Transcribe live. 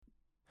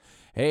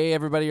Hey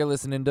everybody, you're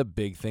listening to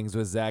Big Things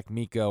with Zach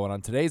Miko, and on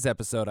today's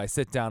episode, I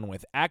sit down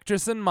with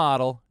actress and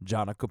model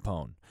Jonna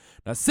Capone.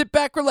 Now sit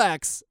back,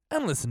 relax,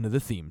 and listen to the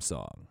theme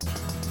song.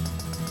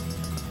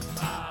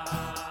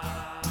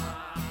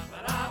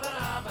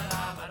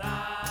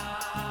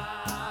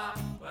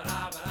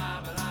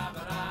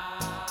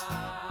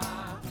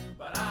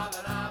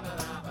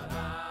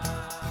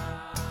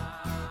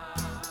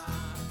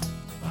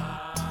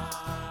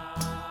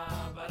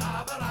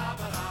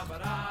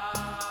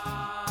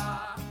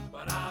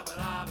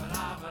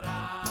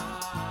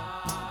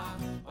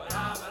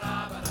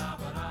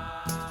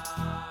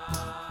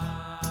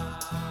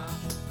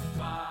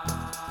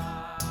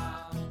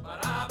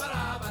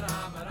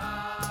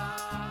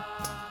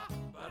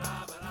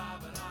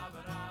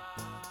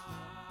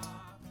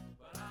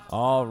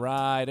 All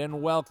right,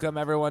 and welcome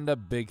everyone to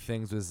Big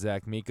Things with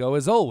Zach Miko.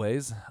 As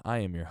always, I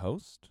am your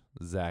host,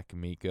 Zach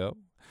Miko.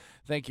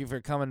 Thank you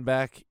for coming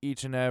back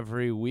each and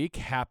every week.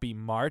 Happy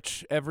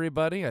March,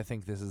 everybody. I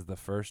think this is the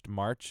first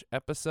March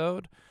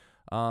episode.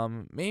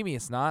 Maybe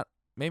it's not.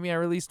 Maybe I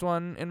released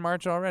one in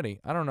March already.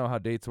 I don't know how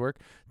dates work.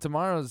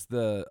 Tomorrow's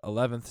the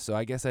 11th, so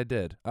I guess I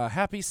did.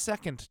 Happy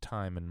second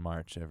time in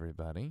March,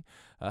 everybody.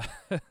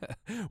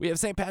 We have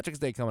St. Patrick's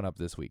Day coming up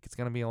this week. It's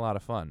going to be a lot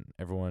of fun.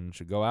 Everyone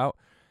should go out.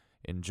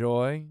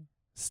 Enjoy,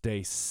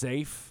 stay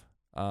safe.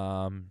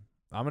 I'm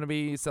going to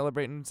be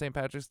celebrating St.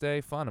 Patrick's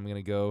Day fun. I'm going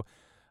to go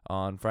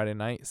on Friday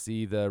night,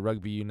 see the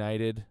Rugby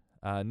United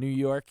New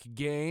York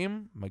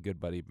game. My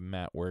good buddy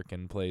Matt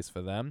Workin plays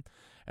for them.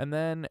 And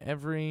then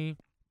every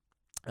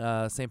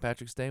St.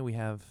 Patrick's Day, we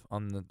have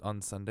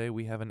on Sunday,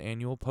 we have an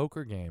annual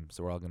poker game.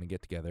 So we're all going to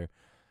get together,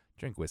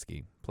 drink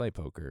whiskey, play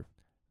poker,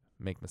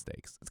 make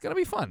mistakes. It's going to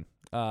be fun.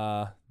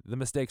 The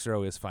mistakes are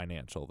always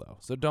financial, though,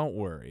 so don't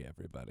worry,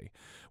 everybody.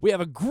 We have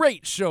a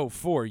great show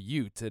for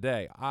you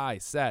today. I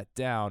sat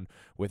down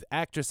with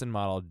actress and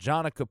model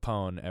Jonna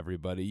Capone,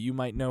 everybody. You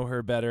might know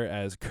her better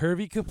as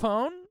Curvy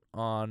Capone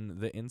on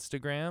the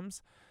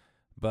Instagrams,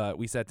 but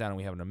we sat down and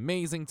we have an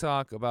amazing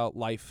talk about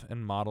life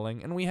and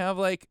modeling, and we have,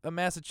 like, a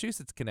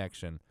Massachusetts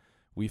connection,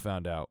 we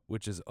found out,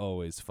 which is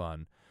always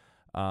fun.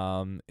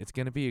 It's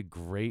going to be a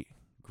great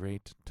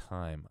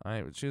time.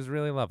 She was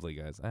really lovely,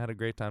 guys. I had a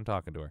great time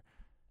talking to her.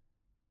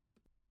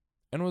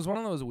 And it was one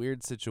of those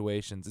weird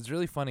situations. It's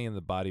really funny in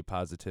the body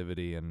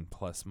positivity and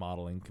plus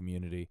modeling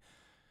community.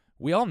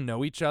 We all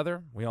know each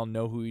other. We all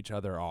know who each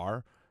other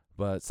are.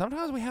 But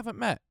sometimes we haven't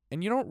met.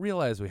 And you don't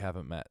realize we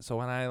haven't met. So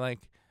when I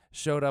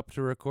showed up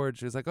to record,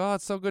 she was like, "Oh,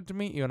 it's so good to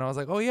meet you." And I was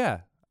like, "Oh,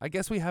 yeah. I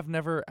guess we have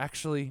never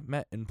actually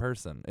met in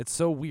person." It's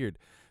so weird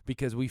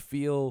because we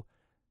feel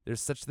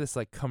there's such this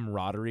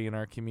camaraderie in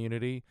our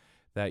community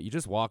that you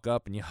just walk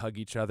up and you hug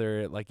each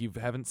other like you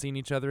haven't seen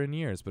each other in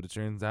years. But it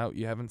turns out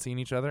you haven't seen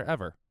each other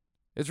ever.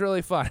 It's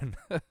really fun.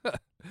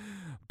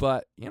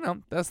 But,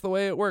 that's the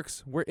way it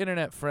works. We're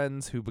internet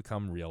friends who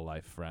become real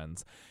life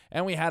friends.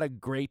 And we had a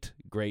great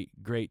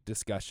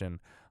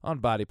discussion on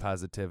body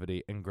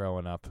positivity and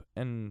growing up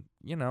and,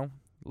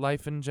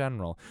 life in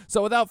general.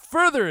 So without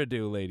further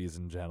ado, ladies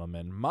and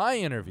gentlemen, my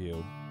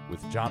interview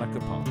with Jonna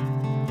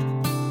Capone.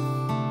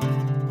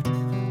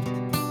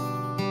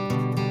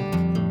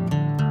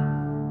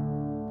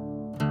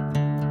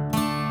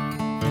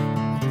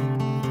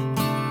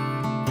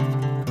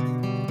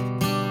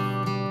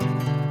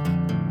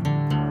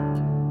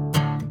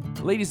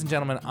 Ladies and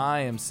gentlemen,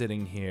 I am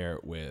sitting here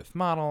with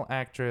model,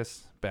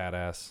 actress,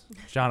 badass,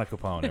 Jonna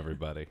Capone,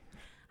 everybody.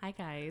 Hi,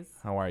 guys.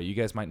 How are you? You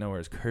guys might know her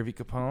as Curvy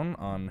Capone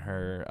on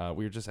her.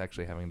 We were just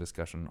actually having a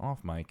discussion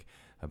off mic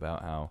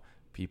about how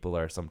people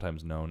are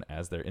sometimes known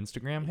as their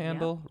Instagram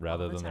handle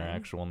rather than their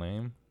actual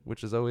name,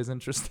 which is always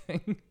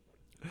interesting.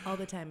 All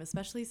the time,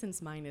 especially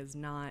since mine is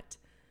not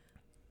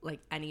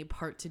any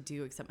part to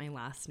do except my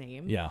last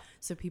name. Yeah.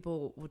 So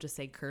people will just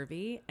say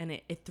Curvy, and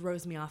it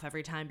throws me off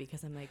every time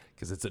because I'm like...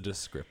 Because it's a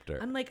descriptor.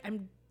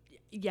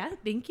 Yeah,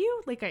 thank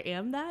you. I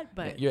am that,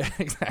 but... Yeah,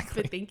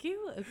 exactly. But thank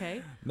you?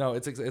 Okay. No,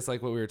 it's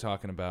like what we were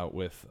talking about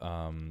with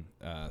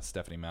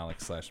Stephanie Malik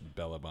 /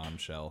 Bella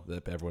Bombshell,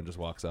 that everyone just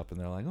walks up and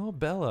they're like, "Oh,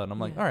 Bella." And I'm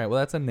like, all right, well,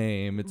 that's a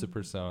name. It's a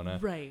persona.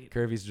 Right.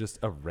 Curvy's just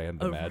a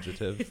random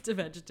adjective. It's a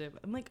adjective.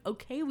 I'm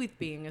okay with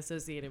being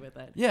associated with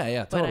it.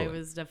 Yeah, totally. But I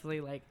was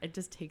definitely it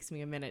just takes me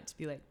a minute to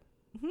be like,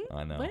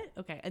 I know. What?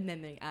 Okay. And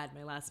then they add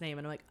my last name,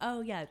 and I'm like, oh,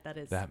 yeah,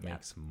 that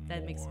makes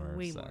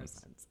way more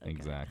sense. Okay.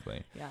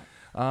 Exactly.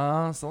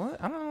 Yeah. So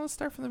I don't know. Let's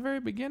start from the very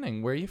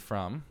beginning. Where are you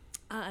from?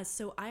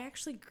 So I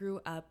actually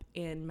grew up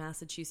in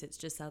Massachusetts,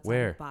 just outside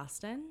of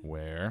Boston.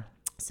 Where?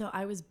 So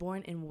I was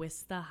born in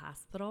Worcester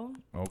Hospital.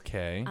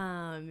 Okay.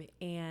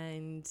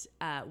 And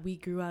we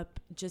grew up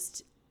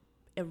just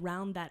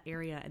around that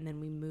area, and then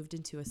we moved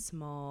into a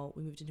small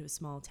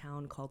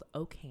town called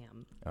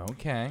Oakham.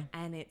 Okay.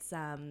 And it's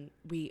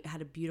we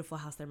had a beautiful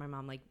house there. My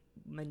mom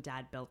my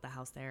dad built the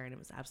house there, and it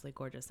was absolutely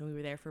gorgeous. And we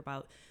were there for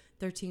about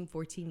 13,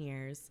 14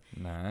 years.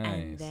 Nice.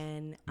 And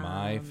then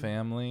my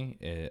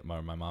family, my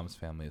mom's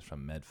family is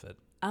from Medford.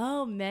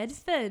 Oh,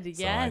 Medford,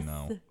 yes.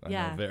 So I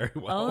know very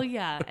well. Oh,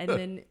 yeah. And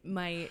then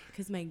my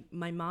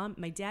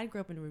dad grew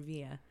up in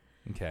Revere.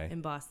 Okay.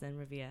 In Boston,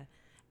 Revere.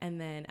 And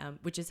then,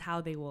 which is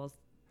how they will.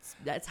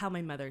 That's how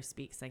my mother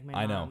speaks. Like my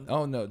I mom. know.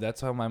 Oh no,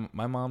 that's how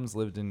my mom's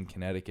lived in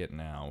Connecticut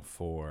now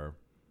for,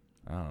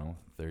 I don't know,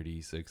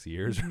 36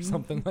 years or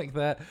something like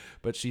that.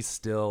 But she's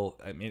still.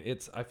 I mean,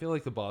 I feel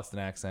like the Boston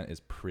accent is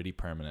pretty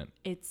permanent.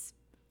 It's.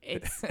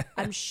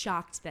 I'm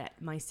shocked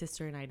that my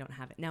sister and I don't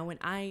have it now.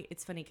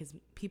 It's funny because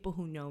people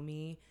who know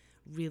me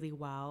really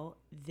well,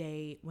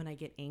 when I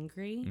get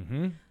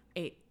angry,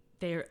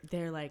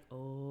 they're like,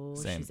 oh,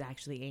 Same. She's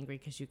actually angry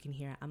because you can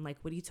hear it. I'm like,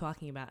 what are you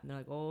talking about? And they're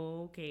like,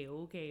 oh,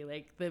 okay.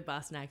 Like the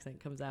Boston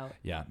accent comes out.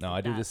 Yeah, no, I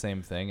do the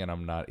same thing, and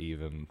I'm not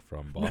even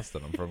from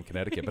Boston. I'm from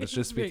Connecticut, but it's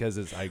just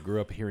because I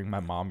grew up hearing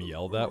my mom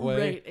yell that way.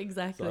 Right,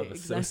 exactly. So I've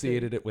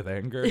associated it with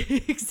anger.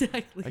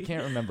 Exactly. I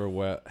can't remember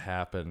what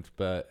happened,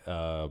 but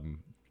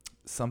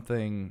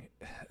something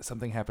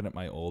happened at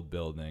my old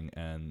building,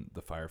 and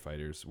the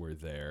firefighters were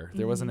there.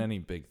 There wasn't any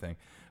big thing,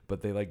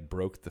 but they like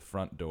broke the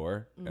front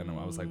door, and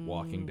I was like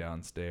walking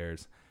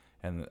downstairs,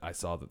 and I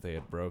saw that they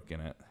had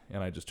broken it,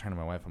 and I just turned to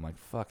my wife. I'm like,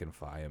 "Fucking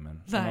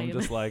fireman!" And I'm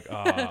just like,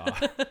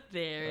 "Ah."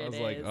 There it is. I was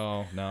like,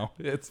 "Oh no!"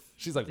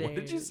 She's like, "What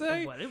did you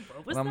say?" What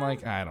was And I'm that?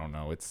 like, "I don't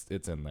know. It's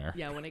in there."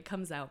 Yeah, when it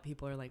comes out,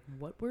 people are like,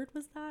 "What word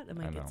was that?" I'm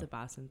like, "It's a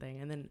Boston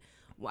thing." And then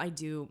I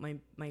do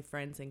my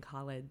friends in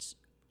college.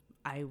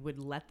 I would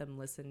let them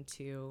listen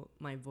to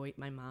my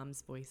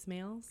mom's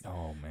voicemails.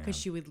 Oh man! Because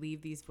she would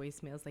leave these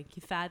voicemails like,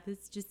 "Your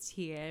father's just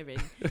here,"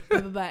 and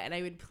blah, blah, blah, and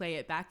I would play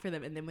it back for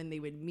them. And then when they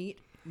would meet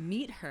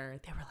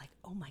her, they were like,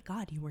 "Oh my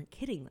God, you weren't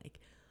kidding! Like,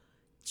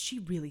 she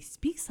really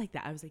speaks like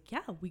that." I was like,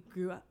 "Yeah, we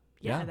grew up."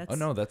 Yeah.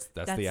 That's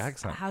the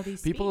accent. How they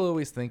speak. People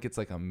always think it's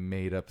like a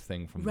made up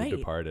thing from The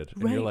Departed,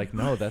 and you're like,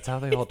 no, that's how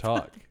they all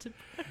talk.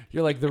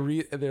 You're like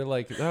they're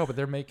like, oh, but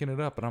they're making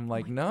it up, and I'm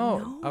like,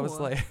 no. I was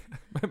like,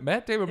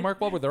 Matt Damon, Mark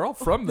Wahlberg, they're all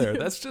from there.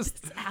 That's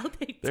just how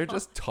they're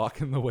just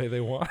talking the way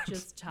they want.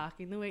 Just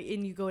talking the way.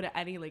 And you go to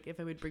any, like, if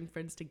I would bring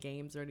friends to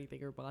games or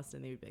anything or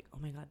Boston, they would be like, oh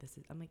my God, this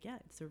is. I'm like, yeah,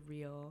 it's a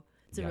real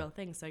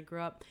thing. So I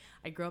grew up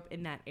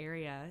in that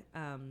area,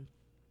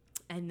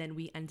 and then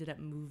we ended up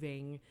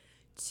moving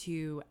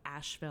to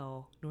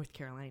Asheville, North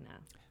Carolina.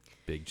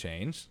 Big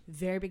change.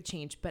 Very big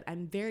change, but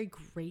I'm very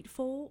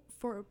grateful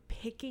for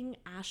picking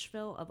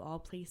Asheville of all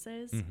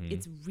places.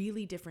 It's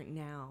really different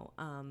now.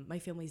 My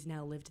family's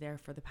now lived there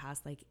for the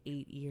past like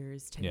 10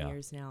 years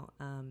now.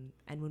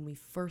 And when we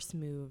first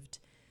moved,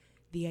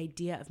 the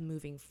idea of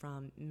moving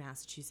from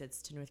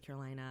Massachusetts to North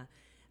Carolina,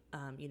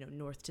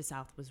 north to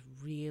south was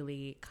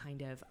really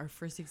kind of our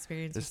first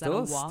experience. There's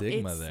still a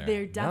stigma there.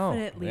 There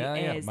definitely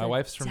is. My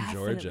wife's from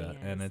Georgia,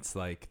 and it's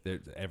like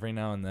every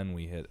now and then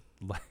we hit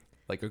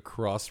like a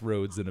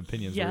crossroads in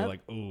opinions where we're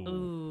like,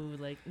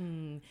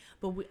 ooh.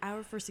 But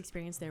our first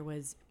experience there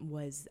was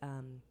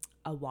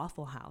a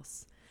Waffle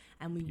House,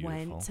 and we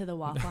went to the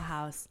Waffle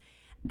House,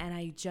 and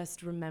I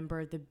just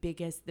remember the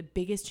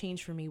biggest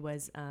change for me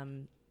was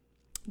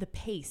the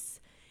pace.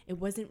 It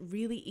wasn't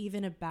really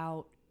even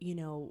about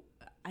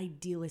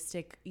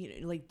idealistic,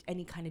 like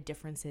any kind of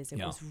differences. It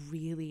was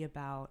really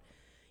about,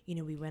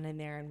 we went in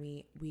there and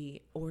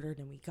we ordered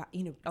and we got,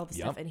 all the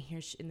stuff. And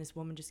and this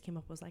woman just came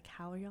up, was like,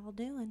 "How are y'all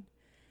doing?"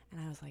 And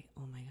I was like,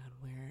 "Oh my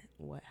God,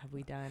 what have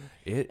we done?"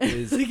 It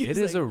is, like, it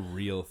is a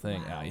real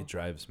thing. Wow. It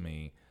drives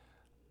me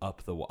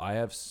up the wall. I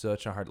have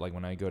such a hard, like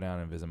when I go down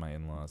and visit my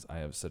in-laws, I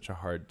have such a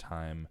hard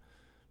time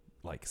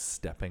like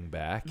stepping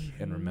back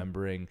and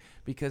remembering,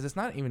 because it's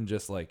not even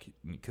just like,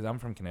 because I'm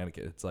from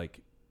Connecticut, it's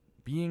like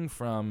being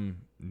from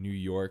New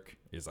York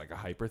is like a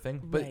hyper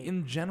thing, but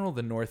in general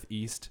the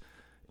Northeast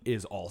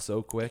is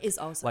also quick. Is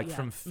also like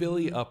from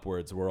Philly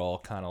upwards, we're all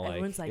kind of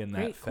like in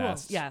that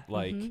fast. Cool. Yeah.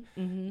 Like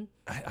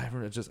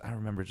I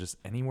remember just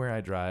anywhere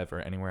I drive or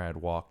anywhere I'd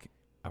walk,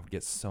 I would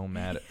get so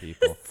mad at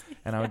people,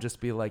 and I would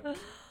just be like,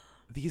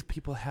 these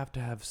people have to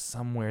have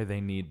somewhere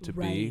they need to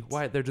be.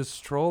 Why? They're just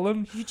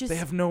strolling? They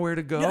have nowhere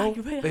to go?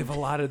 They've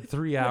allotted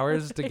 3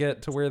 hours to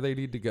get to where they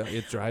need to go.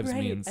 It drives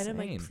me insane. And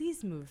I'm like,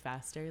 please move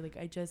faster. Like,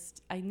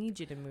 I need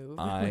you to move.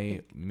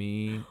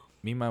 Me,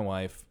 my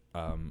wife,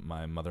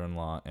 my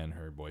mother-in-law, and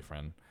her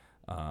boyfriend,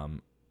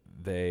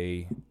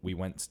 we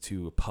went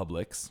to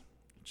Publix,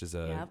 which is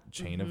a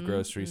chain of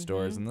grocery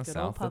stores in the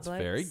South that's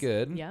very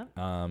good. Yeah.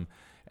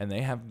 And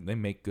they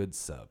make good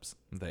subs.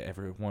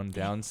 Everyone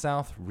down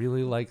south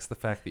really likes the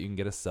fact that you can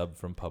get a sub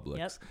from Publix.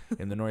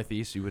 Yep. In the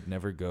Northeast, you would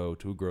never go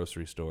to a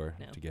grocery store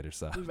to get a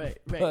sub. Right.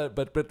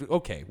 But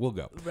okay, we'll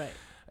go. Right.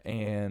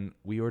 And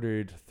we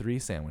ordered 3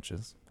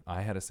 sandwiches.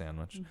 I had a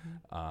sandwich.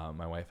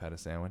 My wife had a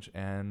sandwich,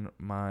 and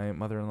my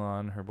mother-in-law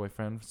and her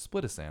boyfriend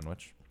split a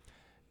sandwich.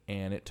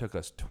 And it took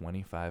us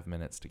 25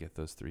 minutes to get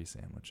those 3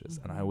 sandwiches.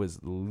 And I was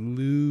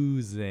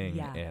losing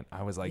it.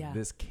 I was like,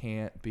 this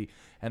can't be.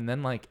 And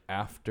then like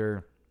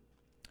after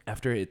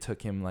it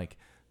took him like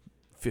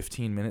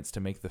 15 minutes to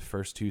make the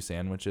first 2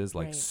 sandwiches,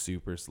 like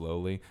super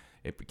slowly,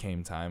 it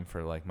became time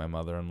for like my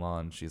mother-in-law,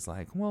 and she's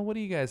like, well, what do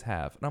you guys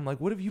have? And I'm like,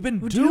 what have you been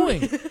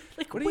doing?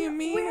 Like, what do you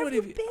mean? Where What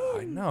have have you you? I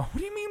been? know. What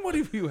do you mean? What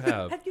have you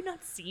have? Have you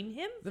not seen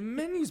him? The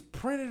menu's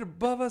printed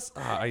above us.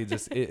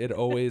 It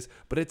always,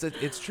 but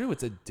it's true.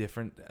 It's a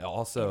different.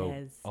 Also, It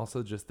is.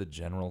 also just the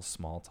general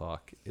small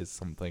talk is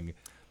something.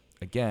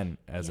 Again,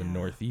 as a Yeah.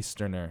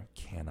 Northeasterner,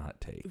 cannot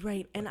take.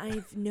 Right. And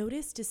I've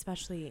noticed,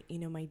 especially,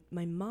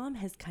 my mom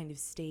has kind of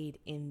stayed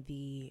in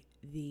the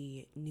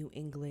New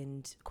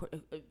England,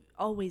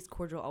 always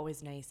cordial,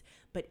 always nice,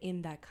 but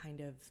in that kind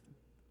of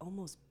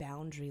almost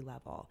boundary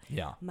level.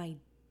 Yeah. My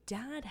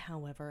dad,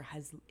 however,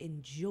 has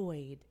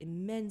enjoyed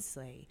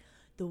immensely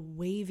the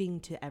waving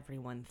to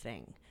everyone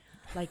thing.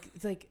 Like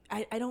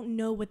I don't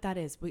know what that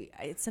is.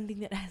 It's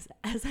something that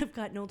as I've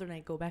gotten older and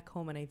I go back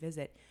home and I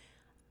visit,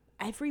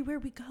 everywhere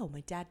we go,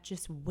 my dad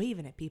just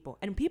waving at people,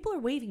 and people are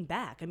waving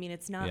back. I mean,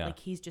 it's not like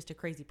he's just a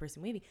crazy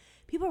person waving.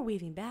 People are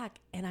waving back,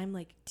 and I'm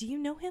like, do you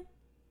know him?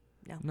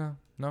 No,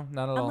 not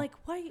at all. I'm like,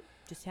 why?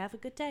 Just have a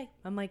good day.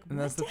 I'm like, and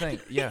what, that's the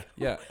Dad? thing.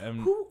 Yeah.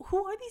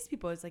 Who are these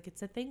people? It's like,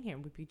 it's a thing here.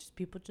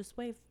 People just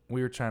wave.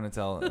 We were trying to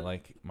tell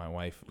like my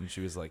wife, and she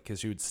was like, because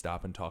she would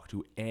stop and talk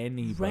to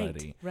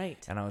anybody.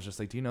 Right. And I was just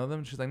like, do you know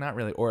them? She's like, not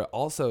really. Or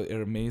also,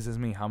 it amazes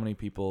me how many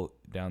people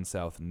down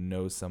south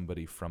know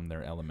somebody from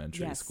their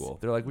elementary school.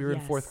 They're like, we were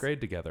in fourth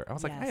grade together. I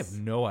was like, I have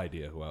no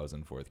idea who I was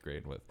in fourth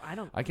grade with.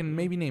 I can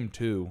maybe name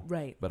two.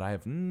 Right. But I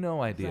have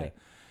no idea. Right.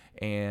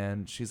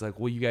 And she's like,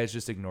 well, you guys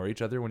just ignore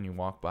each other when you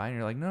walk by? And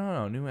you're like,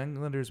 no, New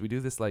Englanders, we do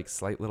this like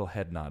slight little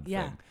head nod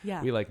thing.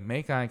 Yeah. We like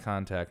make eye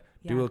contact,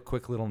 do a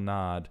quick little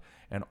nod,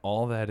 and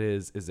all that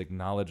is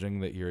acknowledging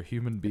that you're a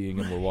human being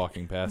and we're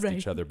walking past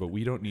each other, but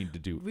we don't need to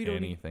do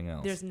anything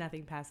else. There's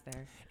nothing past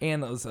there.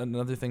 And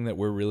another thing that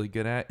we're really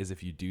good at is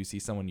if you do see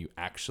someone you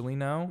actually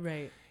know,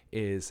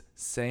 is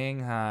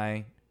saying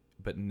hi,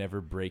 but never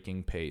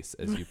breaking pace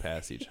as you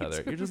pass each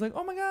other. You're just like,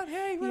 oh my God,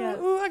 hey,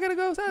 ooh, I gotta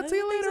go. See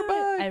you later,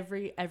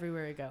 bye.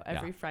 Everywhere I go,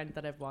 every friend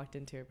that I've walked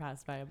into or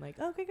passed by, I'm like,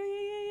 okay, go,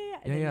 yeah.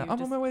 And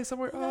I'm on my way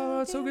somewhere.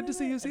 Oh, it's so good to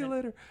see you. See you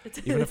later.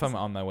 Even if I'm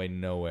on my way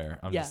nowhere,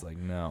 I'm just like,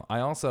 no.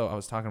 I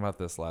was talking about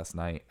this last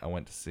night. I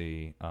went to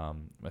see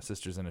my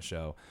sister's in a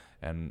show,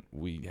 and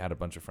we had a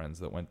bunch of friends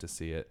that went to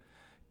see it,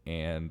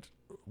 and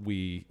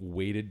we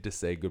waited to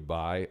say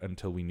goodbye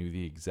until we knew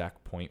the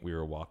exact point we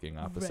were walking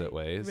opposite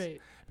ways. Right.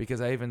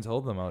 Because I even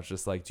told them, I was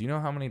just like, do you know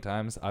how many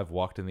times I've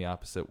walked in the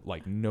opposite,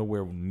 like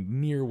nowhere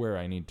near where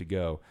I need to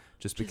go,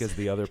 just because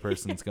the other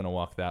person's going to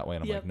walk that way.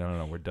 And I'm like,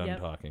 no, we're done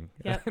talking.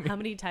 How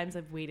many times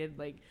I've waited,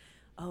 like,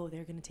 oh,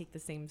 they're going to take the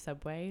same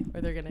subway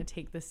or they're going to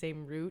take the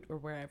same route or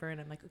wherever. And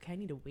I'm like, okay, I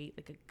need to wait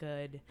like a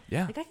good,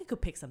 like I could go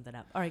pick something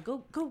up. All right, go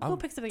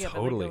pick something up.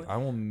 Totally. I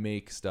will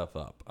make stuff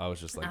up. I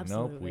was just like,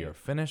 nope, we are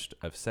finished.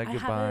 I've said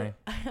goodbye.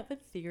 I have a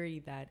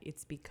theory that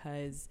it's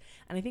because,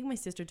 and I think my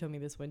sister told me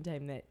this one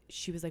time, that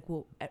she was like,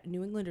 well,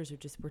 New Englanders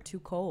we're too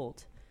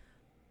cold.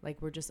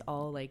 Like, we're just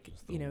all like,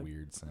 just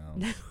weird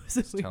sound.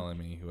 Just telling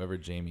me whoever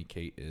Jamie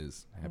Kate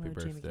is, happy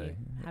birthday.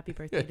 Happy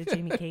birthday to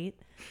Jamie Kate.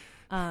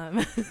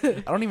 I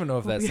don't even know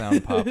if that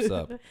sound pops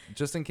up.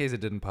 Just in case it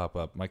didn't pop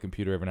up, my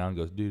computer every now and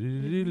then goes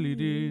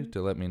do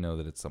to let me know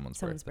that it's someone's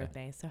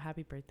birthday. So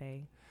happy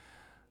birthday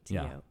to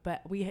you.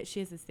 But she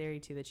has this theory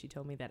too that she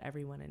told me that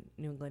everyone in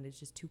New England is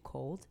just too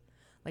cold.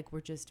 Like,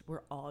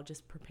 we're all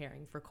just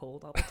preparing for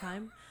cold all the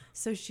time.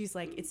 So she's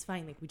like, it's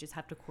fine. Like, we just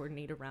have to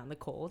coordinate around the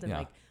cold. And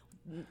like,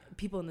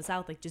 people in the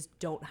South, like, just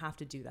don't have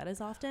to do that as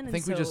often. I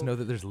think we just know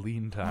that there's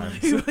lean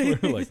times. We're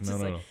like,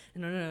 no.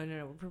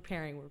 We're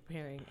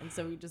preparing. And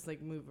so we just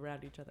like move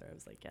around each other. I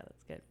was like, yeah,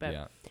 that's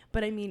good.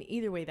 But I mean,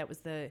 either way,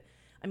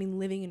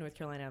 living in North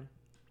Carolina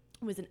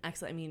was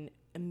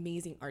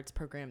amazing arts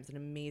programs and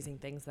amazing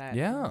things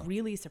that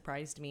really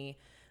surprised me.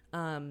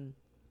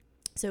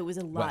 So it was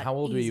a lot. How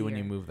old were you easier. when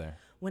you moved there?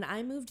 When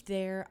I moved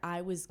there, I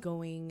was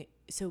going.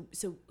 So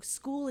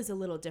school is a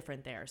little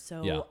different there.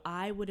 So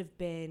I would have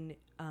been.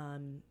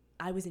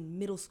 I was in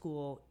middle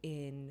school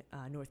in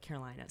North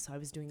Carolina, so I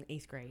was doing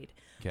 8th grade.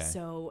 Okay.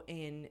 So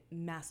in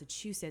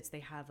Massachusetts, they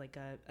have like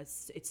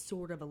it's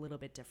sort of a little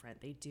bit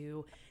different. They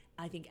do,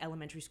 I think,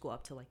 elementary school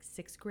up to like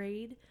 6th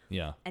grade.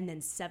 Yeah. And then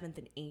 7th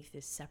and 8th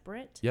is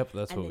separate. Yep,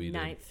 that's what we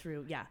did. 9th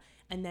through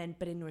and then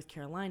but in North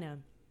Carolina,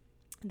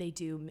 they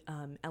do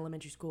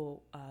elementary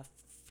school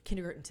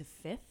kindergarten to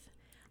 5th,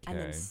 and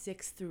then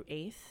 6th through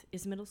 8th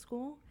is middle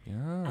school,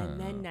 and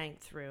then 9th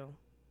through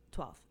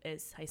 12th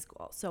is high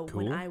school. So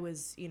when I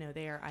was,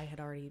 there, I had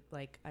already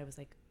I was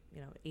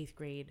 8th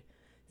grade,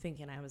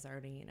 thinking I was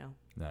already, I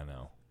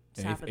know.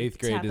 8th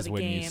grade is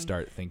when you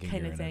start thinking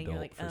you're an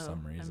adult for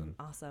some reason.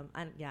 I'm awesome.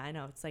 I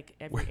know. It's like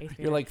every 8th grade.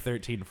 You're like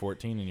 13,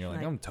 14, and you're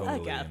like, I'm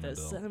totally I got an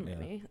this. adult.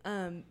 Maybe.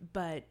 And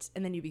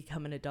then you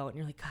become an adult, and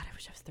you're like, God, I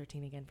wish I was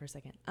 13 again for a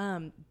second.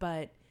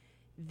 But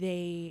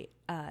they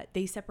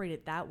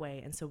separated that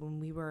way, and so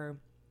when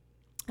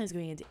I was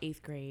going into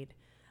 8th grade,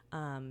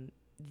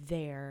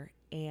 there,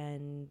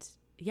 and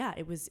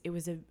it was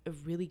a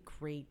really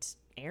great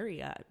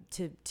area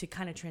to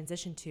kind of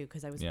transition to,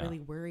 because I was really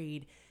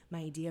worried. My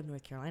idea of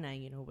North Carolina,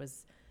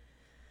 was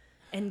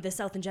And the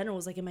South in general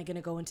was like, am I going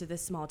to go into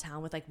this small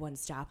town with like one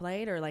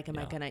stoplight, or like, am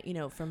I going to, you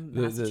know, from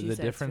Massachusetts?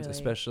 The difference, really,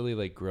 especially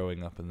like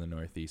growing up in the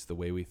Northeast, the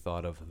way we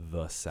thought of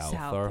the South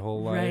our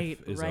whole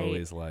life is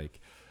always like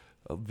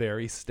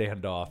very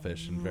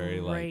standoffish and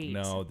very like,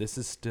 no, this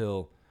is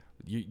still.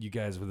 You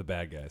guys were the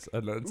bad guys.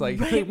 It's like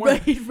they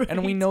weren't,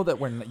 and we know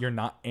that you're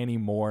not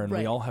anymore, and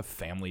we all have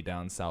family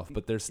down south,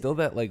 but there's still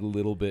that like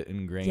little bit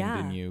ingrained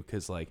in you,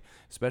 because like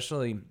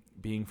especially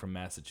being from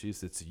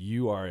Massachusetts,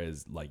 you are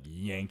as like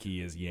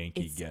Yankee as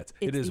Yankee gets.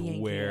 It is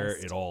where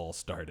it all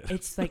started.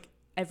 It's like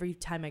every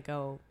time I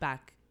go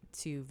back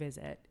to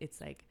visit,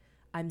 it's like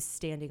I'm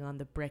standing on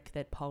the brick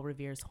that Paul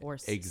Revere's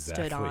horse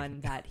stood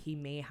on, that he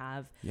may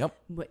have,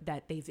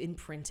 that they've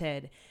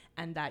imprinted,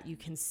 and that you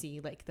can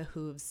see like the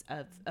hooves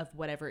of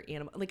whatever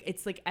animal. Like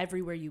it's like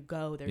everywhere you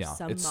go, there's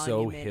some it's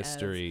monument so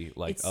history,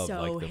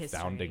 the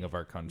founding of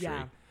our country,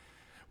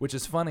 which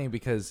is funny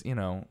because, you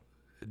know,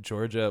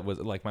 Georgia was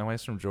like, my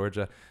wife's from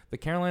Georgia. The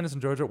Carolinas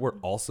and Georgia were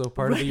also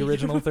part of the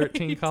original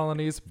 13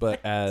 colonies, but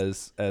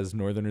as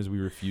Northerners, we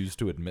refused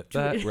to admit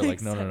that. We're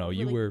like, no,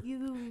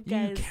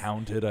 you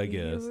counted, I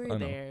guess. You were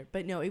there.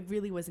 But no, it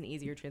really was an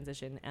easier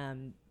transition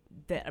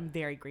that I'm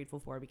very grateful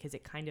for, because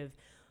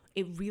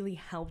it really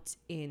helped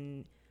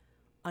in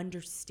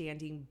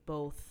understanding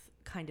both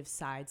kind of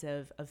sides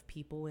of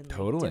people, and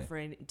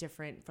like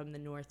different from the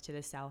north to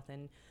the south,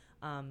 and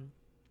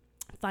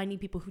finding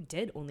people who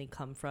did only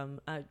come from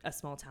a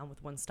small town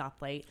with one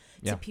stoplight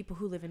to people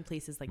who live in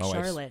places like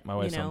Charlotte. My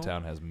wife's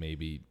hometown has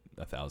maybe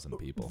 1,000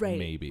 people.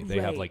 Maybe they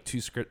have like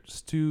two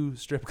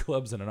strip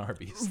clubs and an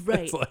Arby's.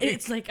 Right.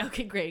 It's like,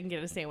 okay, great, I can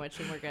get a sandwich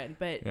and we're good.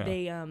 But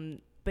they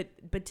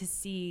but to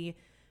see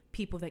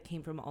people that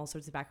came from all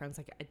sorts of backgrounds,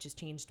 like it just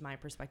changed my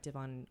perspective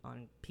on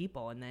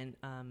people. And then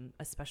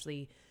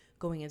especially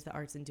going into the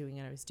arts and doing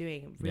what I was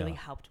doing really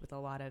helped with a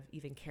lot of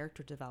even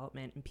character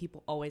development. And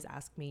people always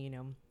ask me, you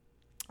know,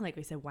 like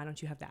we said, why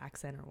don't you have the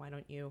accent, or why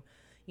don't you,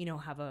 you know,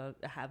 have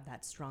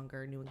that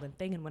stronger New England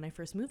thing? And when I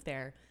first moved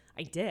there,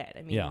 I did.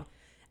 I mean,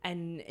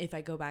 and if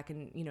I go back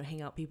and, you know,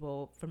 hang out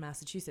people from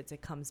Massachusetts,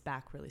 it comes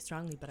back really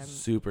strongly. But I'm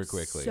super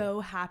quickly so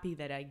happy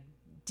that I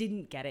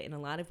didn't get it in a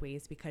lot of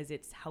ways, because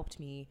it's helped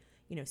me,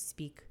 you know,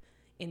 speak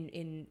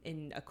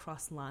in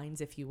across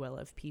lines, if you will,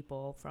 of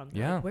people from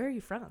like, where are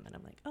you from? And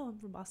I'm like, oh, I'm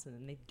from Boston.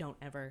 And they don't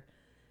ever,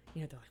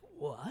 you know, they're like,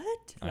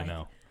 what? I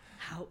know.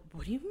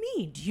 What do you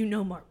mean? Do you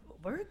know Mark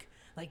Wahlberg?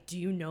 Like, do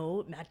you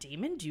know Matt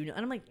Damon? Do you know?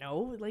 And I'm like,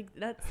 no, like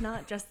that's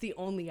not just the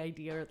only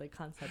idea or the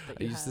concept that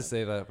you have. I used to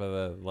say that,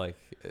 but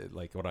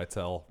like when I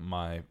tell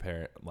my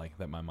parent like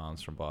that my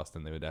mom's from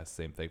Boston, they would ask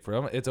the same thing.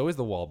 It's always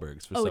the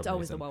Wahlbergs for some reason. It's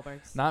always the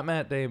Wahlbergs. Not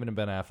Matt Damon and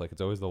Ben Affleck.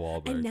 It's always the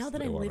Wahlbergs. And now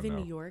that I live in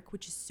New York,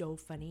 which is so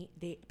funny,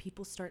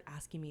 people start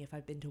asking me if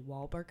I've been to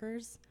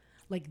Wahlburgers,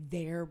 like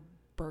their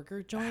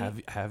burger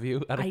joint. Have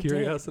you? Out of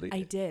curiosity,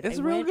 I did. It's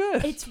real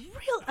good. It's real.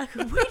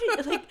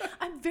 Like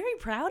I'm very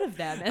proud of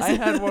them. I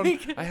had one.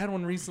 I had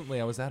one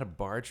recently. I was at a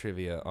bar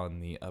trivia on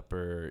the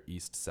Upper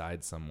East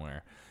Side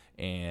somewhere,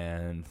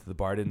 and the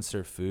bar didn't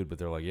serve food, but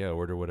they're like, yeah,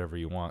 order whatever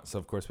you want. So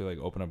of course we like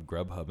open up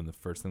Grubhub, and the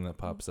first thing that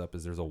pops up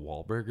is there's a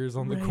Wahlburgers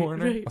on the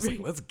corner. I was like,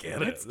 let's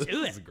get it. This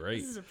is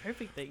great. This is a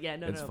perfect thing. Yeah,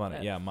 it's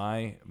funny. Yeah,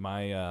 my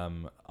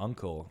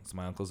uncle. So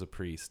my uncle's a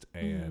priest,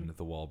 and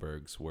the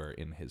Wahlbergs were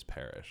in his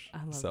parish.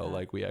 I love so that.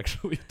 Like we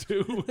actually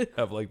do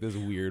have like this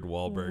weird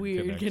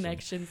Wahlberg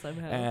connection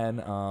somehow.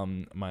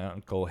 And my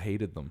uncle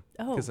hated them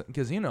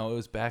because you know it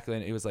was back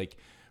then. It was like.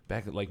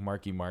 Back at like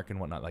Marky Mark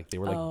and whatnot, like they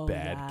were like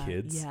bad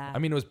kids. Yeah. I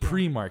mean, it was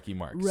pre Marky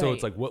Mark, so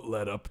it's like what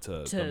led up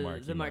to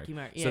the Marky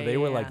Mark. So they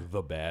were like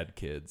the bad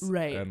kids,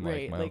 right? And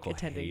like my uncle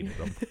attending. hated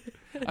them.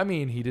 I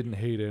mean, he didn't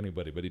hate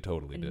anybody, but he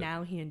totally and did.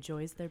 Now he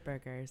enjoys their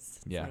burgers.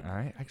 Yeah,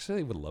 I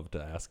actually would love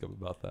to ask him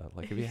about that.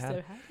 Like, have you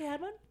had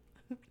one?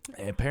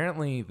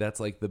 Apparently, that's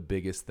like the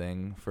biggest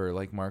thing for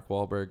like Mark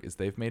Wahlberg is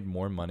they've made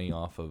more money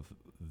off of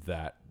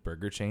that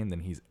burger chain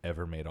than he's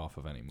ever made off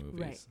of any movies.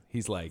 Right.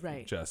 He's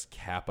like just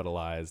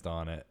capitalized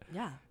on it.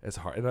 Yeah. It's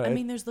hard. I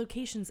mean, there's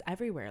locations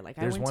everywhere. Like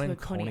I went to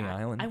Coney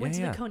Island. I went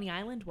to the Coney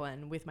Island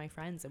one with my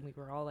friends, and we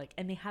were all like,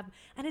 and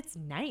it's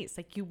nice.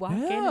 Like you walk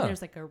in and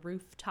there's like a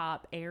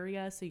rooftop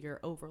area, so you're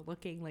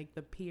overlooking like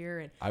the pier.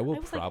 And I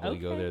will probably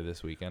go there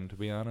this weekend, to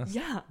be honest.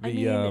 Yeah.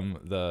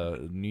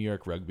 The New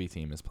York rugby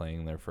team is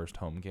playing their first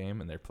home game,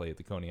 and they play at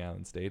the Coney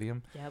Island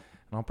Stadium. Yep.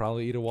 And I'll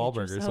probably eat a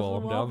Wahlburgers while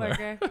I'm down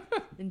there.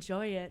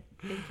 Enjoy it.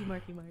 Thank you,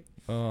 Marky Mark.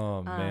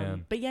 Oh,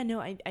 man. But yeah, no,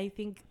 I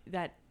think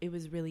that it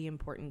was really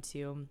important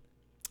to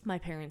my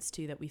parents,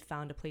 too, that we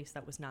found a place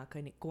that was not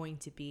going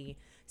to be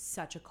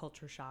such a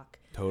culture shock.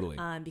 Totally.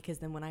 Because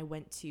then when I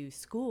went to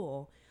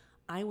school,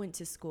 I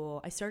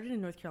started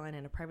in North Carolina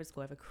in a private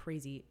school. I have a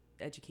crazy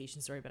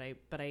education story,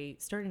 but I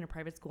started in a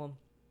private school,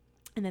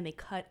 and then they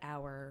cut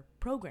our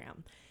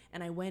program.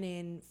 And I went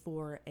in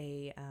for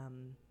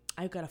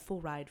I got a full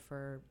ride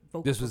for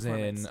vocal This was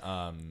performance.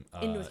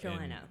 in North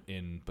Carolina.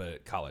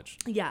 But college.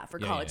 Yeah, for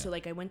college. Yeah. So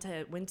like I went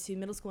to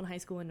middle school and high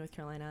school in North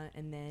Carolina,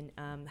 and then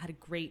had a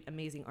great,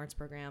 amazing arts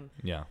program.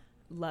 Yeah.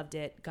 Loved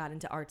it. Got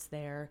into arts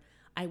there.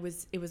 it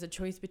was a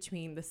choice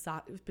between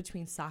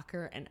between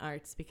soccer and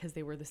arts because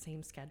they were the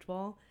same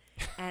schedule.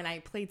 And I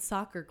played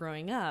soccer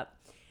growing up.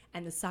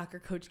 And the soccer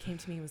coach came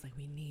to me and was like,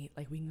 we need a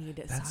soccer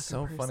person. That's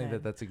so funny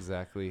that's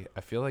exactly,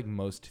 I feel like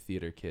most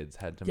theater kids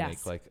had to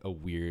make like a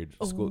weird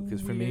school.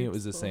 Because for me, it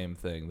was the same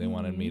thing. They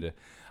wanted me to,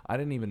 I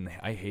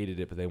hated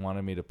it, but they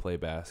wanted me to play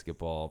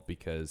basketball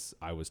because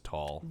I was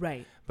tall.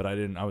 Right. But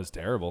I was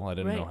terrible. I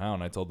didn't know how.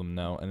 And I told them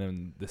no. And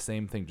then the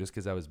same thing, just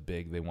because I was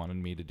big, they wanted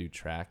me to do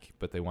track,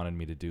 but they wanted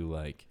me to do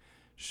like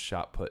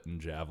shot put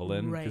and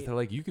javelin. Because they're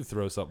like, you could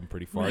throw something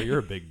pretty far. You're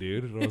a big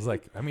dude. And I was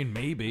like,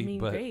 maybe.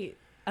 But great.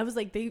 I was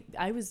like,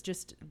 I was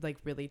just like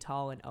really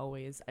tall and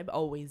I've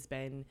always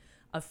been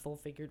a full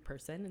figured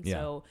person. And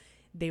so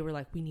they were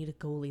like, we need a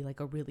goalie, like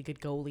a really good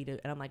goalie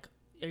and I'm like,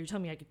 are you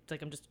telling me I could,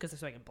 like, I'm just because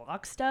so I can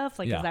block stuff?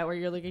 Like, is that what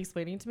you're like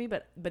explaining to me?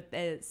 But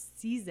the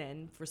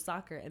season for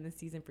soccer and the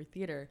season for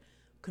theater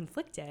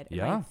conflicted. And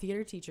my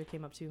theater teacher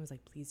came up to me and was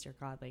like, please, dear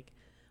God, like,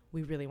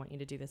 we really want you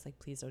to do this. Like,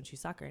 please don't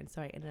choose soccer. And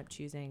so I ended up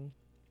choosing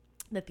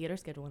the theater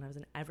schedule and I was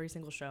in every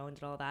single show and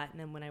did all that. And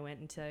then when I went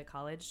into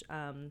college,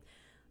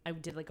 I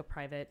did like a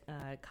private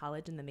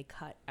college and then they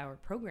cut our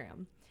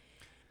program.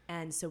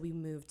 And so we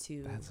moved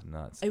to. That's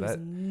nuts. It was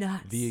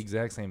nuts. The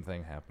exact same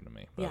thing happened to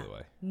me, by the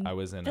way. I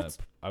was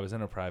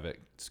in a private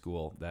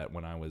school that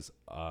when I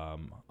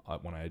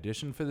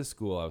auditioned for the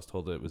school, I was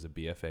told that it was a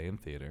BFA in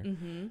theater.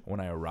 Mm-hmm.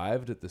 When I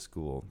arrived at the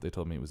school, they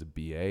told me it was a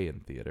BA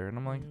in theater. And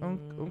I'm like,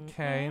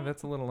 okay,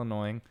 that's a little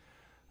annoying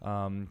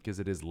because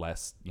it is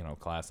less,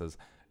 classes.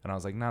 And I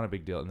was like, not a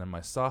big deal. And then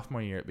my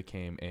sophomore year, it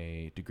became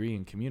a degree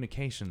in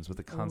communications with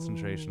a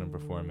concentration in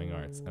performing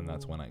arts. And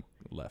that's when I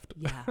left.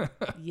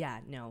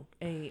 No.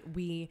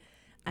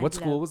 What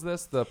school was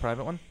this? The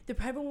private one? The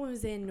private one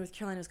was in North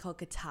Carolina. It was called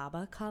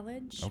Catawba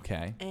College.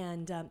 Okay.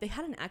 And they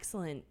had an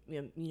excellent,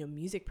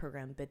 music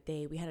program. But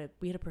we had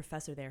a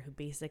professor there who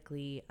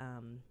basically,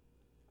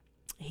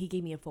 he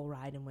gave me a full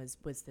ride and was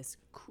this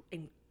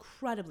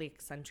incredibly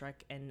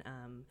eccentric and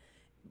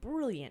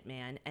brilliant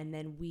man. And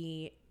then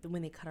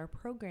when they cut our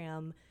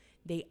program,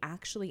 he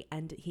actually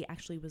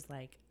was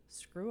like,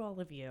 screw all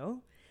of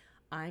you,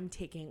 I'm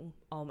taking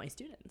all my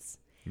students.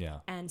 Yeah.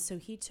 And so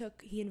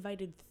he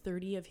invited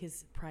 30 of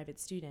his private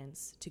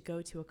students to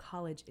go to a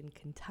college in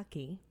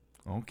Kentucky.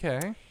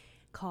 Okay.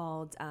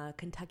 Called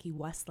Kentucky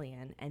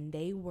Wesleyan, and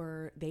they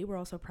were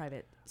also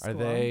private school. Are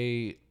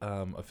they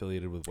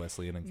affiliated with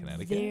Wesleyan in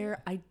Connecticut?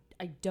 I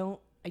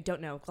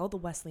don't know. All the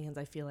Wesleyans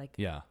I feel like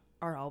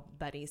are all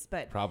buddies,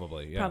 but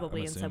probably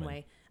in some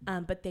way.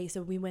 But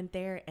we went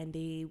there and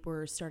they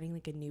were starting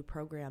like a new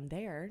program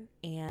there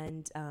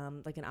and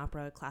like an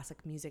opera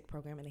classic music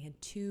program. And they had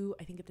two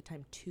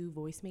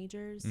voice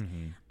majors.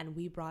 Mm-hmm. And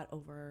we brought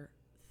over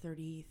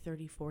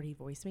 40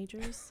 voice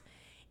majors.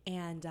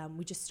 And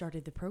we just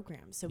started the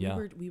program. So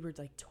we were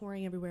like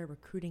touring everywhere,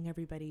 recruiting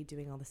everybody,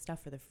 doing all the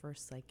stuff for the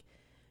first like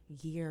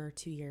 2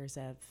 years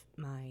of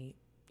my,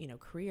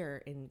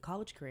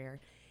 college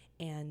career.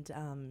 And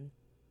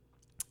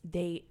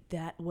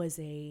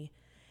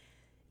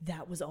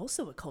that was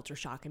also a culture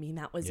shock. I mean,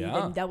 that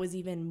was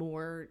even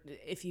more,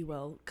 if you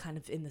will, kind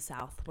of in the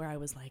South, where I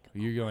was like,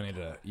 you're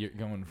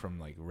going from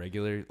like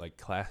regular, like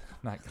class,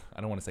 not, I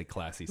don't want to say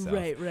classy South,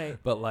 right,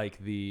 but like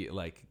the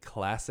like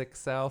classic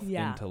South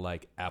into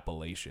like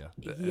Appalachia.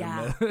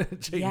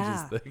 It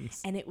changes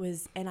things. And it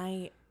was, and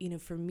I,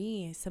 for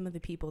me, some of the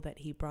people that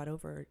he brought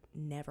over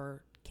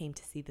never came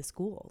to see the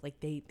school. Like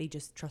they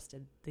just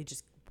trusted, they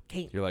just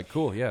came. You're like,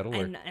 cool, yeah, it'll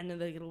work. And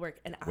then it'll work.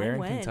 And where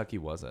in Kentucky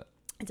was it?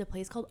 It's a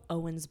place called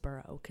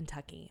Owensboro,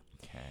 Kentucky.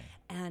 Okay.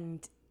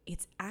 And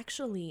it's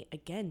actually,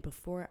 again,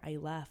 before I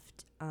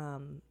left,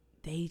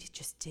 they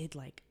just did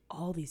like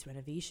all these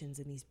renovations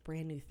and these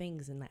brand new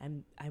things.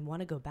 And I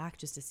want to go back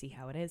just to see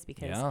how it is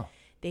because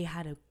they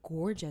had a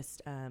gorgeous,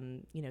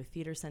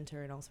 theater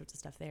center and all sorts of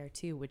stuff there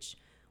too, which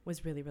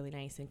was really, really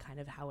nice and kind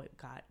of how it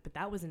got. But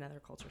that was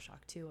another culture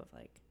shock too of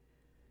like,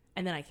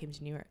 and then I came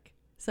to New York.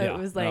 So it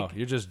was like...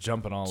 you're just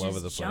jumping all over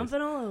the place.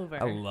 Jumping all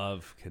over. I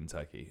love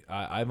Kentucky.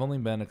 I've only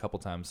been a couple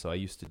times, so I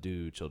used to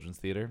do children's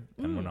theater.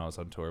 And when I was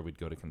on tour, we'd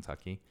go to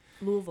Kentucky.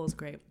 Louisville's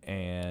great.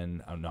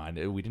 And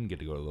we didn't get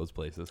to go to those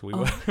places. We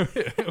went,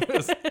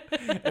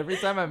 every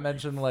time I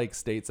mention like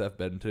states I've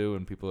been to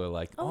and people are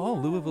like,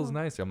 Louisville's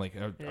nice. I'm like,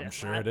 I'm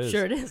sure it is.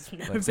 Sure it is.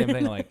 Like same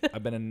thing. Like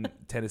I've been in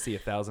Tennessee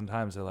 1,000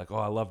 times. They're like,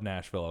 I love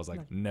Nashville. I was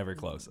like, never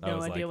close.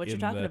 No idea what you're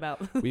talking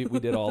about. we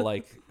did all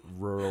like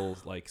rural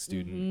like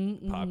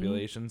student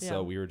population.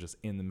 So we were just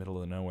in the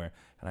middle of nowhere.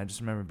 And I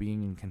just remember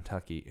being in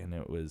Kentucky and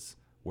it was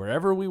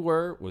wherever we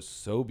were was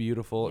so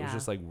beautiful. It was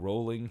just like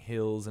rolling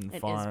hills and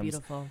farms. It is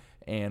beautiful.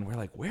 And we're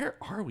like, where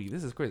are we?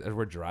 This is crazy. And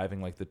we're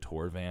driving like the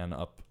tour van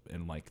up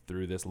and like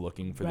through this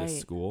looking for this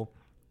school.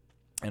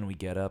 And we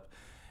get up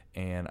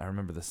and I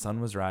remember the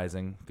sun was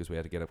rising because we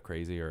had to get up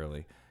crazy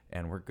early.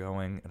 And we're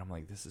going and I'm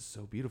like, this is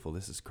so beautiful.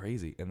 This is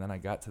crazy. And then I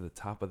got to the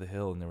top of the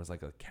hill and there was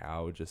like a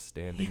cow just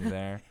standing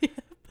there.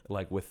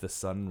 like with the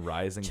sun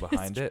rising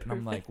behind it. And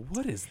I'm like,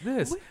 what is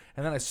this?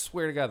 And then I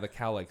swear to God, the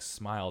cow like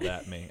smiled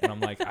at me. And I'm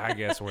like, I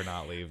guess we're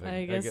not leaving.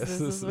 I guess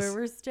this is where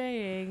we're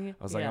staying.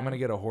 I was like, I'm going to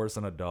get a horse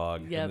and a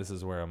dog. And this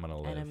is where I'm going to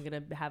live. And I'm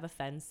going to have a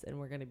fence and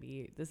we're going to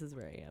be, this is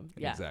where I am.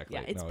 Yeah. Exactly.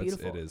 Yeah, it's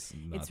beautiful. It is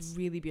nuts. It's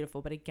really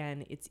beautiful. But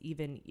again, it's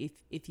even,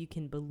 if you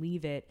can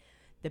believe it,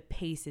 the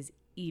pace is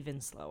even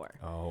slower.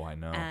 Oh, I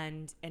know.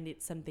 And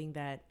it's something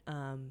that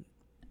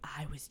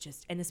I was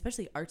just, and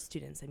especially art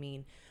students. I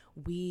mean,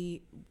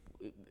 we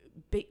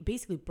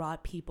basically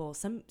brought people.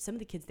 Some of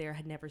the kids there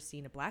had never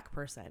seen a black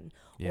person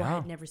or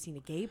had never seen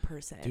a gay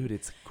person. Dude,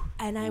 it's crazy.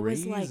 And I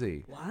was like,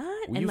 what? Well,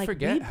 and you like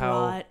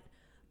forget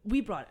we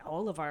brought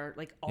all of our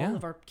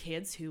of our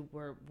kids who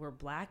were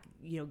black,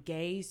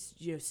 gay,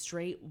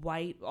 straight,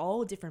 white,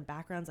 all different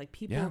backgrounds, like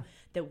people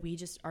that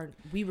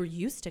we were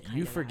used to.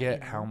 You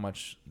forget how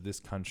much this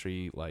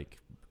country like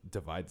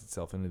divides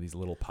itself into these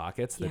little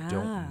pockets that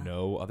don't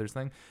know other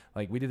things.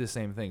 Like we did the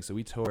same thing. So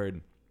we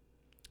toured.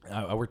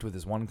 I worked with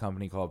this one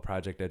company called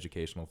Project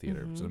Educational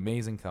Theater. It's an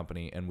amazing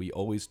company, and we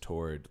always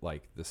toured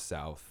like the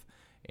South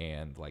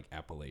and like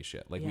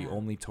Appalachia. Like we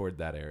only toured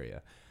that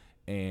area,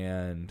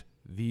 and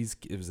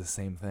it was the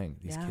same thing.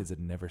 These kids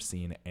had never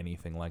seen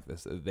anything like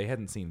this. They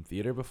hadn't seen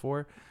theater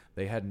before.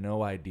 They had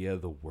no idea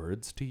the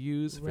words to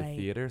use for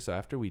theater. So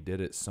after we did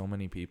it, so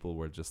many people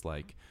were just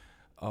like,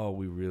 oh,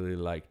 we really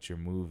liked your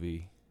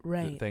movie.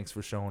 Right. Thanks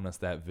for showing us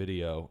that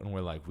video. And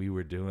we're like, we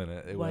were doing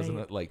it. It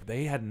wasn't like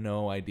they had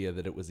no idea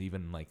that it was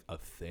even like a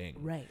thing.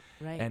 Right.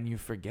 And you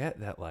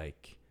forget that,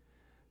 like,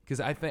 because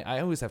I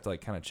always have to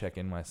like kind of check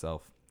in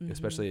myself,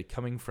 especially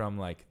coming from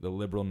like the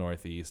liberal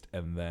Northeast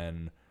and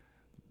then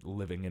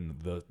living in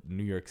the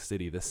New York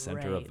City, the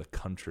center of the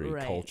country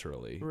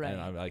culturally. And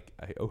I'm like,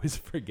 I always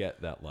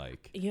forget that,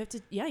 like, you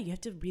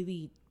have to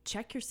really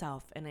check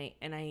yourself. And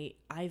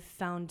I've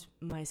found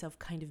myself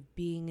kind of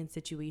being in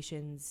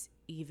situations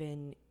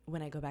even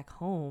when I go back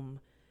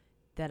home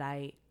that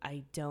I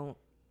don't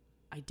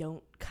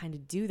kind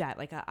of do that.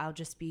 Like I'll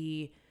just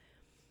be,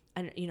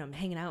 and I'm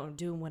hanging out and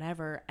doing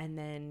whatever, and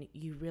then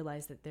you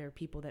realize that there are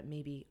people that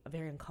may be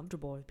very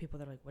uncomfortable with people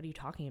that are like, what are you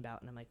talking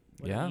about? And I'm like,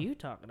 what are you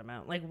talking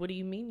about? Like, what do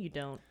you mean you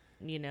don't,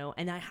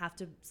 and I have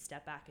to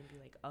step back and be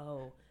like,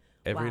 oh,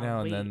 every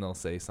now and then they'll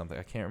say something.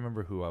 I can't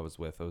remember who I was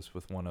with. I was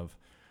with one of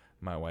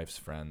my wife's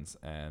friends,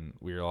 and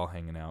we were all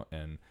hanging out,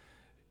 and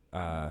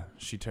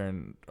she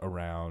turned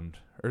around,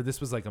 or this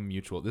was like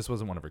this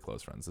wasn't one of her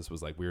close friends. This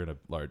was like, we were in a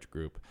large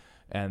group,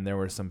 and there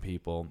were some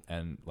people,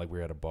 and like we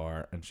were at a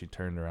bar, and she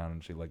turned around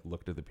and she like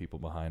looked at the people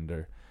behind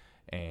her,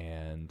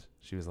 and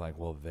she was like,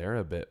 well, they're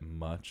a bit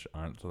much,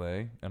 aren't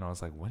they? And I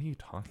was like, what are you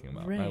talking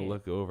about? And I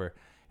look over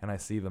and I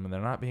see them, and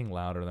they're not being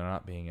loud or they're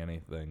not being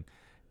anything.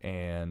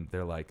 And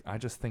they're like, I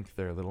just think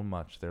they're a little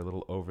much. They're a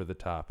little over the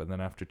top. And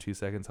then after 2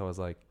 seconds, I was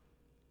like,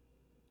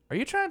 are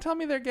you trying to tell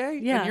me they're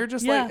gay? Yeah. And you're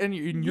just like, and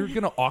you're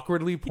going to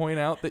awkwardly point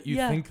out that you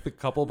think the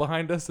couple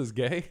behind us is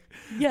gay?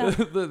 Yeah.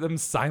 Them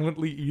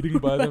silently eating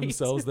by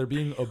themselves. They're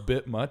being a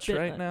bit much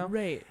right now.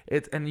 Right.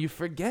 And you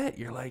forget.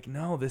 You're like,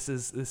 no, this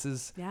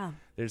is. Yeah.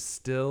 There's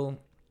still,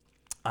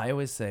 I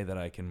always say that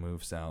I can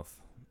move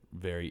south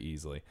very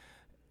easily,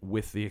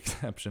 with the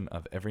exception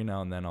of every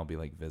now and then I'll be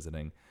like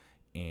visiting,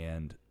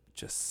 and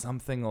just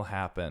something will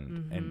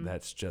happen, and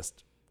that's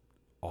just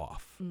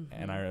off.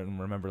 And I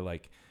remember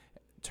like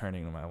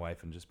turning to my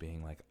wife and just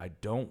being like, I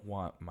don't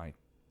want my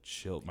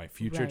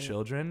future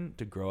children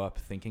to grow up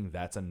thinking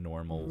that's a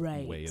normal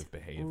way of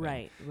behaving.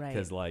 Right.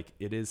 Because like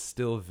it is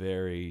still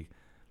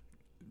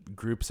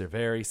groups are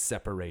very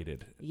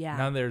separated. Yeah.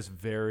 Now there's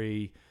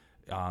very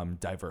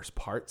diverse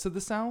parts of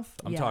the South.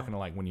 I'm talking to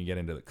like when you get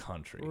into the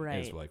country,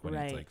 is like when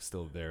it's like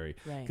still very,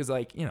 because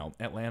like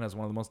Atlanta is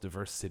one of the most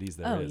diverse cities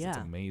there is. It's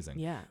amazing.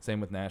 Yeah. Same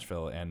with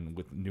Nashville and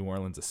with New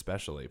Orleans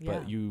especially.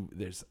 But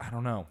I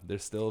don't know.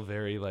 There's still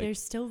very like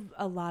there's still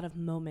a lot of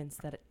moments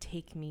that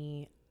take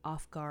me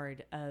off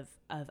guard of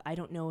I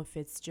don't know if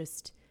it's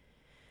just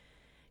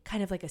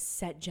kind of like a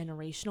set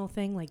generational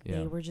thing, like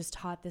they were just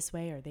taught this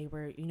way, or they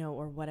were,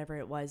 or whatever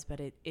it was,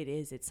 but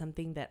it's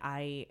something that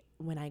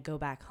when I go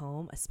back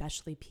home,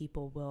 especially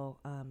people will,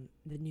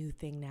 the new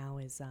thing now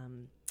is,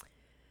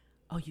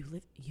 oh,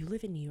 you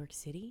live in New York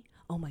City?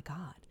 Oh my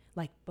God.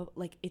 But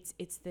it's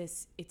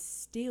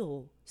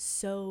still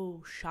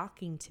so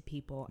shocking to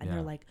people. And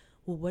they're like,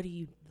 well, what do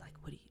you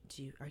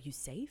do? Are you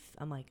safe?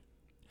 I'm like,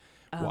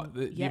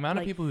 the amount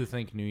of people who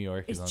think New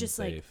York is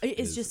unsafe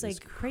it's just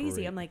like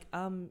crazy. I'm like,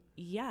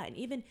 yeah. And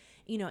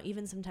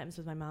even sometimes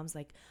with my mom's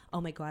like,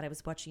 oh my God, I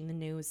was watching the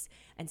news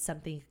and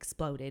something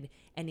exploded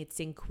and it's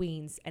in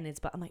Queens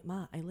but I'm like,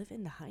 Ma, I live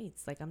in the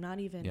Heights. Like I'm not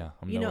even,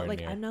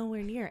 I'm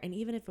nowhere near. And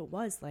even if it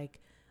was like,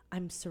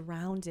 I'm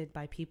surrounded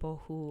by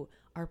people who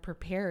are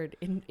prepared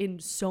in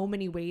so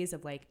many ways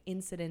of like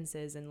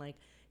incidences and like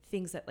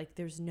things that like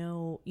there's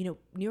no, New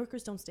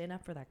Yorkers don't stand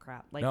up for that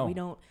crap. Like we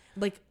don't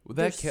like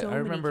that kid. I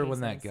remember when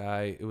that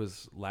guy, it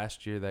was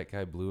last year, that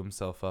guy blew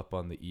himself up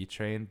on the E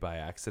train by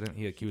accident.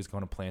 He was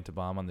going to plant a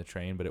bomb on the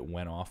train, but it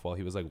went off while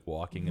he was like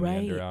walking in the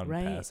underground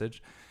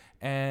passage.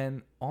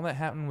 And all that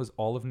happened was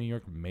all of New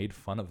York made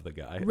fun of the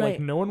guy. Right. Like,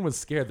 no one was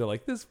scared. They're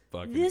like, this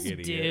fucking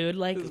idiot. Dude,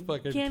 like, this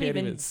fucking can't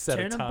even set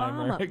turn a a timer.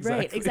 bomb up. Exactly.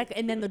 Right, exactly.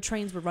 And then the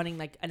trains were running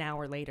like an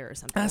hour later or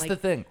something. That's like, the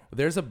thing.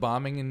 There's a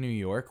bombing in New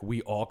York.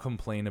 We all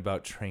complain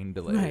about train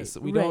delays.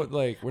 Right, We right. don't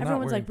like. We're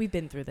Everyone's not. like, we've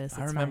been through this.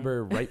 I It's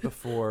remember right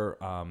before.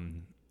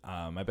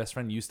 My best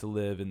friend used to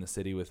live in the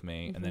city with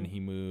me, and then he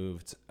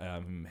moved.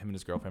 Him and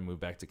his girlfriend moved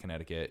back to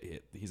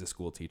Connecticut. He's a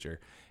school teacher,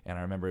 and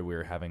I remember we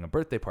were having a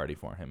birthday party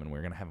for him, and we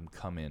were gonna have him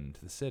come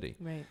into the city.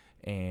 Right.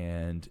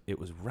 And it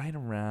was right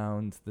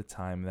around the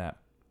time that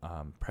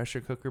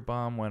pressure cooker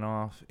bomb went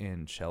off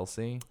in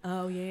Chelsea.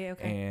 Oh yeah,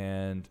 okay.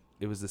 And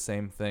it was the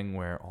same thing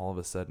where all of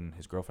a sudden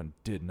his girlfriend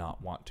did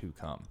not want to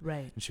come.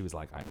 Right. And she was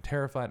like, I'm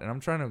terrified. And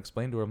I'm trying to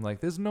explain to her, I'm like,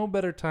 there's no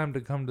better time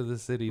to come to the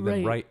city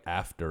than right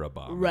after a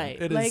bomb.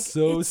 Right. It like, is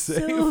so it's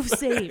safe. so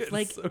safe. It's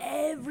like so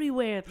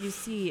everywhere you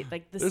see it,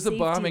 like the there's a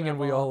bombing level. and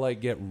we all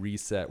like get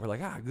reset. We're like,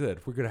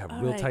 good. We're going to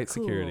have real tight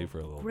cool. security for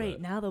a little Great.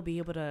 bit. Now they'll be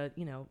able to,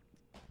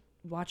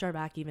 watch our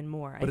back even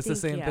more. But it's the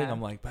same thing.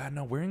 I'm like,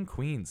 no, we're in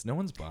Queens. No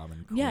one's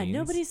bombing Queens. Yeah,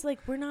 nobody's like,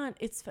 we're not.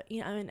 It's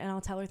and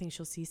I'll tell her things.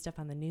 She'll see stuff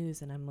on the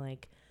news, and I'm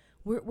like,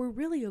 we're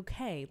really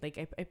okay. Like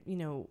I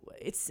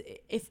it's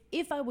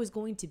if I was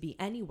going to be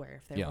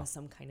anywhere, if there was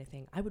some kind of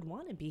thing, I would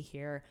want to be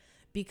here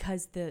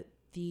because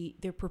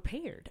they're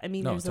prepared. I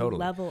mean, there's totally. a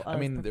level of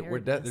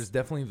there's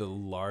definitely the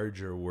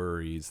larger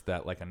worries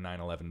that like a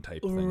 9/11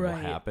 type thing will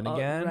happen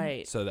again.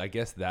 Right. So I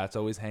guess that's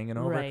always hanging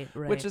over, right.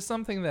 which is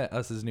something that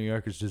us as New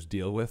Yorkers just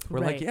deal with. We're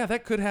like, Right. yeah,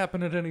 that could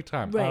happen at any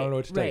time. Right. I don't know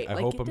what to take. I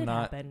Like, hope it I'm did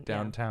not happen.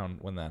 downtown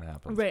when that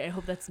happens. Right. I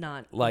hope that's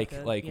not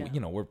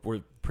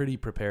We're pretty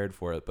prepared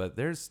for it, but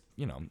there's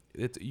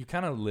you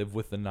kind of live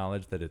with the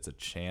knowledge that it's a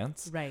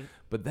chance. Right.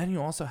 But then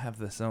you also have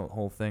this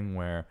whole thing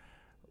where,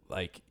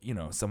 like,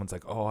 someone's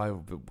like,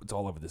 it's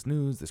all over this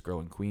news. This girl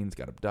in Queens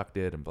got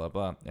abducted and blah,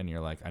 blah. And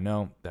you're like, I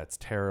know that's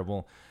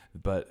terrible,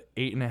 but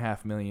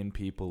 8.5 million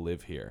people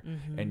live here.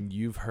 Mm-hmm. And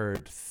you've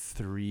heard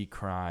 3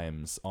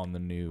 crimes on the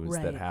news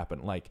that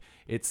happen. Like,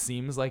 it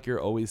seems like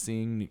you're always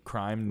seeing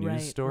crime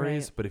news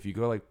stories, but if you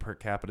go like per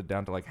capita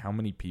down to like how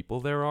many people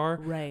there are,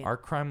 our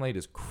crime rate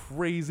is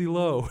crazy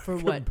low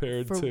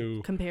compared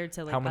to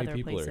like how many other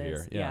people places. are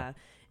here. Yeah.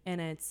 And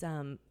it's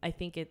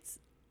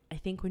I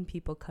think when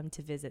people come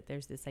to visit,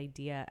 there's this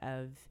idea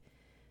of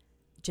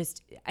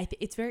just,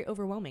 it's very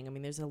overwhelming. I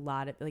mean, there's a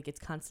lot of, like, it's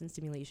constant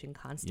stimulation,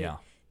 constant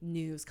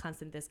news,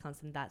 constant this,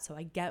 constant that. So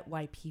I get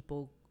why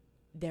people,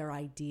 their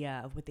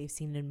idea of what they've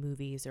seen in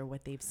movies or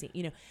what they've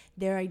seen,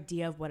 their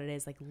idea of what it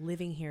is, like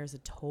living here is a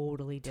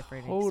totally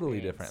different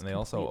experience. And they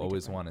also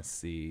always want to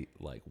see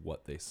like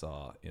what they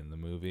saw in the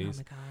movies.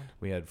 Oh my God.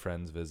 We had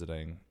friends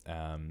visiting.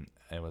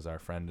 It was our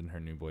friend and her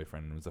new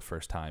boyfriend. It was the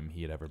first time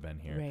he had ever been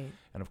here. Right.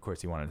 And of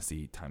course he wanted to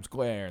see Times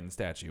Square and the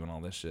statue and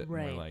all this shit.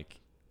 Right. And we're like,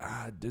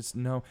 just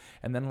no.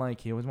 And then like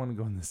he always wanted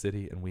to go in the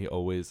city, and we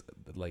always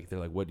like, they're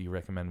like, what do you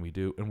recommend we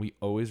do? And we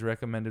always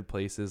recommended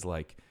places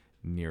like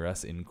near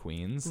us in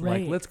Queens.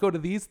 Right. Like, let's go to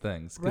these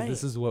things because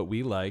this is what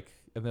we like.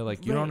 And they're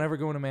like, you don't Right. ever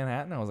go into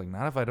Manhattan? I was like,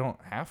 not if I don't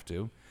have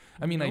to.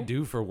 I mean, I Nope.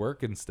 do for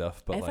work and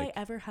stuff, but if like, I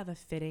ever have a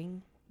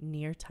fitting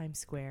near Times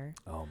Square,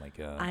 oh my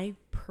God. I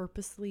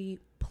purposely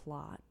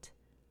plot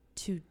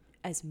to,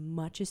 as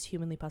much as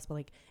humanly possible,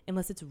 like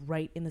unless it's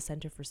right in the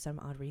center for some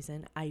odd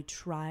reason, I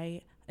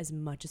try as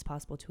much as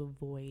possible to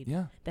avoid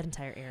that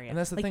entire area. And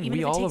that's the like, thing. even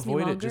We if it all takes me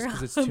avoid it longer, just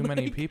because it's I'm too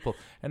many like- people.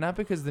 And not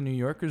because the New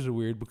Yorkers are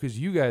weird, because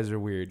you guys are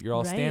weird. You're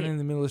all standing in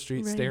the middle of the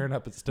street Right. staring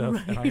up at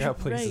stuff, and I got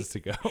places to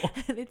go.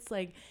 And it's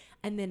like,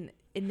 and then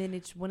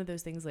it's one of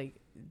those things, like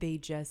they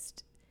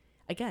just,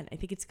 again, I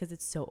think it's because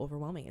it's so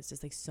overwhelming. It's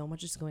just like so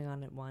much is going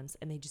on at once,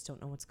 and they just don't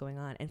know what's going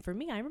on. And for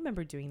me, I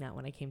remember doing that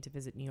when I came to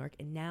visit New York,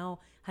 and now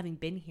having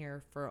been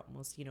here for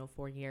almost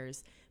 4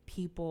 years,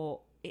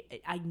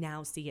 I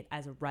now see it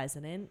as a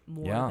resident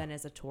more than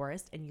as a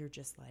tourist, and you're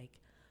just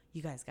like,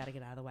 you guys got to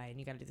get out of the way, and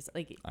you got to do this.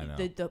 Like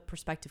the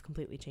perspective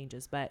completely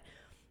changes, but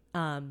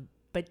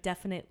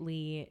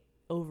definitely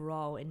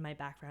overall in my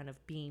background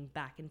of being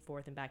back and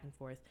forth,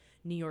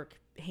 New York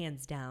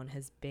hands down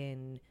has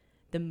been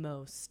the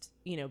most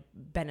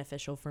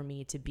beneficial for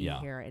me to be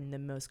here, and the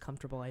most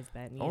comfortable I've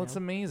been. It's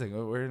amazing.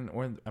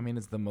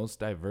 It's the most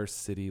diverse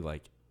city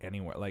like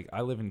anywhere. Like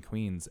I live in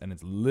Queens, and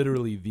it's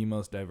literally the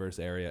most diverse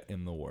area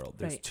in the world.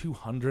 There's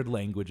 200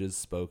 languages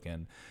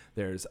spoken.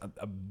 There's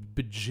a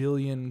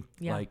bajillion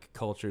like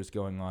cultures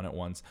going on at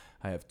once.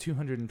 I have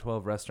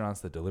 212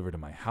 restaurants that deliver to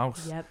my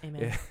house. Yep,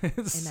 amen.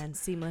 Amen.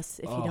 Seamless.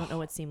 If you don't know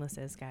what Seamless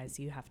is, guys,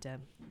 you have to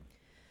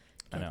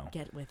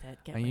get with it.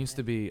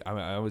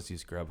 I always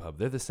use Grubhub.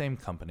 They're the same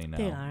company now.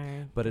 They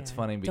are. But it's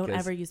funny because don't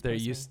ever use there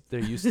used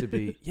to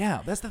be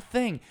that's the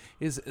thing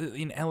is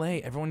in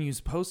LA everyone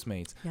used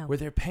Postmates where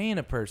they're paying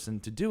a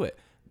person to do it.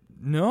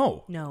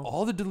 No.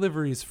 All the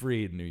delivery is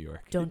free in New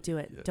York. Don't do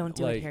it. Don't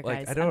do it here,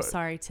 guys. I'm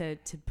sorry to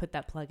put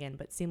that plug in,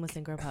 but Seamless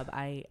and Grubhub,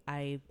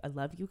 I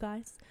love you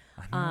guys.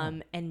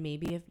 And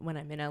maybe when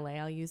I'm in LA,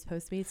 I'll use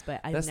Postmates,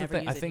 but I've never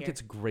used it. I think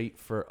it's great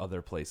for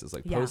other places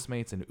like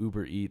Postmates and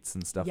Uber Eats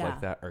and stuff like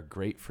that are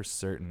great for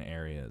certain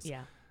areas.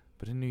 Yeah.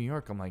 But in New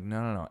York, I'm like,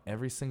 no.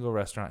 Every single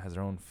restaurant has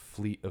their own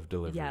fleet of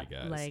delivery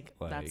guys. Like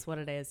that's what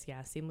it is.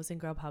 Yeah, Seamless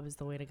and Grubhub is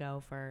the way to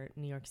go for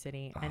New York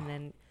City. Oh. And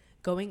then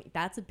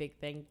that's a big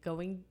thing.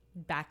 Going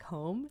back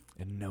home.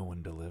 And no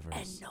one delivers.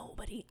 And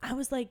nobody. I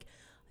was like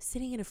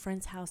sitting at a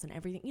friend's house and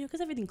everything, because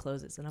everything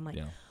closes. And I'm like,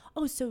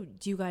 oh, so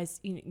do you guys,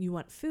 you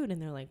want food?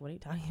 And they're like, what are you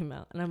talking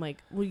about? And I'm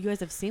like, well, you guys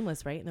have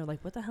Seamless, right? And they're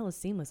like, what the hell is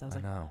Seamless? I was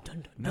like, know.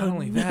 Dun, dun, Not dun.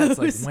 only that,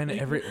 it's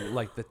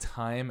like the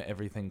time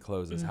everything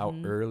closes, how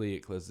early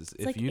it closes.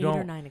 It's like 8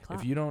 or 9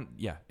 o'clock.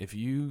 If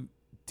you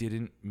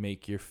didn't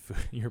make your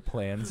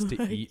plans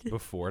to eat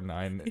before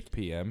 9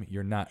 p.m.,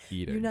 you're not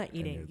eating. You're not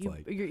eating.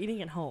 You're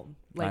eating at home.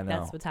 Like,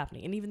 that's what's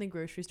happening. And even the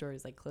grocery store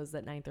is like closed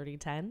at 9:30,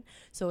 10.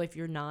 So if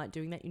you're not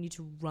doing that, you need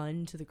to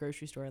run to the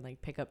grocery store and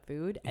like pick up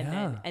food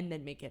and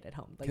then make it at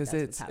home. Like, that's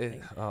what's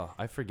happening.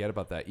 I forget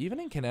about that. Even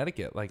in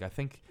Connecticut, like I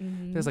think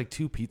there's like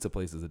 2 pizza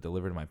places that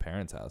deliver to my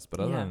parents' house. But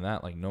other than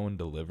that, like no one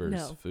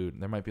delivers food.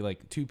 There might be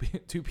like two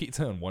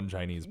pizza and 1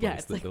 Chinese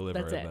place that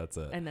deliver. That's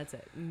it. And that's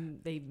it.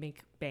 And they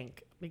make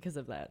bank because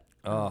of that.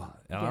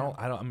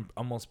 I'm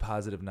almost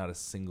positive not a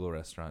single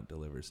restaurant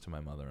delivers to my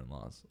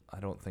mother-in-law's. I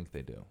don't think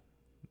they do.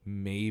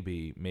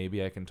 Maybe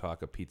I can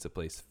talk a pizza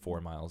place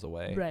 4 miles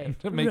away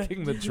into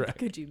making the trek.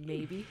 Could you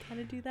maybe kind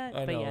of do that?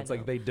 I know. It's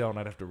like they don't.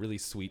 I'd have to really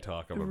sweet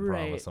talk them and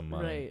promise them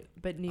money. Right.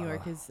 But New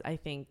York is, I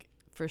think,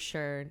 for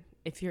sure,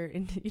 if you're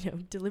into,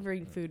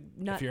 delivering food,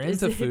 if you're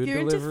into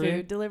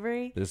food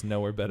delivery, there's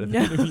nowhere better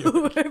than New York.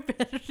 Nowhere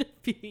better to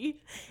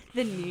be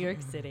than New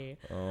York City.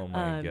 Oh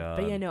my God.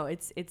 But yeah, no,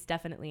 it's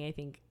definitely, I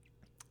think.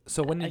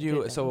 So when did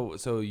you?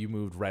 So you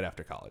moved right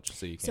after college.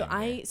 So you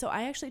came. So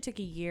I actually took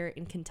a year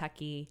in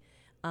Kentucky,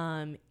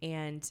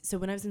 and so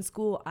when I was in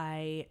school,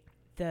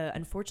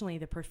 unfortunately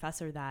the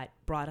professor that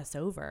brought us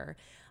over,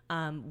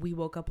 we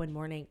woke up one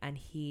morning and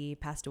he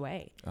passed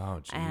away. Oh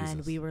Jesus!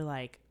 And we were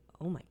like,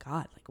 oh my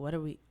God, like what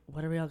are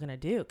we all gonna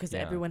do? Because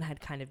everyone had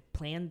kind of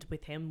planned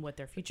with him what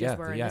their futures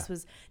were, and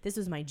this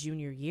was my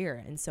junior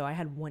year, and so I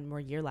had 1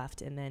 more year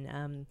left, and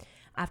then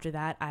after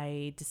that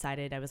I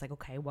decided, I was like,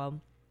 okay,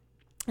 well.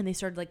 And they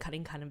started like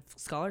cutting kind of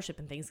scholarship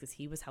and things because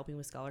he was helping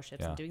with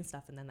scholarships and doing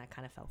stuff. And then that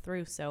kind of fell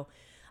through. So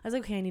I was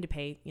like, okay, I need to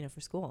pay,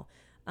 for school.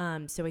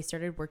 So I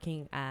started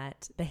working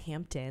at the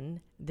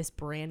Hampton, this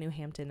brand new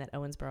Hampton that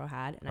Owensboro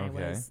had. And I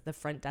was the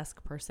front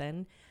desk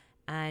person.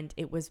 And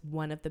it was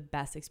one of the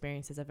best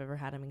experiences I've ever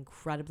had. I'm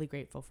incredibly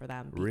grateful for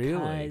them.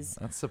 Really?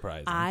 That's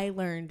surprising. I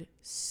learned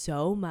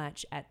so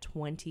much at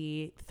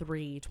 23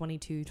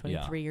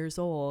 years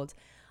old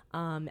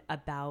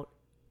about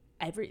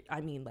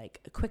like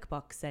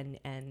QuickBooks and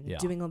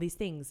doing all these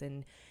things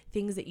and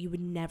things that you would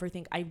never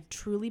think. I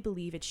truly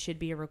believe it should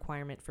be a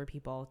requirement for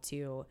people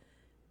to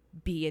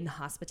be in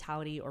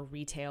hospitality or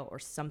retail or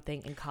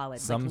something in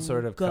college. Some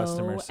sort of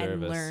customer service.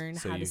 And learn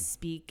how to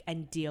speak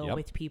and deal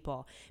with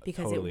people,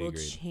 because totally it will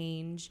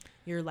change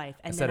your life.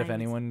 And I said, if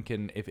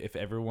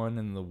everyone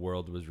in the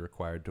world was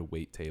required to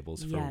wait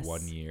tables for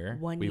 1 year,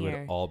 we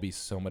would all be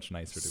so much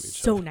nicer to each other.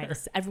 So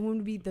nice. Everyone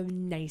would be the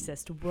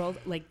nicest.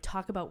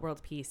 Talk about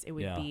world peace. It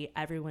would be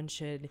everyone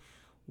should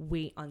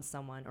wait on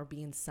someone or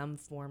be in some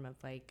form of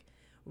like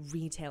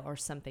retail or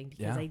something,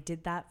 because I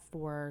did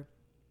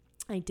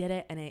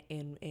it, and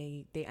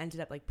they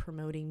ended up like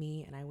promoting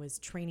me, and I was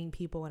training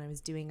people and I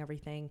was doing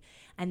everything.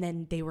 And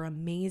then they were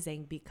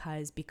amazing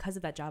because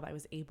of that job, I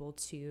was able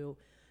to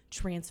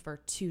transfer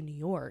to New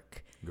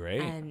York.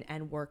 Great.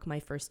 And work my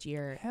first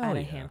year at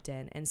a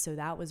Hampton. And so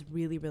that was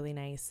really, really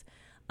nice.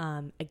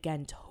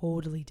 Again,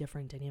 totally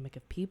different dynamic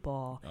of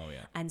people. Oh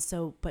yeah. And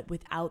so, but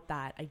without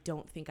that, I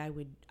don't think I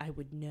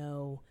would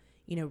know,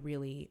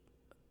 really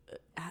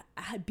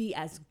be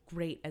as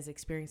great as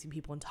experiencing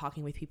people and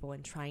talking with people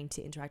and trying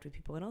to interact with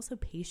people, and also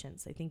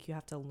patience. I think you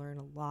have to learn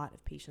a lot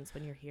of patience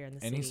when you're here in the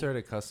city. Any sort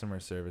of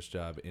customer service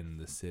job in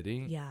the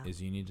city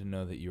is you need to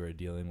know that you are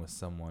dealing with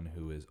someone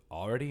who is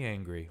already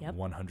angry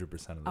 100% of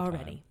the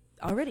time.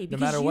 Already, no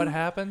matter what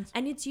happens,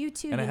 and it's you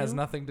too, and it has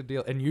nothing to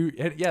deal. And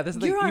this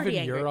is you're like even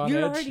angry. You're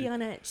already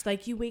on edge.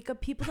 Like you wake up,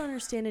 people don't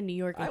understand in New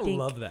York. I think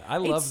love that. I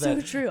love that.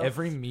 So true.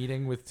 Every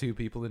meeting with 2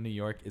 people in New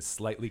York is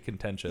slightly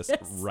contentious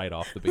right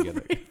off the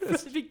beginning. Right from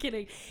the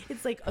beginning,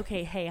 it's like,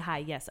 okay, hey, hi,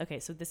 yes, okay,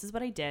 so this is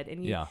what I did,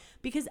 and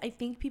because I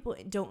think people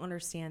don't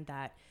understand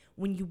that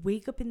when you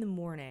wake up in the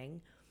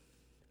morning,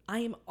 I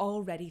am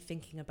already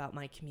thinking about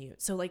my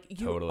commute. So like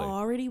you're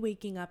already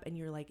waking up and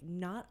you're like,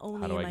 not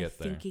only am I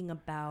thinking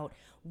about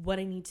what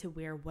I need to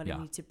wear, what I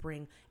need to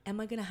bring,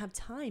 am I going to have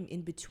time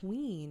in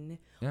between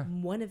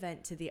one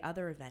event to the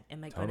other event?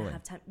 Am I going to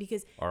have time?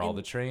 Because are all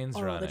the trains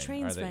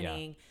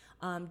running?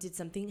 Did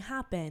something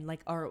happen?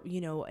 Like,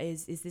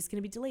 is this going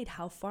to be delayed?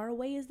 How far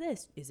away is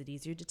this? Is it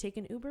easier to take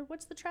an Uber?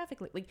 What's the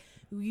traffic like? Like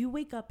you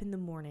wake up in the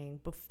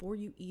morning before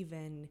you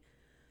even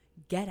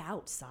get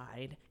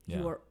outside,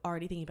 you are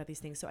already thinking about these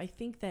things. So I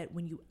think that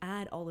when you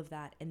add all of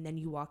that and then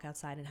you walk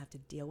outside and have to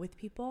deal with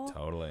people,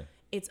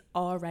 it's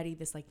already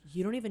this like,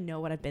 you don't even know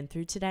what I've been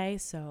through today.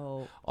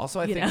 So also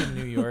I think in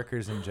New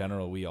Yorkers in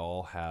general, we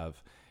all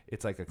have,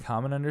 it's like a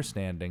common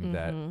understanding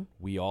that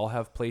we all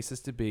have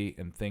places to be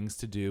and things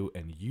to do,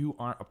 and you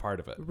aren't a part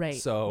of it. Right.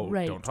 So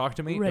don't talk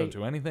to me. Right. Don't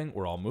do anything.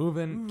 We're all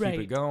moving. Right.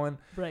 Keep it going.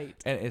 Right.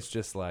 And it's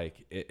just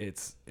like,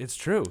 it's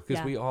true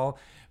because we all,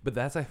 but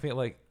that's, I feel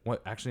like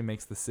what actually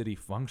makes the city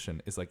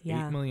function is like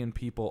 8 million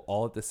people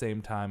all at the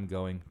same time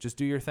going, just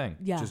do your thing.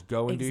 Yeah, just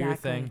go and do your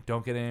thing.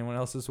 Don't get in anyone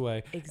else's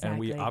way. Exactly. And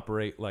we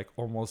operate like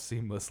almost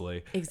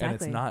seamlessly.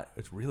 Exactly. And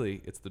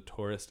it's the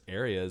tourist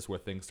areas where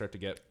things start to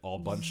get all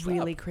bunched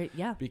really up. crazy.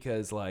 Yeah.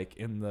 Because like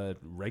in the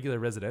regular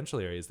residential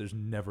areas, there's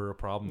never a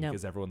problem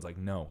because everyone's like,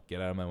 no,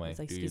 get out of my way. It's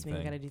like, do excuse me, your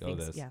we thing. got to do Go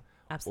things. this. Yeah,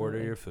 absolutely.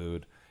 Order your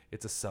food.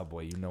 It's a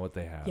Subway. You know what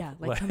they have. Yeah,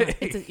 like come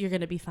on. You're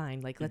going to be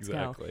fine. Like, let's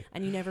Exactly. go.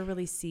 And you never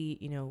really see,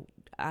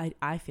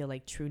 I feel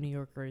like true New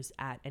Yorkers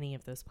at any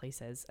of those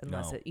places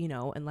unless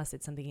unless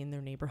it's something in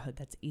their neighborhood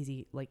that's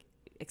easy, like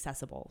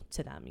accessible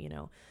to them,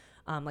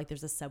 like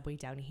there's a Subway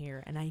down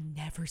here and I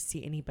never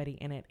see anybody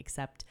in it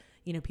except,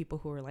 people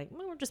who are like,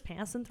 well, we're just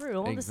passing through.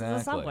 Oh, this is a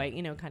Subway,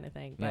 kind of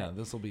thing. But, yeah,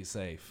 this will be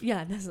safe.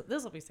 Yeah,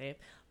 this will be safe.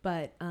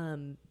 But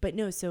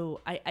no, so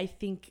I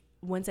think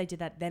once I did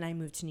that, then I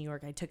moved to New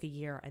York. I took a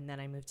year and then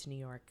I moved to New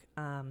York.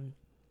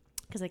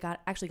 Because I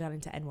actually got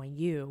into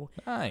NYU.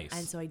 Nice.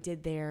 And so I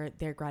did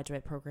their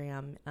graduate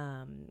program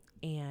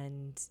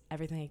and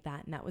everything like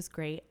that. And that was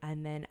great.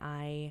 And then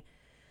I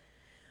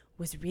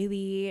was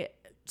really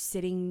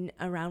sitting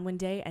around one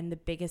day. And the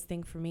biggest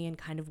thing for me and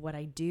kind of what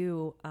I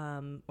do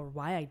or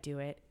why I do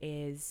it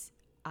is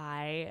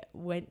I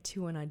went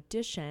to an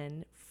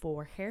audition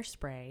for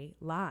Hairspray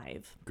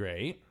live.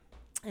 Great.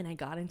 And I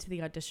got into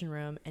the audition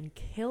room and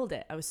killed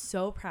it. I was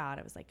so proud.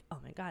 I was like, oh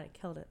my God, I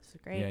killed it. This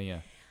was great. Yeah, yeah.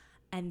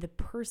 And the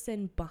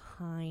person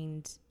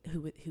behind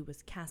who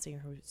was casting or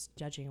who was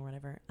judging or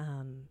whatever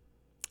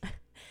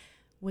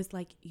was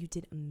like, you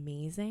did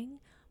amazing,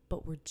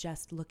 but we're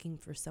just looking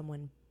for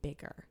someone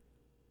bigger.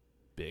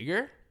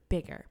 Bigger?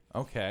 Bigger.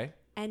 Okay.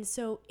 And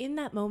so in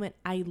that moment,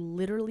 I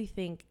literally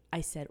think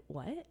I said,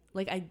 what?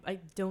 Like, I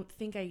don't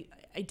think I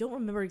don't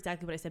remember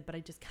exactly what I said, but I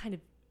just kind of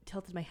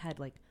tilted my head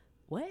like,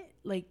 what?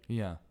 Like,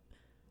 yeah.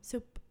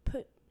 So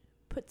put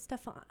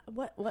stuff on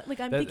what like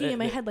I'm thinking in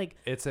my head like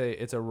it's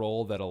a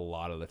role that a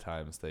lot of the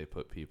times they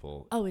put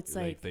people it's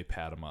like they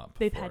pad them up.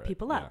 They pad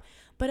people up.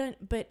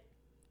 But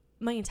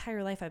my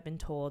entire life I've been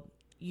told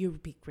you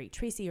would be great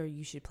Tracy or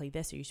you should play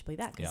this or you should play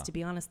that because to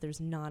be honest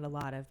there's not a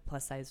lot of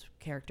plus size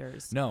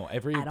characters. No,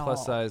 every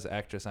plus size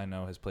actress I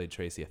know has played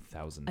Tracy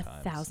 1,000 times.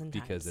 1,000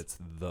 times. Because it's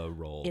the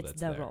role it's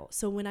the role.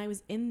 So when I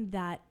was in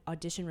that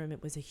audition room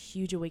it was a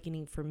huge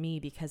awakening for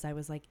me because I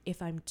was like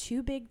if I'm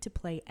too big to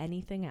play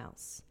anything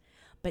else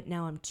but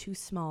now I'm too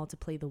small to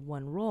play the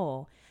one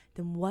role,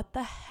 then what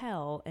the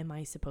hell am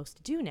I supposed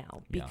to do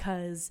now?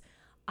 Because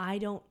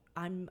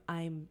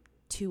I'm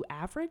too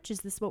average. Is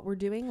this what we're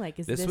doing? Like,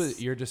 is this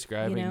what you're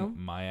describing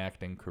my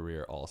acting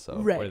career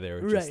also, where they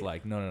were just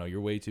like, no,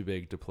 you're way too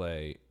big to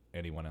play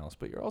anyone else,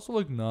 but you're also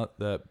like not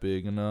that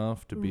big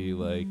enough to be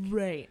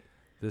like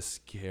the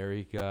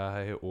scary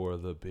guy or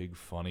the big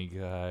funny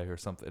guy or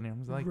something. And I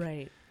was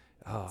like,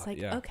 Oh, it's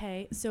like,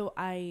 okay, so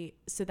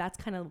that's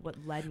kind of what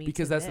led me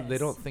because to that's they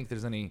don't think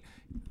there's any,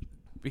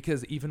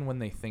 because even when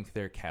they think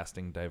they're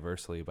casting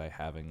diversely by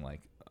having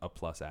like a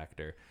plus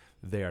actor,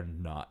 they are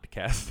not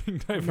casting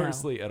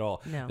diversely at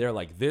all. No. They're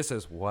like, this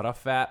is what a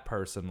fat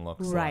person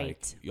looks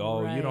like.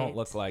 Oh, you don't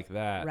look like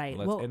that. Right.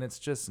 And it's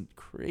just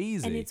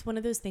crazy. And it's one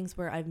of those things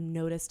where I've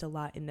noticed a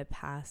lot in the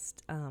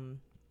past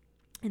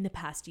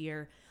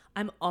year.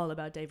 I'm all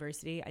about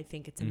diversity. I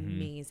think it's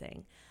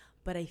amazing.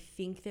 But I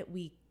think that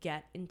we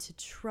get into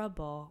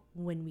trouble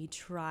when we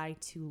try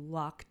to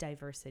lock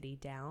diversity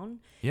down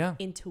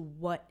into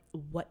what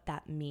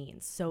that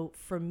means. So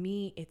for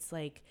me, it's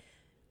like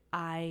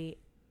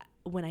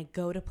when I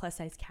go to plus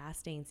size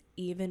castings,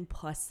 even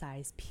plus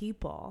size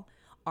people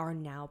are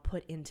now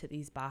put into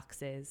these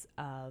boxes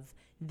of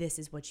this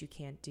is what you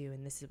can't do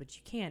and this is what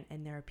you can.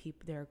 And there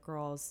are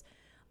girls,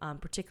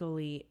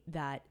 particularly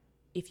that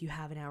if you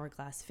have an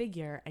hourglass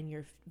figure and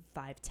you're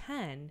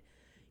 5'10",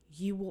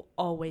 you will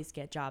always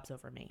get jobs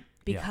over me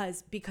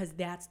because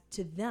that's,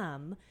 to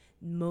them,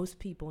 most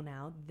people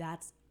now,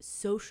 that's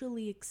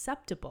socially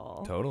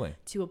acceptable. Totally.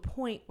 To a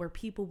point where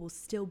people will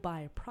still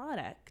buy a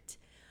product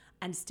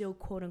and still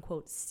quote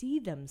unquote see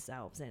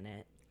themselves in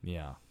it.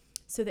 Yeah.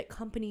 So that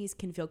companies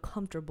can feel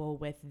comfortable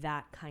with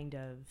that kind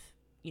of,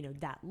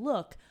 that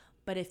look.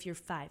 But if you're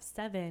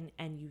 5'7"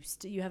 and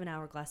you have an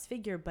hourglass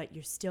figure, but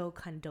you still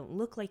kind of don't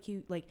look like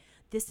you, like,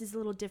 this is a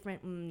little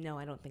different. No,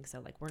 I don't think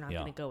so. Like, we're not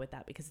going to go with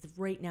that because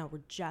right now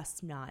we're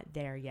just not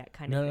there yet.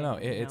 Kind of. No.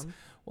 It's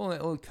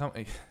it'll come.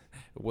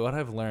 What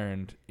I've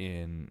learned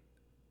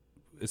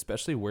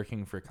especially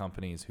working for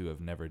companies who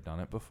have never done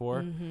it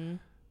before.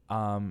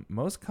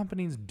 Most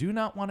companies do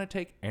not want to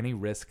take any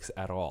risks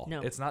at all.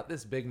 No. It's not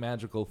this big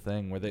magical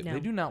thing where they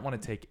do not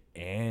want to take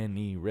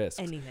any risks.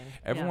 Anything.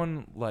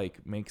 Everyone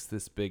like makes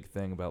this big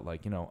thing about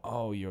like,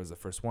 oh, you was the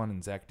first one,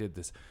 and Zach did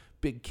this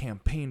big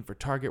campaign for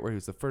Target where he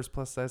was the first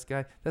plus size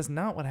guy. That's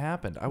not what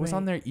happened. I was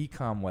on their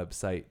e-com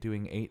website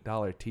doing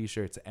 $8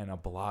 t-shirts, and a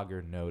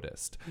blogger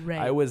noticed. Right.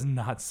 I was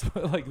not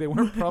like, they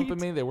weren't pumping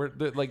me. They were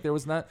like, there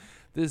was not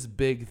this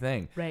big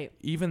thing. Right.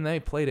 Even they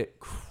played it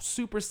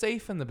super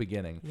safe in the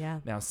beginning. Yeah.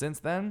 Now since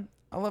then,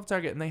 I love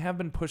Target, and they have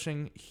been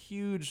pushing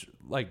huge,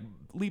 like,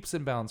 leaps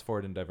and bounds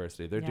forward in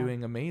diversity. They're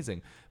doing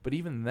amazing. But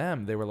even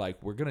them, they were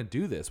like, we're going to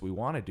do this. We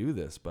want to do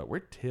this, but we're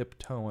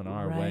tiptoeing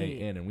our way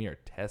in, and we are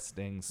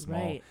testing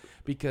small.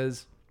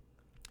 Because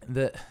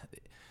the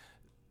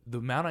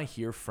amount I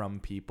hear from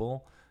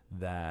people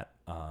that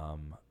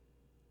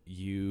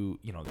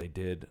they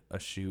did a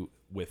shoot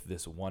with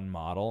this one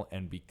model,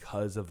 and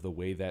because of the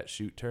way that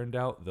shoot turned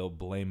out, they'll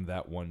blame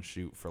that one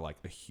shoot for like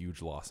a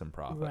huge loss in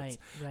profits.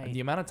 Right. And the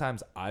amount of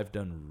times I've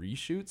done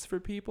reshoots for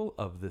people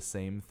of the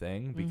same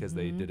thing because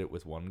they did it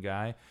with one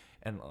guy,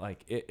 and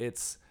like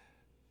it's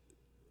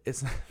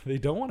they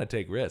don't want to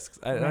take risks.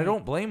 I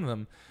don't blame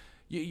them.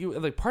 You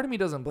like, part of me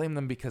doesn't blame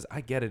them, because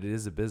I get it. It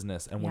is a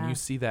business, and when you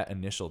see that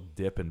initial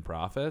dip in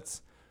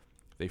profits,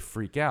 they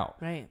freak out.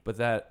 Right. But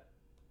that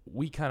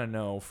we kind of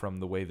know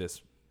from the way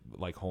this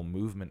like whole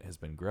movement has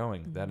been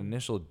growing, that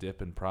initial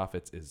dip in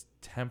profits is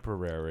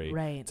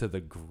temporary to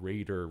the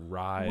greater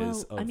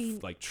rise of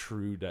like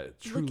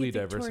truly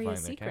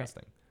diversifying their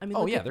casting. I mean,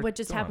 look at what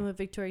just happened with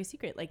Victoria's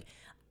Secret. Like,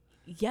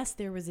 yes,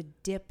 there was a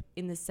dip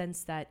in the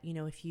sense that,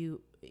 if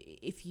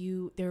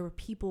you there were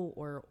people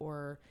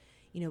or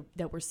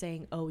that were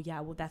saying, oh yeah,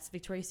 well, that's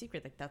Victoria's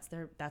Secret, like that's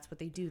what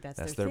they do,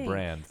 that's their thing.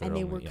 Brand, and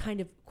they were kind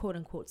of quote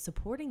unquote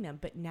supporting them.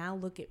 But now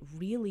look at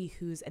really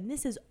and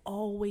this has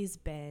always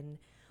been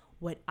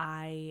what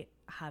I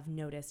have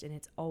noticed, and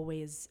it's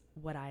always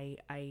what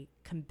I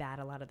combat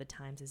a lot of the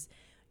times, is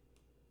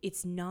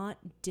it's not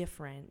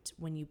different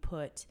when you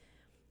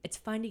it's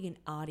finding an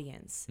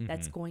audience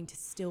that's going to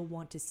still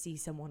want to see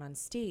someone on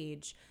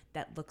stage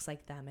that looks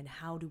like them, and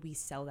how do we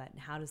sell that, and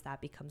how does that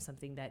become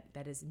something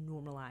that is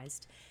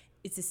normalized.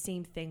 It's the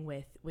same thing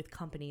with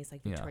companies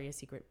like Victoria's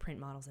Secret, print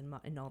models,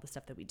 and all the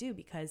stuff that we do,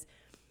 because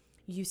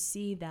you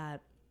see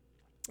that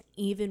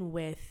even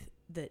with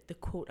the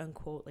quote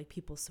unquote like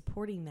people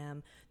supporting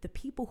them, the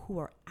people who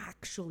are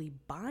actually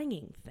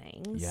buying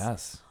things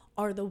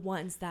are the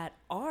ones that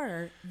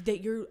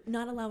you're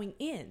not allowing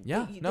in.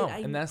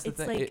 And that's the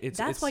thing. Like,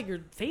 that's why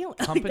you're failing.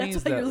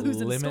 Companies that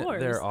limit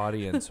stores. their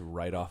audience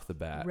right off the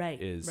bat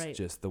is right.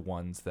 just the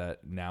ones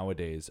that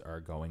nowadays are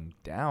going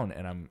down.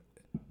 And I'm,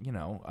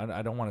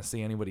 I don't want to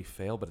see anybody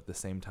fail, but at the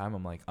same time,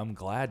 I'm like, I'm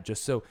glad,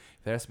 just so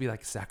if there has to be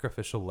like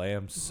sacrificial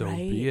lambs, so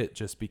be it.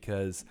 Just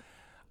because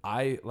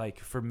I like,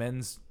 for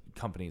men's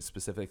companies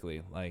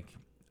specifically, like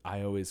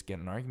I always get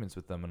in arguments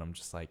with them, and I'm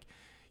just like,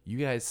 you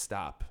guys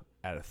stop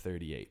at a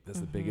 38. That's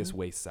the biggest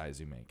waist size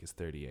you make is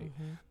 38.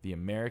 The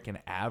American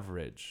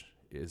average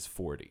is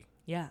 40.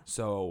 Yeah.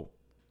 So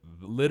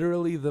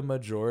literally the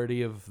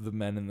majority of the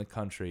men in the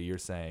country, you're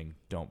saying,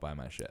 don't buy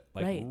my shit.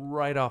 Like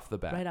right off the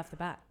bat. Right off the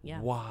bat.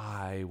 Yeah.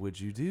 Why would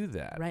you do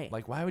that? Right.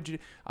 Like, why would you?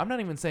 I'm not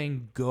even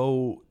saying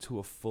go to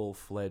a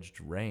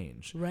full-fledged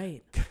range.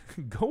 Right.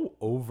 Go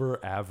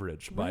over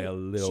average by a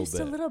little bit. Just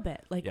a little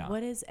bit. Like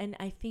what is, and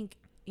I think,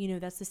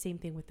 that's the same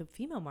thing with the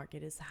female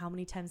market, is how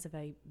many times have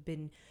I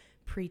been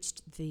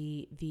preached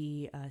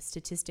the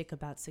statistic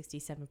about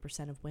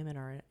 67% of women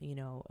are,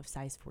 of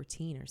size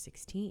 14 or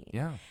 16.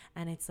 Yeah.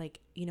 And it's like,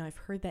 I've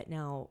heard that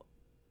now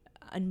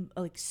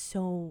like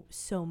so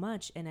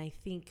much. And I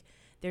think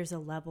there's a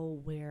level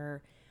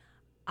where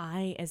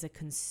I, as a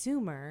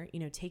consumer,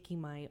 taking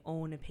my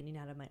own opinion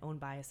out of my own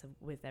bias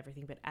with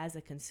everything, but as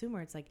a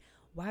consumer, it's like,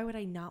 why would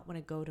I not want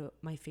to go to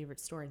my favorite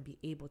store and be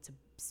able to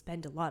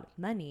spend a lot of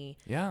money?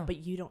 Yeah.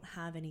 But you don't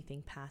have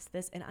anything past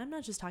this. And I'm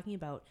not just talking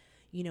about,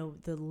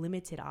 the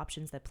limited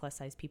options that plus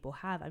size people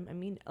have. I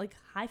mean, like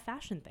high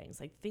fashion things,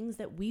 like things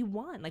that we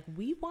want. Like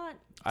we want.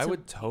 I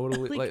would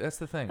totally, like that's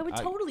the thing. I would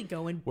totally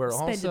go and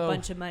spend a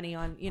bunch of money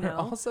on, We're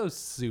also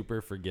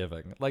super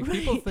forgiving. Like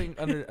people think,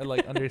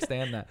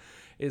 understand that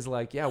is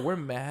like, yeah, we're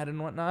mad and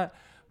whatnot.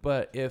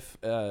 But if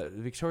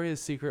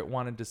Victoria's Secret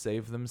wanted to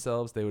save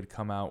themselves, they would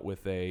come out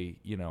with a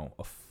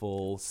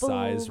full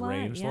size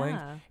range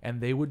length, and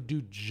they would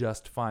do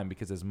just fine,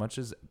 because as much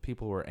as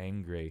people were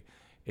angry,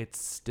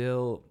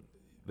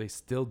 they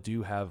still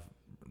do have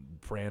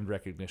brand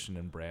recognition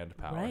and brand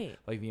power. Right.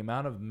 Like the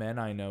amount of men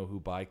I know who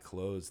buy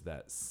clothes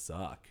that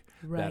suck,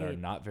 that are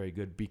not very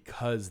good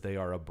because they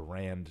are a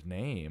brand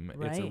name.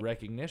 It's a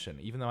recognition.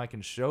 Even though I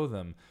can show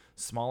them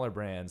smaller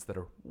brands that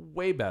are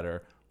way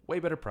better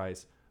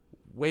price,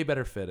 way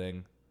better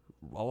fitting,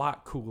 a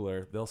lot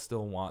cooler, they'll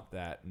still want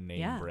that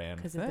name brand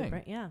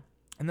thing.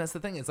 And that's the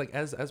thing. It's like,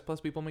 as plus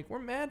people make, we're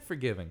mad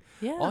forgiving.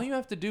 Yeah. All you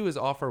have to do is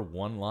offer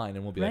one line,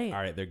 and we'll be like, all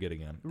right, they're good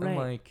again. And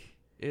like,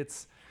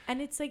 it's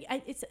like,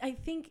 I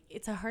think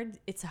it's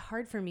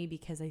hard for me,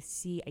 because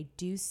I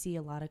do see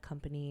a lot of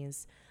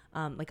companies.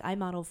 Like I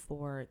model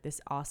for this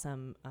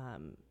awesome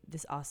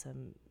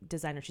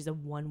designer. She's a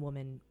one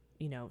woman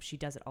she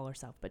does it all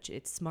herself, but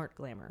it's Smart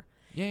Glamour.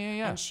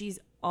 Yeah. And she's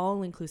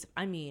all inclusive.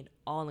 I mean,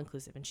 all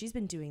inclusive. And she's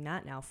been doing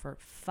that now for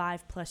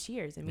 5+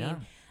 years. I mean,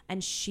 and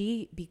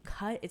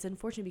because it's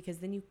unfortunate because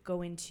then you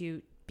go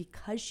into,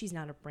 because she's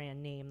not a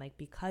brand name, like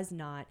because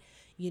not,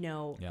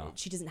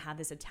 she doesn't have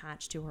this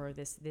attached to her,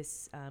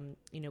 this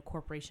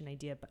corporation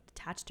idea, but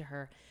attached to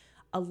her.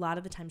 A lot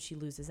of the time she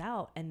loses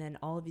out, and then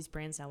all of these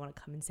brands now want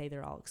to come and say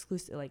they're all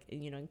exclusive, like,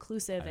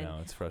 inclusive and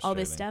all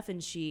this stuff.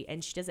 And she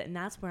does it. And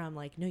that's where I'm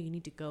like, no, you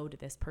need to go to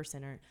this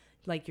person, or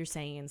like you're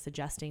saying and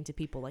suggesting to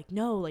people like,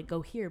 no, like go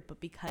here. But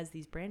because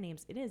these brand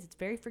names, it's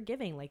very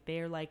forgiving. Like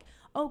they're like,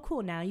 oh,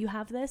 cool. Now you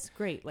have this.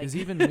 Great. Like, because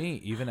even me,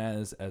 even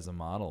as a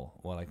model,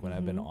 well, like when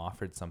I've been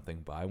offered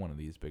something by one of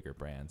these bigger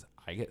brands,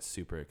 I get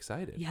super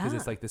excited because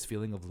it's like this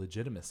feeling of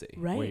legitimacy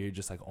where you're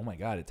just like, oh my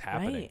God, it's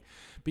happening.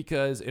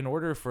 Because in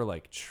order for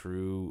like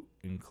true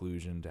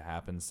inclusion to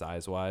happen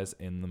size wise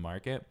in the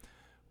market,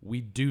 we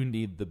do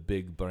need the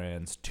big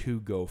brands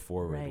to go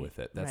forward with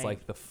it. That's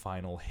like the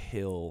final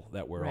hill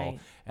that we're all,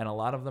 and a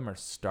lot of them are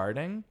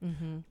starting,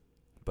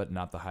 but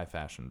not the high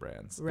fashion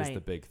brands is the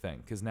big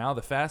thing. Because now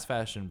the fast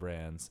fashion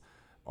brands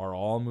are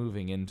all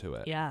moving into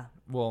it. Yeah.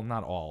 Well,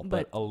 not all,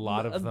 but a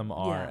lot of them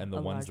are, and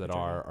the ones that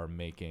are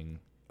making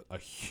a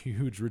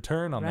huge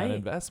return on that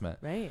investment.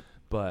 Right.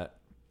 But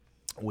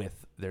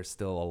there's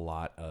still a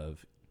lot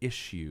of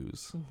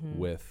issues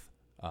with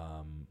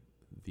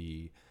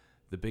the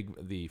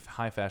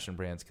high fashion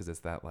brands, because it's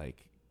that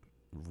like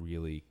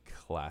really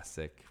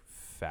classic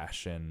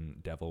fashion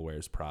Devil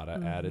Wears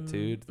Prada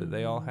attitude that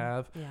they all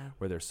have,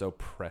 where they're so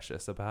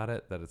precious about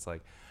it that it's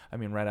like, I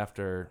mean, right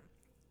after,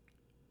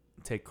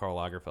 take Karl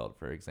Lagerfeld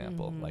for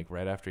example, like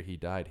right after he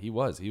died, he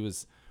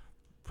was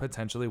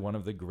potentially one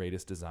of the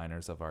greatest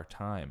designers of our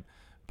time.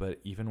 But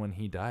even when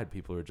he died,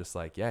 people were just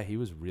like, yeah, he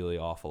was really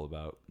awful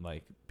about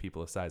like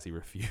people of size. He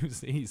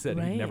refused. He said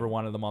he never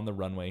wanted them on the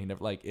runway. He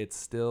never, like,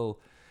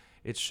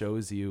 it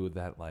shows you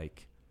that,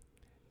 like,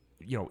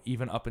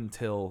 even up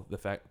until the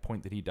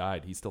point that he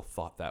died, he still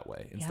thought that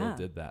way and still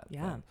did that.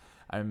 Yeah. Thing.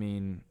 I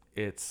mean,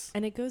 I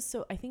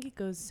think it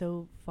goes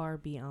so far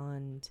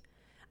beyond.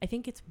 I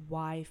think it's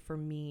why for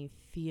me,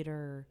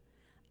 theater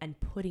and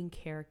putting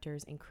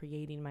characters and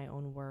creating my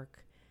own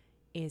work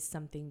is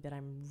something that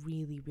I'm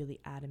really, really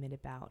adamant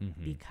about,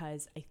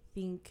 because I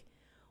think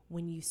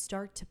when you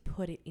start to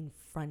put it in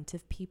front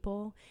of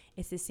people,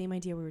 it's the same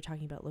idea we were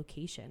talking about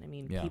location. I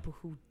mean, people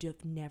who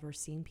have never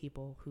seen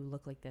people who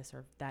look like this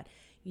or that,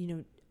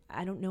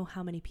 I don't know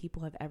how many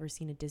people have ever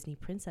seen a Disney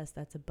princess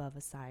that's above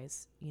a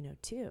size,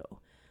 2.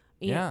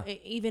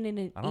 Even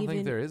in I don't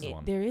think there is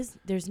one.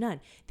 There's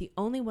none. The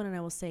only one, and I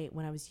will say,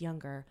 when I was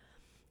younger,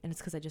 and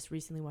it's because I just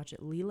recently watched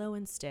it, Lilo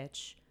and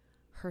Stitch,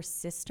 her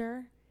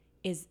sister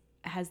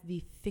has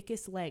the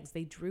thickest legs.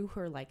 They drew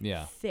her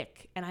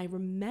thick. And I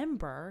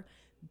remember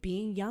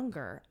being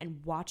younger and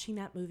watching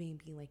that movie and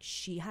being like,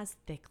 she has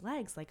thick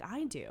legs like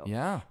I do.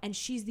 Yeah. And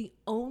she's the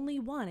only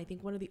one, I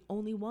think one of the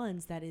only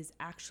ones that is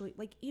actually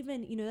like,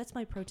 even, that's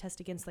my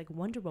protest against like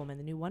Wonder Woman,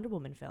 the new Wonder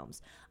Woman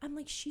films. I'm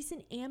like, she's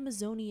an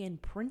Amazonian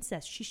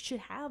princess. She should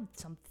have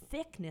some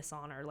thickness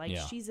on her. Like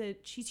she's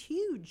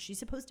huge. She's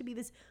supposed to be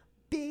this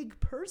big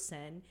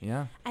person.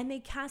 Yeah. And they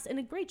cast,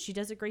 and she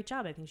does a great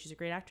job. I think she's a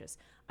great actress.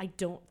 I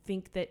don't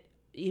think that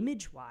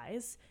image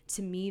wise,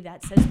 to me,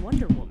 that says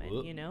Wonder Woman,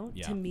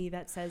 to me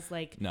that says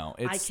like, no,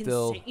 it's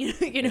still,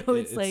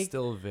 it's like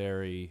still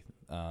very,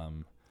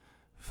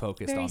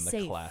 focused very on the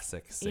safe.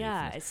 Classic safety.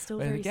 Yeah. It's still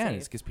very safe.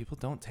 It's because people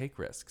don't take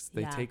risks.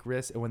 They take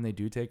risks. And when they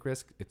do take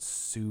risks, it's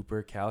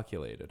super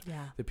calculated.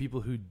 Yeah. The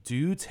people who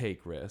do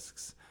take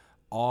risks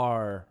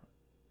are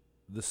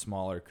the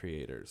smaller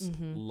creators,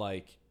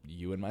 like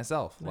you and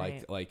myself,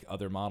 like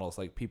other models,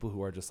 like people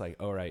who are just like,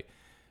 all right.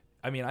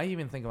 I mean, I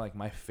even think of like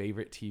my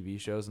favorite TV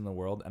shows in the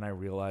world, and I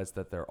realize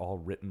that they're all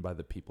written by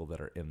the people that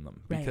are in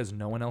them because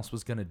no one else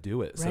was going to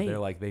do it. So they're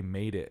like, they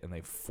made it and they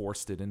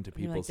forced it into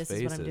people's faces.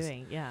 This is what I'm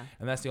doing. Yeah.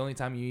 And that's the only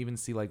time you even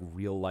see like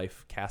real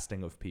life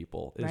casting of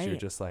people is you're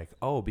just like,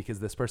 oh,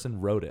 because this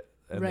person wrote it.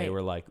 And they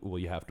were like, well,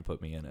 you have to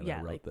put me in it. Yeah,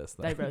 I wrote this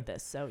thing. I wrote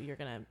this. So you're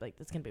going to like,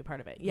 that's going to be a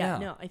part of it. Yeah.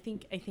 No, I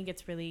think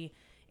it's really,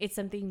 it's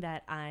something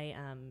that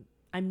I'm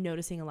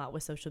noticing a lot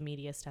with social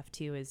media stuff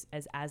too, is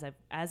as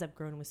I've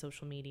grown with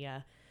social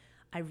media,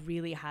 I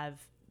really have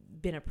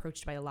been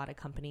approached by a lot of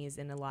companies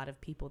and a lot of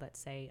people that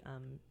say,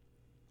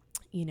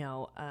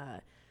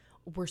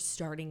 we're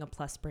starting a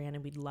plus brand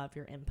and we'd love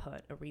your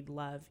input, or we'd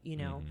love,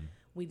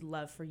 we'd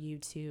love for you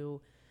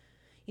to,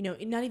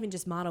 not even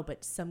just model,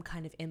 but some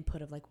kind of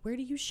input of like, where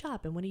do you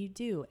shop and what do you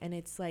do? And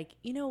it's like,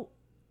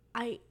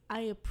 I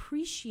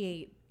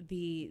appreciate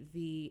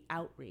the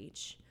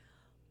outreach,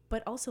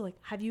 but also like,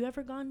 have you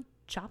ever gone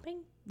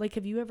shopping? Like,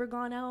 have you ever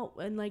gone out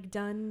and like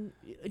done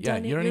you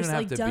don't even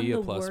have to be a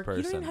plus person.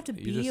 You don't even have to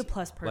be a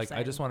plus person. Like,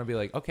 I just want to be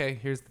like, okay,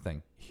 here's the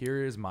thing.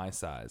 Here is my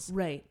size.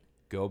 Right.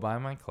 Go buy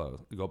my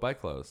clothes. Go buy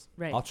clothes.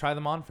 Right. I'll try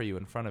them on for you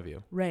in front of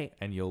you. Right.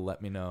 And you'll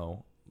let me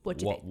know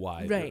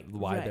why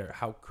they're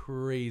how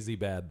crazy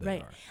bad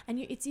they are. And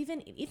it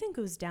even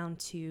goes down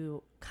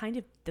to kind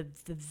of the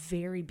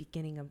very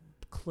beginning of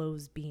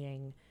clothes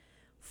being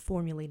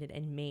formulated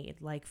and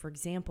made. Like, for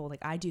example,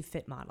 like I do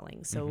fit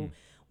modeling. So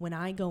when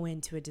I go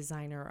into a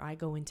designer, or I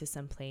go into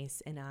some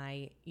place and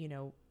I,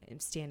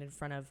 stand in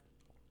front of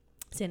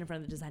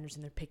the designers,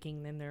 and they're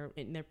picking, and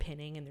they're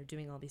pinning, and they're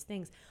doing all these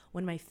things.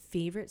 One of my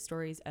favorite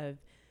stories of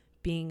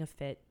being in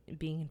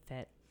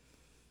fit,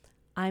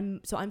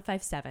 I'm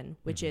 5'7",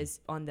 which is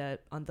on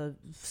the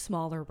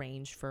smaller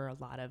range for a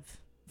lot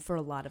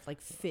of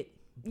like fit,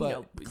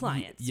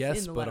 clients.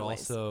 Yes, but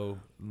also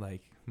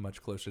like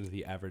much closer to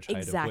the average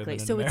height of women in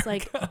so America.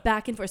 It's like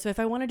back and forth. So if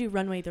I want to do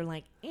runway, they're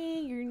like,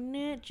 you're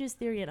not just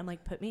there yet. I'm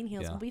like, put me in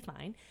heels, we'll be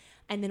fine.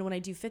 And then when I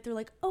do fit, they're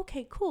like,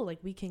 okay, cool. Like,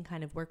 we can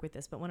kind of work with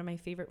this. But one of my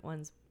favorite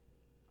ones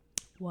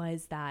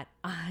was that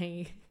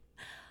I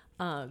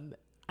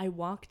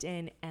walked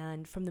in,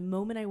 and from the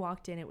moment I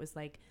walked in, it was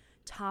like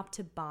top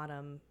to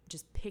bottom,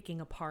 just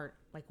picking apart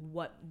like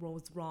what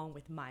was wrong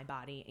with my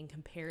body in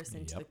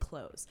comparison to the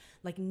clothes.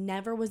 Like,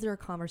 never was there a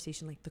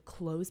conversation like the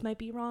clothes might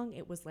be wrong.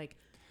 It was like,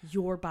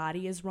 your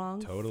body is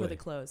wrong for the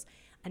clothes.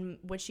 And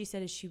what she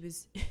said is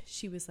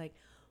she was like,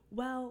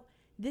 well,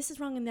 this is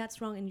wrong and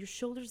that's wrong, and your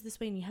shoulders this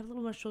way, and you have a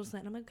little more shoulders.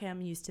 And I'm like, okay,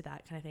 I'm used to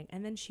that kind of thing.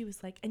 And then she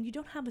was like, and you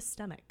don't have a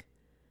stomach.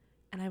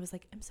 And I was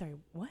like, I'm sorry,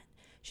 what?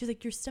 She's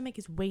like, your stomach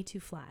is way too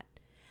flat.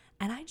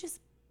 And I just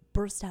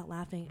burst out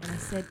laughing, and I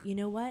said, you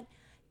know what?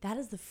 That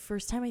is the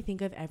first time I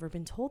think I've ever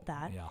been told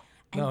that. Yeah.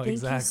 And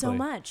thank you so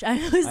much.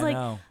 I was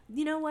like,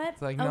 you know what?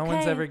 It's like, no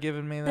one's ever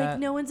given me that. Like,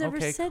 no one's ever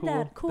said cool.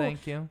 that. Cool.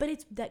 Thank you.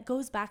 But that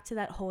goes back to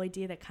that whole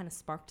idea that kind of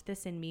sparked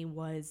this in me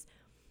was,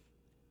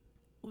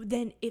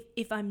 then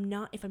if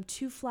I'm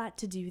too flat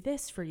to do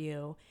this for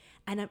you,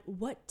 and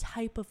what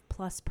type of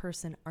plus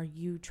person are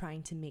you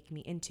trying to make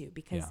me into?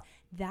 Because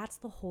that's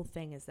the whole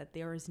thing, is that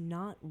there is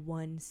not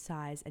one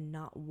size and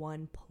not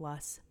one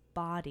plus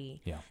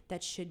body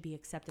that should be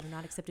accepted or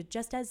not accepted,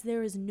 just as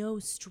there is no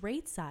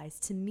straight size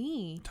to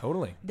me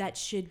that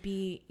should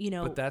be,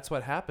 but that's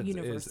what happens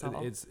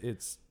universal.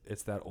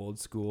 It's that old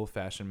school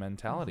fashion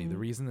mentality. The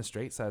reason the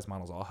straight size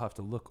models all have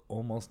to look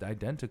almost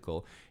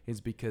identical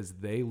is because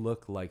they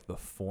look like the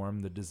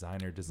form the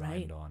designer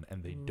designed on,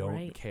 and they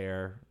don't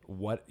care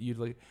what you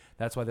look.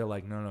 That's why they're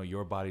like, no,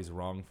 your body's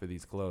wrong for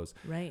these clothes,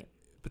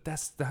 but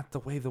that's not the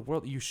way the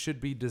world. You should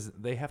be.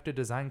 They have to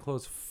design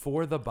clothes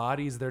for the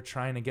bodies they're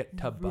trying to get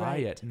to buy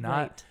it.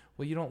 Not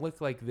well. You don't look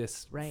like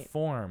this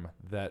form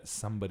that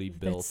somebody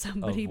built. That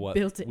somebody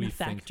built it in a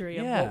factory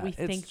of what we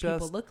think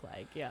people look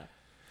like. Yeah,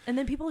 and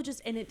then people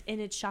just and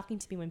it's shocking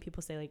to me when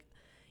people say like,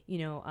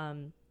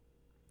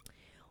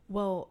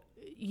 well,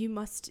 you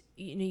must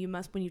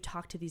when you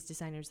talk to these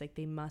designers, like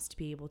they must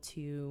be able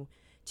to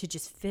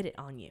just fit it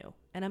on you.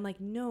 And I'm like,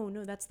 no,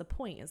 that's the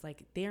point, is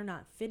like, they're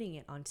not fitting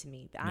it onto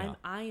me.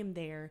 I am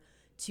there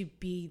to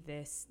be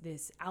this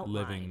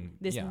outline,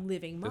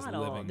 living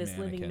model, this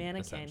living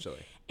mannequin.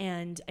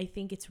 And I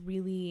think it's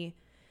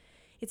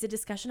a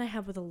discussion I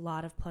have with a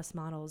lot of plus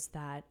models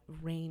that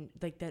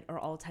that are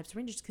all types of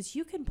ranges, because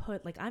you can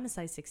put, like, I'm a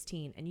size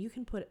 16, and you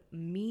can put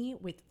me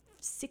with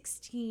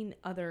 16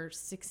 other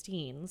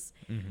 16s,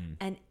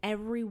 and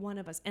every one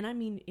of us, and I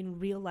mean in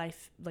real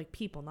life, like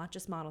people, not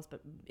just models,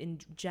 but in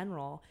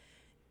general,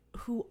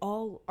 who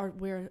all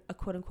wear a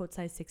quote unquote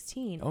size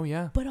 16.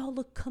 But all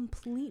look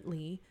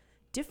completely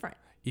different.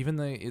 Even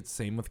it's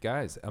same with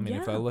guys. I mean,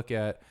 if I look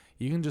at,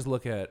 you can just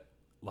look at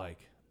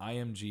like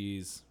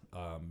IMG's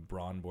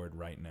Brawn board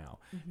right now,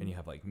 and you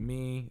have like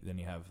me, then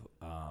you have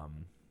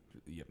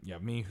you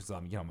have me, who's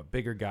I'm a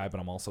bigger guy, but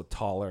I'm also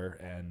taller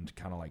and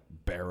kind of like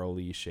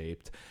barrel-y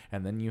shaped.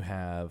 And then you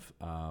have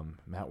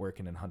Matt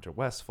Workin and Hunter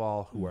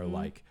Westfall, who are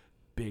like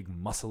big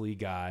muscly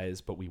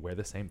guys, but we wear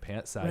the same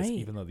pant size,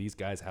 even though these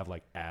guys have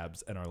like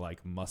abs and are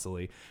like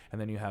muscly. And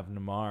then you have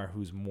Namar,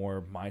 who's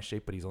more my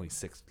shape, but he's only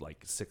 6 foot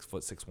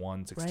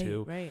 6'1",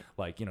 6'2".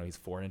 Like, he's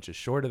 4 inches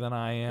shorter than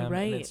I am.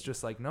 And it's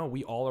just like, no,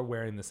 we all are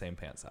wearing the same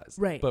pant size,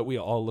 but we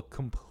all look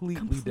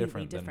completely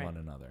different than one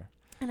another.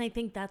 And I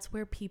think that's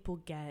where people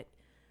get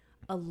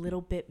a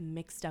little bit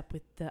mixed up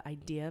with the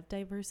idea of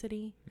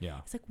diversity. Yeah.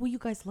 It's like, well, you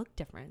guys look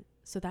different,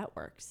 so that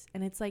works.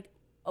 And it's like,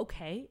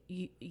 okay,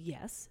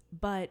 yes,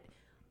 but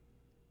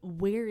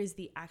where is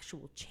the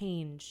actual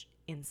change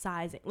in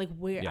sizing? Like,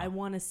 where I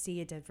want to see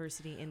a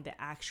diversity in the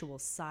actual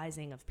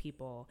sizing of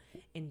people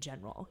in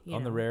general.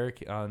 The rare,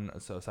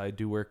 so I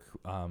do work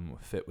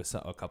fit with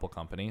a couple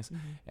companies,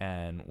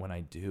 and when I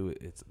do,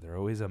 they're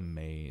always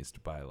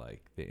amazed by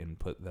like the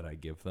input that I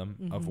give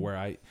them of where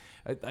I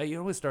it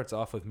always starts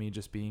off with me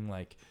just being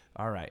like,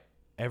 all right,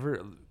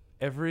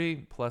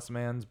 every plus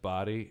man's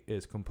body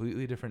is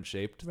completely different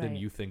shaped than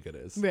you think it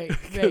is.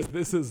 Because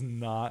this is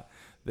not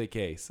the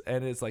case.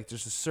 And it's like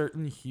there's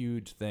certain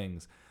huge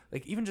things,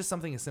 like even just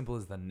something as simple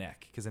as the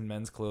neck, because in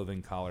men's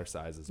clothing, collar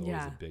size is always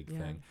a big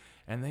thing.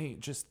 And they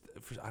just,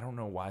 I don't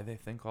know why they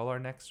think all our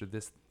necks are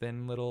this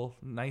thin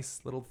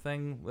nice little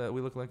thing that we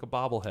look like a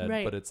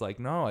bobblehead. But it's like,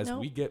 no, as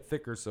we get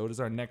thicker, so does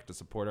our neck to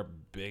support our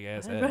big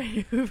ass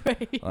head.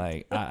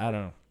 Like, I don't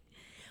know.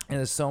 And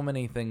there's so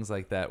many things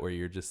like that where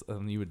you're just,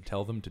 you would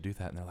tell them to do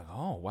that, and they're like,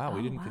 oh, wow,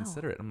 we didn't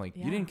consider it. I'm like,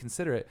 you didn't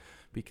consider it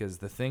because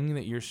the thing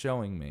that you're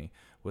showing me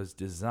was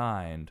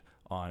designed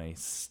on a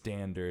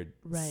standard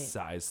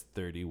size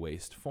 30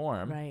 waist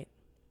form. Right.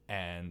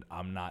 And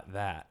I'm not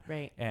that.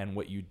 Right. And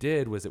what you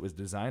did was it was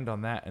designed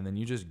on that, and then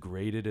you just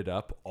graded it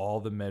up, all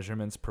the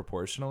measurements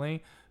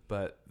proportionally,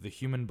 but the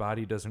human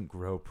body doesn't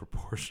grow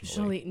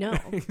proportionally. No.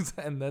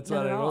 And that's Not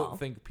what I at all. don't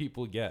think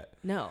people get.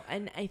 No.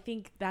 And I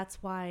think that's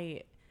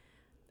why,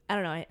 I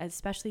don't know,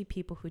 especially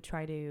people who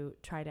try to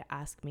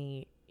ask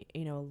me,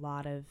 you know,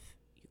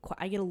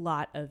 I get a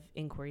lot of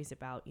inquiries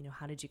about, you know,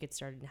 how did you get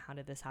started and how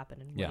did this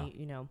happen? And what do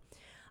you know,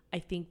 I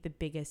think the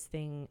biggest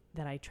thing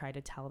that I try to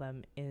tell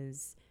them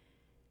is,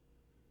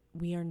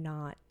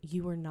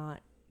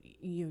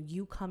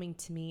 you coming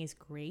to me is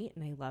great,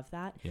 and I love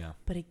that. Yeah.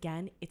 But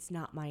again, it's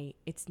not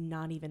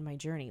even my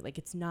journey. Like,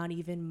 it's not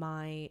even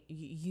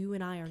you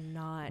and I are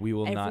not. We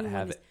will not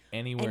have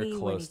anywhere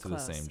close to the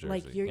same jersey.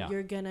 Like,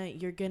 you're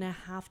gonna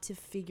have to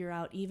figure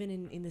out, even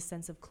in the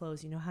sense of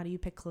clothes, you know, how do you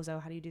pick clothes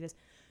out? How do you do this?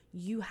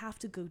 You have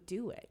to go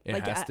do it.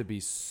 It has to be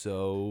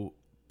so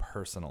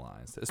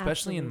personalized,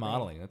 especially in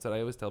modeling. That's what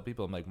I always tell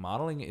people. I'm like,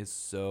 modeling is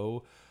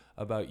so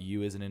about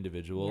you as an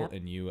individual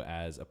and you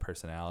as a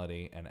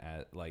personality, and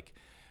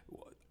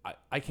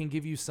I can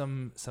give you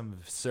some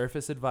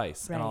surface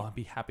advice, and I'll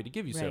be happy to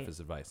give you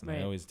surface advice, and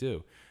I always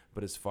do.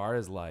 But as far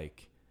as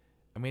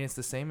it's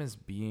the same as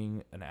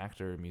being an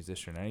actor, or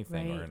musician, or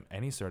anything, or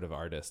any sort of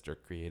artist or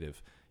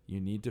creative. You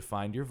need to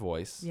find your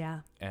voice,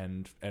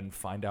 and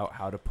find out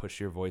how to push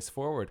your voice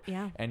forward.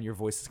 Yeah. And your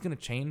voice is going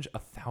to change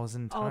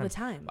 1,000 times all the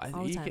time.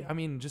 I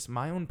mean, just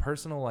my own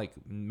personal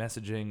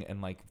messaging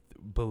and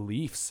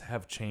beliefs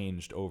have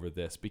changed over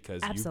this,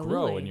 because you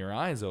grow and your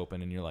eyes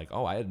open, and you're like,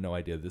 oh, I had no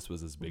idea this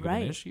was as big of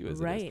an issue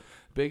as it is.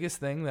 Biggest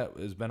thing that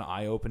has been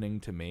eye-opening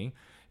to me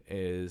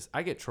is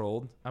I get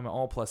trolled. I mean,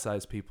 all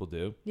plus-size people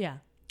do. Yeah.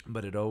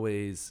 But it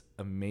always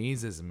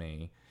amazes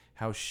me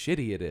how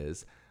shitty it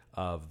is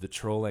of the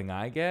trolling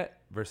I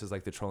get versus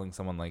the trolling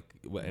someone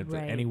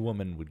any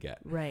woman would get.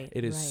 Right.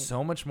 It is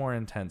so much more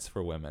intense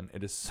for women.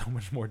 It is so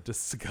much more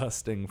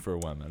disgusting for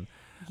women.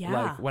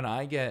 Yeah. When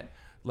I get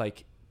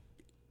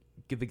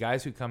the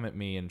guys who come at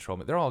me and troll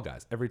me, they're all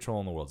guys. Every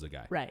troll in the world's a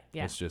guy. Right.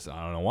 Yeah. It's just,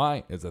 I don't know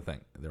why. It's a thing.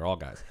 They're all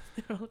guys.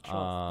 They're all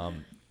trolls.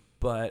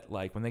 But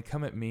when they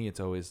come at me, it's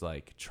always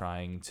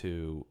trying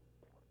to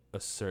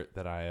assert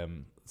that I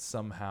am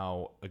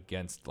somehow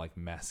against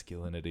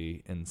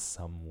masculinity in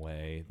some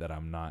way, that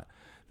I'm not,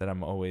 that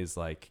I'm always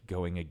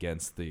going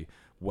against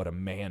what a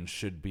man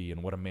should be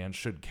and what a man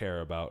should care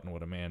about and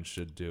what a man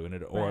should do, and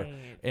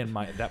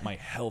that my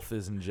health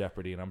is in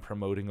jeopardy, and I'm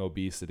promoting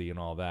obesity and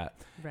all that.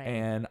 Right.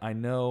 And I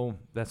know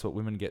that's what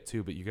women get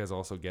too, but you guys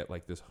also get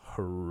this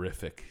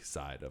horrific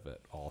side of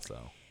it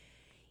also.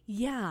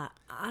 Yeah,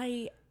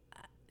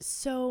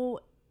 so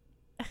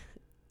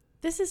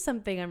this is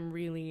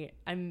something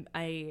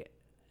I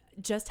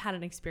just had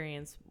an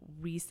experience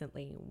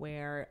recently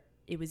where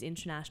it was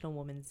International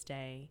Women's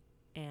Day,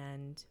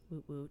 and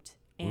woot woot.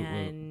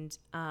 And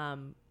I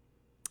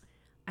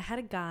had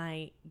a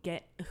guy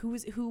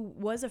who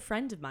was a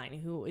friend of mine,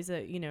 who is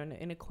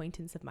an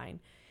acquaintance of mine,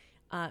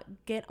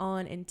 get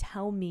on and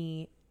tell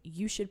me,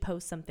 you should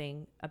post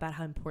something about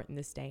how important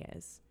this day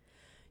is.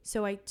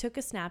 So I took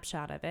a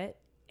snapshot of it,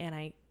 and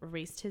I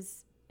erased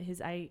his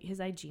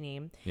IG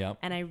name,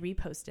 and I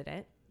reposted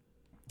it,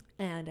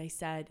 and I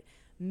said,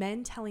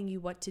 men telling you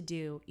what to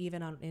do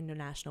even on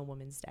International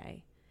Women's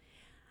Day.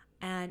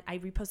 And I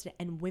reposted it,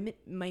 and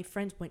my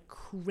friends went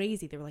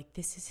crazy. They were like,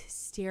 this is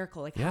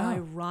hysterical. How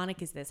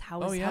ironic is this?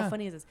 How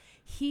funny is this?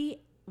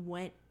 He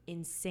went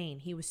insane.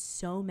 He was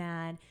so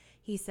mad.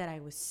 He said I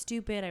was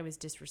stupid. I was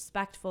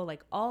disrespectful,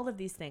 all of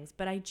these things.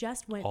 But I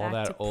just went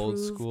back to all that old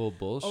school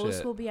bullshit. Old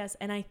school BS.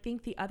 And I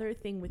think the other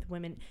thing with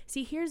women,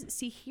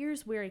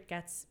 here's where it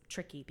gets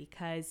tricky,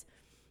 because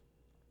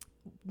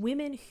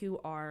women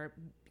who are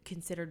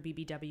considered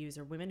BBWs,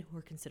 or women who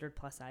are considered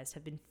plus sized,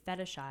 have been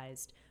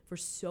fetishized for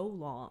so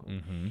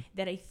long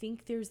that I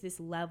think there's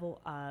this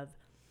level of,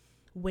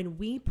 when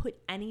we put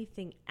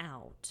anything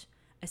out,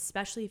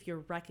 especially if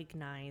you're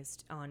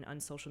recognized on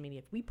social media,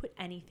 if we put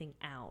anything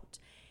out,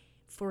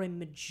 for a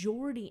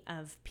majority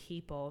of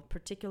people,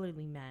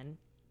 particularly men,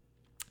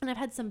 and I've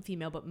had some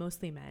female, but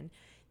mostly men,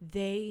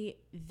 they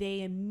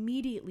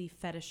immediately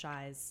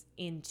fetishize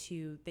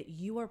into that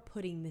you are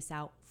putting this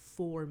out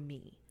for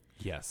me.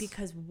 Yes.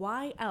 Because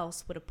why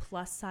else would a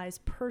plus size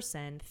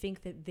person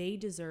think that they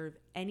deserve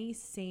any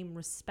same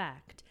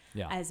respect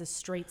as a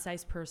straight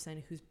size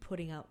person who's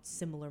putting out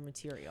similar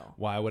material?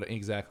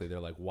 They're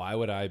like, why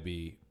would I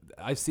be?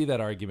 I see that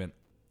argument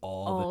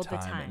all the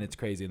time, and it's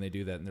crazy. And they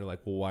do that, and they're like,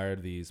 well, why are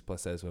these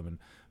plus size women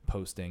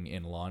posting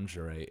in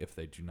lingerie if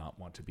they do not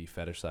want to be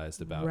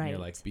fetishized about? Right. And you're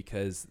like,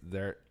 because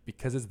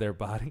it's their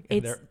body,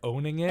 and they're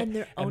owning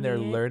it, and they're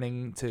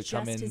learning to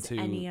come into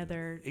any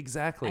other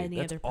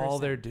that's all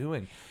they're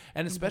doing.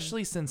 And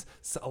especially since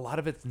a lot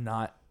of it's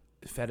not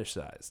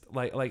fetishized,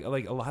 like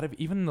a lot of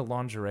even the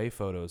lingerie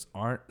photos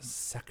aren't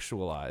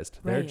sexualized.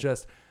 Right. They're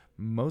just,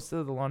 most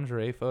of the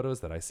lingerie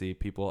photos that I see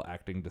people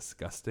acting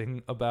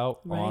disgusting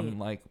about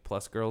on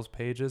plus girls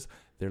pages,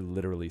 they're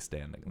literally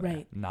standing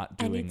there, not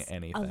doing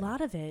anything. A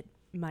lot of it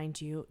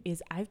mind you,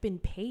 is I've been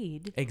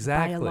paid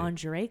Exactly. by a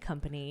lingerie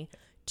company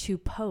to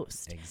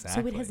post.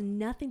 Exactly. So it has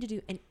nothing to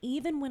do. And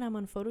even when I'm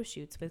on photo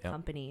shoots with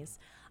companies,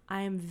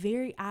 I am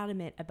very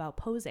adamant about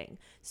posing.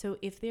 So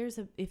if there's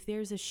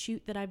a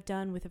shoot that I've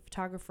done with a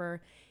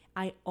photographer,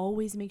 I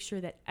always make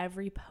sure that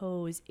every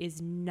pose is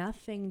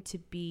nothing to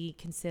be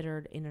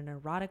considered in an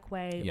erotic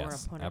way or a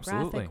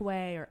pornographic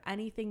way or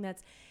anything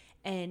that's,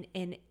 and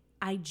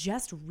I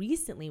just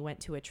recently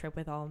went to a trip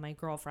with all of my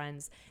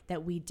girlfriends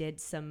that we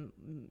did some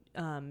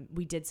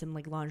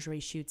like lingerie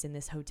shoots in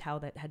this hotel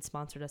that had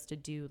sponsored us to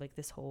do like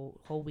this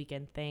whole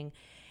weekend thing.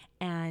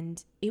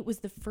 And it was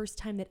the first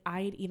time that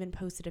I had even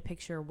posted a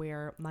picture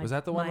where was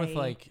that the one with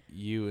like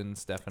you and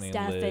Stephanie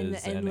and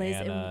Liz and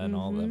Anna and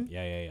all of them?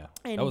 Yeah.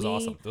 And that was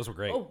awesome. Those were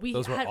great.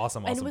 Those were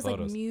awesome and it was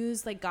photos. Like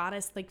muse, like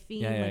goddess, like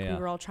theme. We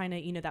were all trying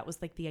to, that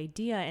was like the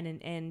idea.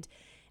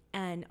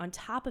 And on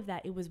top of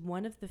that, it was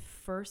one of the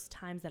first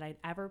times that I'd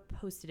ever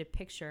posted a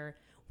picture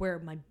where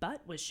my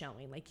butt was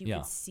showing, like you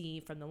could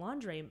see from the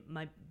lingerie,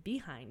 my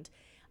behind.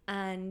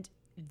 And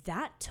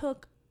that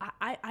took,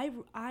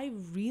 I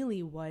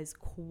really was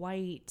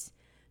quite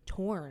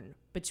torn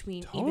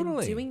between even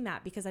doing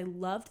that, because I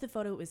loved the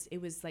photo.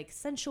 It was like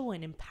sensual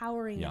and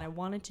empowering, and I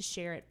wanted to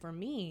share it for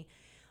me.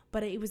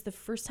 But it was the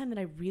first time that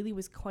I really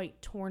was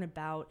quite torn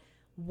about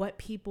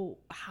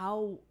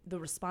how the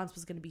response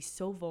was going to be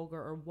so vulgar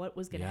or what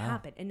was going to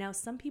happen. And now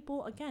some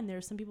people, again, there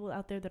are some people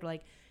out there that are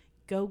like,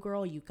 go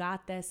girl, you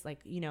got this. Like,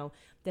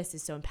 this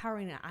is so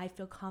empowering and I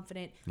feel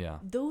confident. Yeah.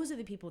 Those are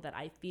the people that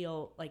I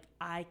feel like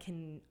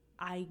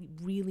I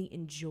really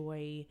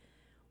enjoy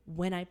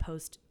when I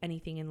post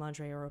anything in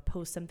lingerie or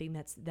post something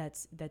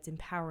that's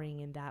empowering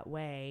in that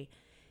way.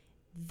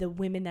 The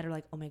women that are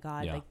like, oh my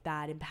God, like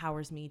that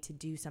empowers me to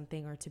do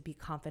something or to be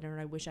confident, or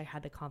I wish I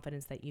had the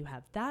confidence that you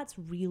have. That's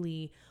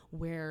really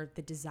where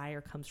the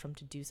desire comes from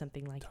to do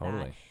something like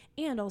that.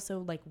 And also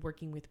like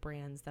working with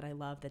brands that I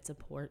love that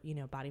support,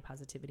 body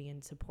positivity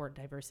and support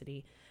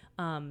diversity.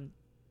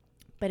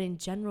 But in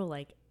general,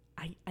 like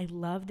I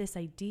love this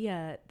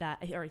idea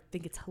or I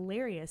think it's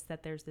hilarious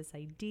that there's this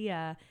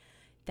idea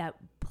that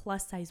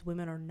plus size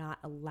women are not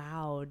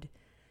allowed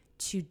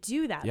to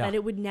do that, that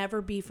it would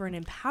never be for an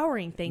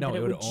empowering thing, that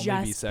it would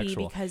just be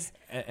because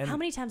and how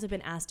many times I've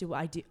been asked,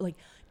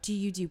 do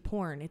you do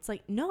porn? It's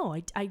like, no,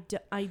 I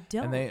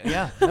don't.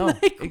 And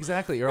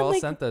exactly. You're all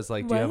sent this,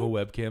 like, do you have a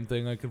webcam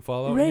thing I can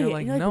follow? Right. And you're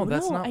like, no,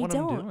 that's not what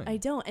I'm doing. I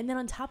don't. And then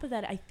on top of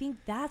that, I think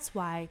that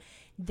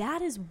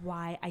is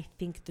why I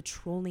think the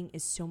trolling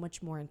is so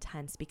much more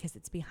intense, because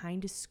it's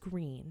behind a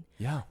screen.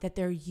 Yeah. That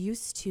they're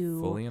used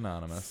to fully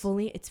anonymous.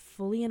 It's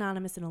fully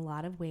anonymous in a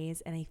lot of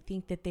ways. And I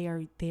think that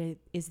there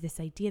is this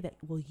idea that,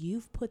 well,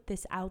 you've put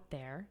this out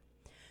there,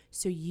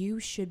 so you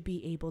should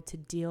be able to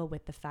deal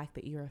with the fact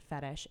that you're a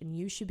fetish, and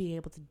you should be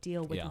able to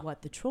deal with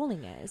what the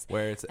trolling is.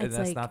 And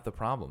that's like, not the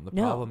problem. The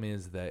problem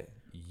is that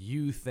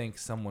you think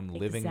someone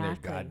living their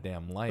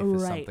goddamn life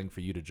is something for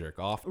you to jerk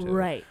off to.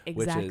 Right,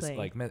 exactly. Which is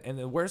like, and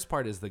the worst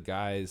part is the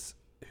guys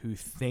who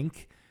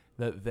think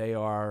that they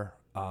are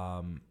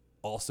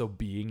also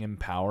being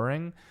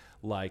empowering,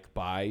 like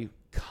by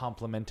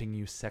complimenting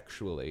you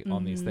sexually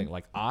on these things.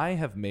 Like, I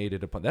have made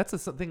it a point. That's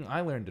something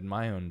I learned in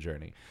my own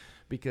journey,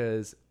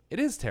 because it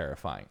is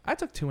terrifying. I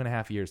took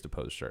 2.5 years to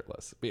pose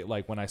shirtless.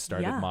 Like when I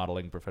started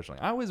modeling professionally,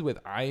 I was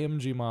with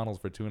IMG models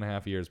for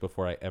 2.5 years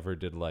before I ever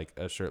did like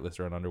a shirtless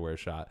or an underwear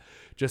shot,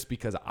 just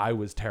because I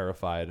was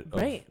terrified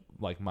of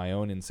like my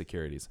own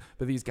insecurities.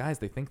 But these guys,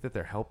 they think that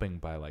they're helping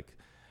by like,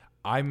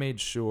 I made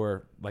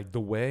sure like the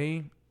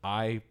way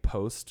I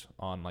post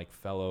on like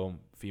fellow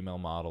female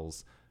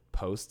models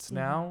posts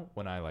now,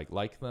 when I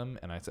like them,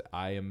 and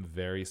I am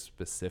very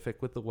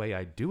specific with the way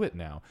I do it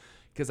now.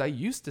 Because I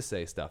used to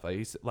say stuff.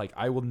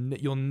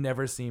 You'll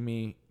never see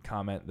me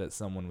comment that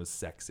someone was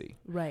sexy.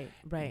 Right.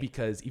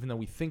 Because even though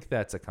we think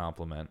that's a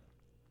compliment,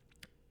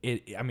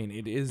 it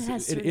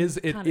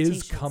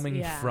is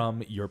coming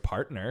from your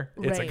partner.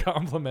 It's a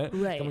compliment.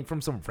 Coming from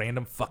some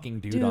random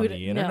fucking dude on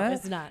the internet. No,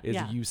 it's not. Is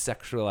you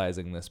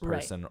sexualizing this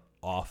person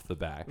off the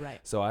back.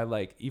 So I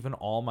like, even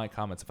all my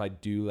comments, if I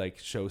do like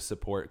show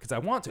support, because I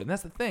want to, and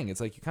that's the thing,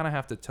 it's like you kind of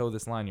have to toe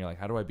this line. You're like,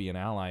 how do I be an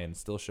ally and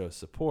still show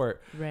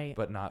support,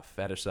 but not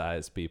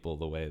fetishize people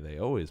the way they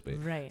always be?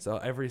 So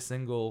every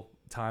single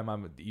time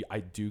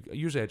I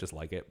usually I just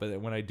like it,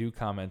 but when I do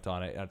comment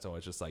on it, it's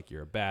always just like,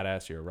 you're a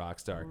badass, you're a rock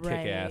star,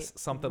 kick ass,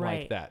 something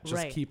like that.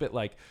 Just keep it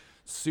like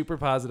super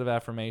positive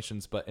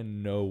affirmations, but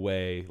in no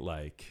way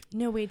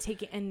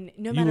take it, and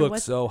no you matter look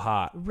what, so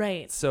hot,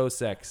 so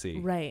sexy,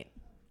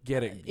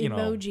 get it,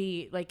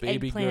 emoji, like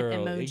baby eggplant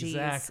girl, emojis,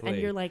 exactly.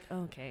 And you're like,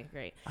 okay,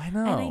 great. I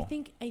know.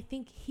 And I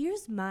think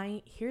here's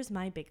my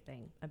big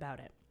thing about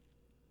it.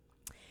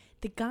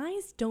 The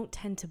guys don't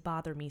tend to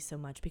bother me so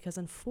much, because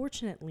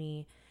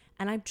unfortunately,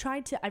 and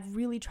I've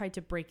really tried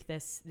to break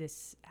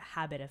this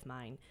habit of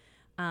mine.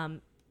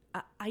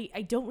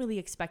 I don't really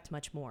expect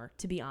much more,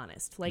 to be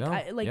honest. Like,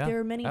 there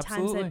are many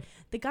times that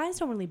the guys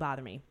don't really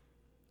bother me,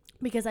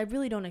 because I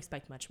really don't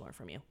expect much more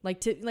from you.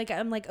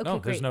 I'm like, okay,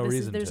 great. There's no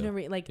reason.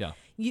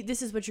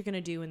 This is what you're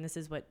gonna do, and this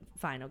is what,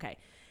 fine, okay.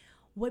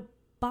 What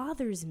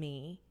bothers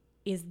me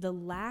is the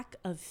lack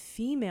of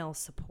female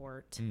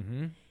support,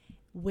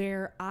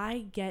 where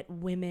I get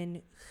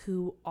women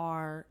who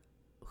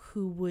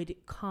would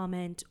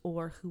comment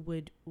or who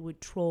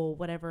would troll,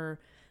 whatever,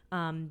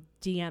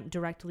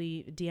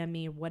 DM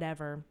me,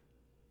 whatever,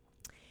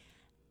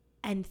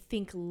 and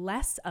think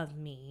less of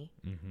me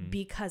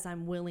because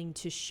I'm willing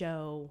to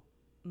show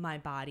my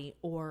body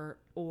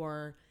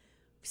or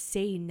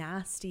say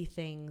nasty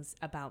things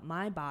about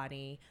my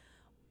body.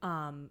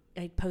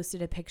 I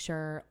posted a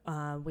picture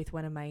with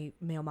one of my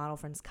male model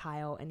friends,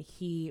 Kyle, and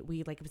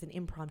we it was an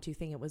impromptu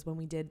thing. It was when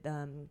we did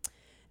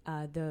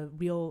the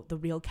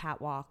real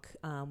catwalk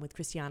with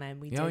Christiana,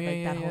 and we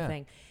did that whole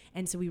thing.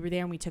 And so we were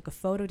there and we took a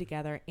photo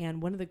together,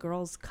 and one of the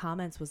girls'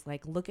 comments was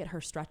like, look at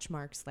her stretch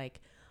marks, like,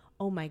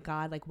 oh my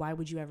God, like, why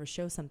would you ever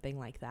show something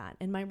like that?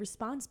 And my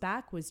response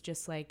back was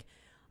just like,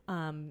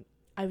 I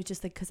was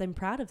just like, because I'm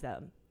proud of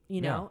them,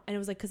 you know? And it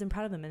was like, because I'm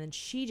proud of them. And then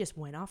she just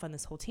went off on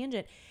this whole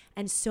tangent.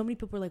 And so many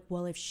people were like,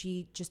 well, if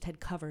she just had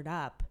covered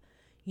up,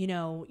 you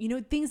know,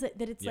 things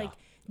that it's like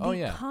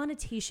the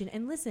connotation.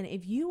 And listen,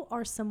 if you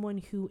are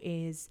someone who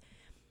is,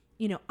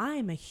 you know, I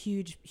am a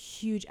huge,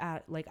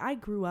 like, I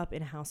grew up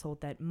in a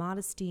household that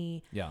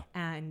modesty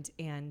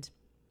and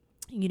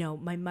you know,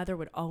 my mother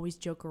would always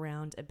joke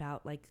around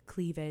about like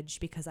cleavage,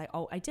 because I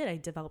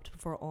developed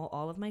before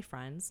all of my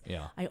friends.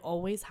 Yeah. I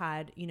always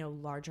had, you know,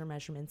 larger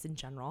measurements in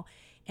general.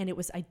 And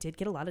I did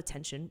get a lot of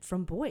attention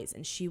from boys,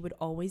 and she would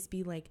always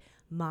be like,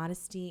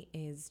 modesty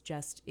is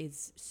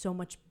so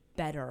much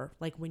better.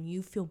 Like, when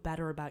you feel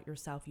better about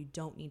yourself, you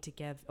don't need to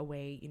give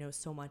away, you know,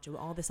 so much of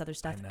all this other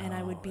stuff. And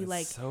I would be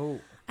like,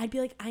 I'd be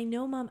like, I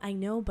know, Mom, I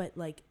know. But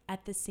like,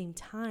 at the same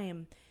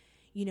time,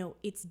 you know,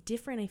 it's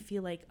different. I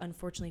feel like,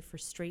 unfortunately, for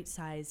straight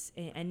size,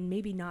 and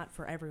maybe not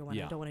for everyone.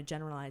 I don't want to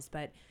generalize,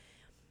 but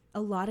a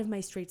lot of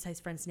my straight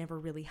size friends never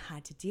really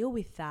had to deal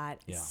with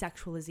that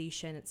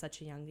sexualization at such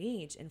a young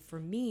age. And for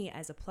me,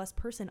 as a plus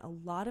person, a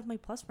lot of my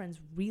plus friends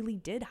really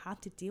did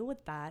have to deal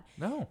with that.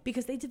 No,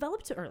 because they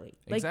developed too early.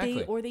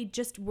 Exactly. Like they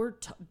just were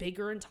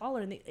bigger and taller.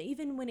 And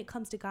even when it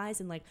comes to guys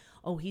and like,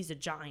 oh, he's a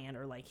giant,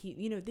 or like he,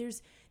 you know,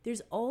 there's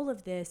all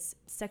of this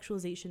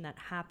sexualization that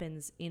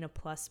happens in a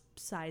plus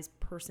size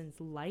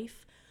person's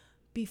life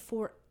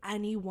before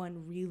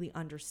anyone really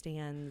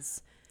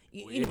understands.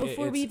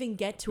 Before we even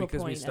get to a point,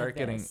 because we start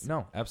getting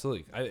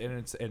absolutely,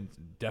 and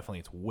definitely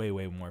it's way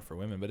more for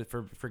women, but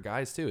for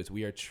guys too.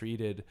 We are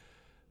treated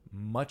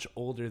much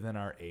older than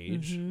our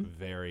age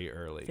very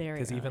early.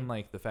 Because even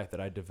like the fact that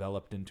I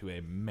developed into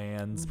a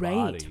man's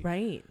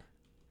body,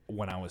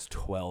 when I was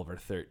 12 or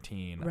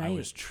 13, I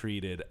was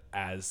treated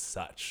as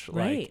such.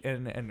 Like,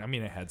 and I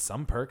mean, I had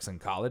some perks in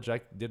college.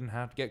 I didn't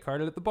have to get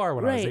carded at the bar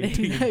when I was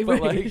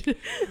 18.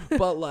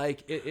 But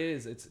like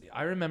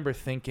I remember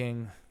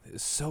thinking,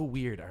 it's so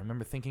weird. I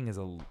remember thinking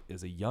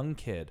as a young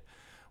kid,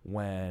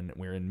 when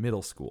we were in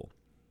middle school,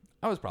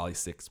 I was probably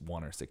 6'1"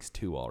 or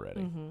 6'2" already.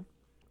 And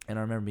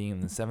I remember being in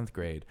the 7th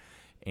grade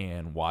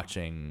and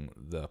watching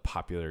the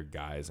popular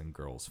guys and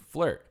girls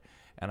flirt.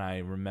 And I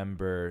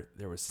remember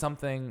there was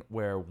something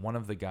where one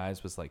of the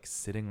guys was like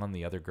sitting on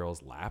the other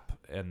girl's lap,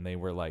 and they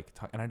were like,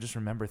 and I just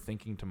remember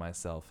thinking to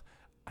myself,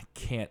 I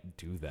can't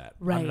do that.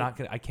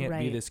 I can't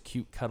be this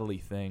cute, cuddly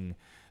thing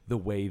the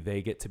way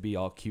they get to be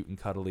all cute and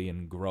cuddly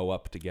and grow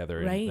up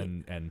together.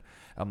 And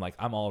I'm like,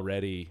 I'm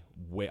already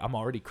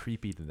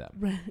creepy to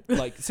them.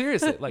 Like,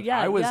 seriously, like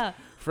I was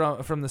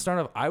from the start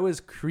of, I was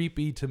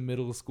creepy to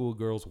middle school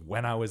girls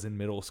when I was in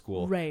middle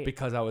school,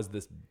 because I was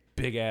this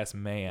big ass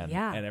man,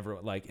 and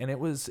everyone like, and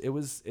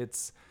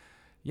it's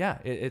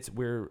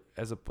we're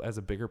as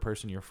a bigger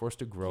person, you're forced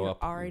to grow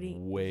up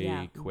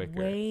way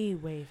quicker,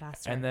 way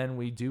faster. And then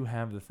we do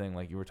have the thing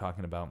like you were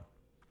talking about.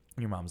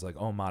 Your mom's like,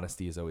 oh,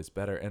 modesty is always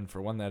better. And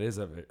for one, that is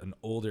an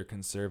older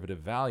conservative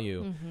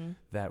value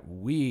that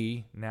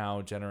we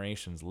now,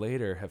 generations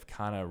later, have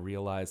kind of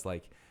realized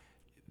like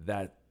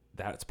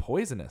that's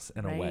poisonous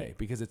in a way,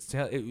 because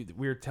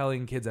we're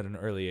telling kids at an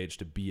early age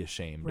to be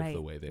ashamed of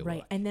the way they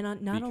look. And then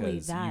not only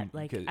that,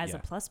 as a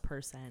plus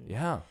person,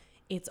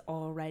 it's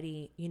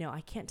already, you know,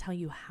 I can't tell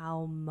you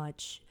how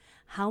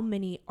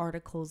many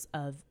articles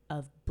of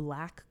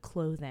black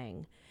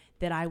clothing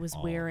that I was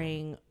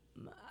wearing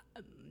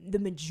the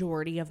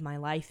majority of my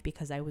life,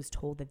 because I was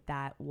told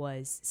that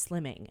was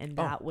slimming, and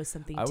that was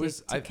something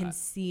to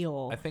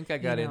conceal. I think I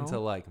got into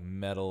like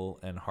metal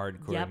and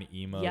hardcore and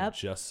emo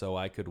just so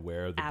I could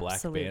wear the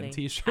black band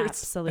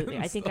t-shirts. Absolutely.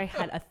 I think I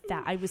had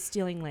I was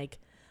stealing like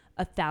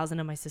 1,000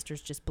 of my sister's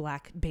just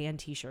black band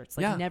t-shirts,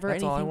 like never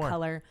anything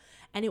color.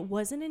 And it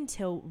wasn't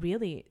until,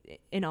 really,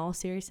 in all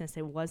seriousness,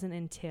 it wasn't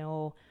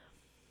until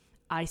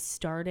I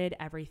started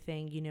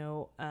everything, you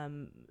know,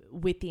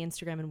 with the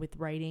Instagram and with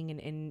writing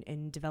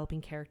and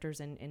developing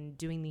characters and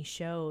doing these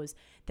shows,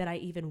 that I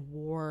even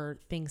wore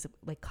things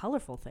like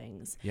colorful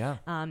things.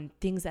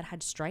 Things that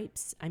had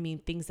stripes. I mean,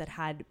 things that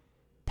had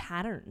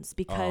patterns,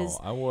 because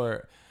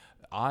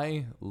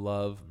I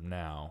love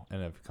now,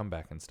 and I've come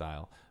back in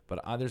style,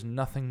 but there's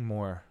nothing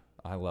more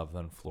I love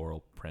them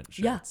floral print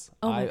Yeah. shirts.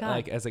 Oh my God.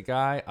 Like as a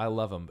guy, I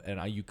love them,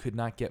 and you could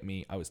not get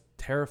me. I was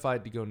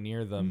terrified to go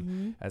near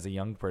them as a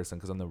young person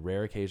because on the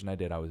rare occasion I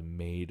did, I was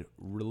made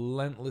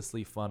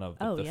relentlessly fun of.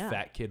 The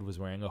fat kid was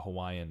wearing a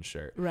Hawaiian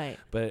shirt, Right?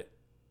 But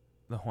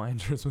the Hawaiian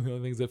shirts were the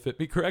only things that fit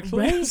me correctly.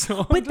 Right.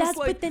 So But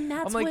then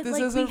that's I'm like, what this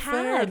like isn't we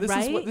fair. had, This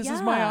right? is what this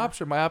is my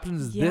option. My option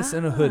is this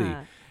and a hoodie.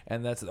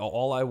 And that's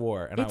all I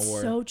wore. And It's I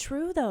wore. so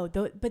true though.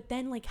 But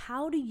then like,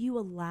 how do you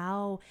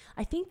allow,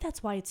 I think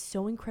that's why it's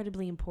so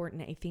incredibly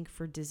important, I think,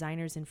 for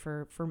designers and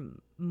for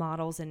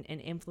models and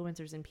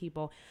influencers and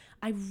people.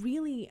 I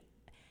really,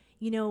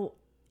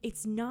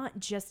 it's not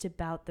just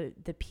about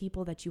the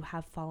people that you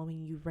have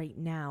following you right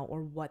now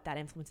or what that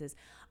influence is.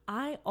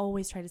 I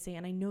always try to say,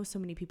 and I know so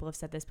many people have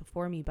said this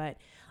before me, but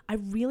I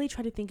really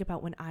try to think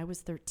about when I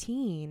was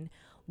 13,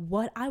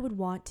 what I would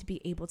want to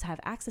be able to have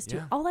access to.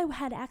 Yeah. All I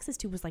had access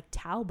to was like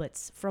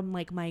Talbots from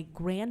like my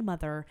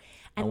grandmother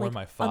and or like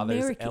my father's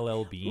American,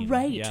 LL Bean.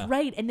 right, Yeah.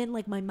 right. And then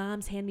like my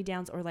mom's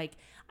hand-me-downs, or like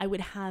I would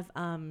have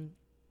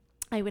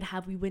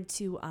we went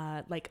to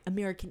like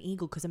American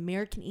Eagle, because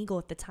American Eagle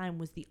at the time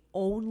was the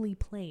only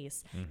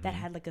place that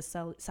had like a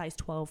size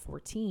 12,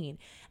 14.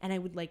 And I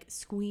would like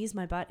squeeze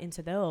my butt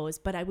into those,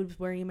 but I was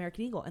wearing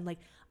American Eagle. And like,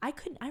 I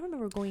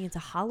remember going into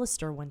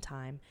Hollister one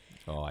time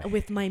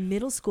with my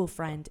middle school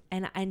friend.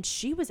 And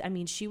she was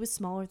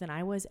smaller than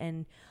I was.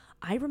 And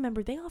I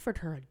remember they offered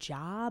her a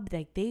job.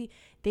 Like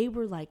they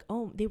were like,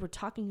 oh, they were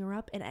talking her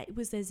up, and it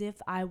was as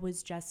if I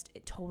was just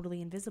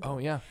totally invisible. Oh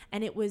yeah.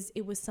 And it was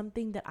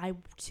something that I,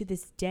 to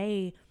this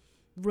day,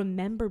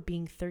 remember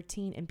being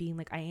 13 and being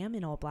like, I am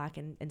in all black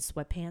and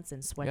sweatpants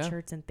and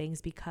sweatshirts and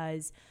things,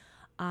 because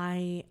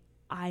I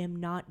am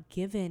not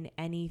given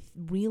any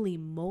really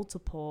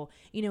multiple,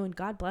 and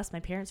God bless my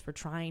parents for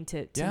trying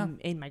to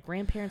and my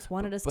grandparents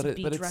wanted us to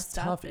be dressed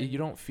up. But it's tough. You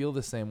don't feel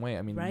the same way.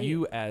 I mean,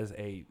 you as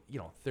a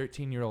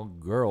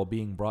 13-year-old girl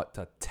being brought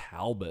to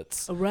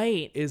Talbots,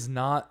 is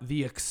not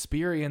the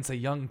experience a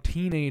young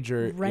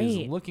teenager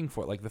is looking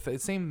for. Like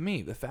same with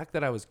me. The fact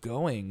that I was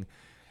going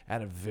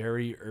at a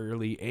very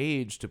early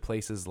age to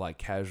places like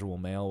Casual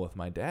Male with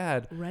my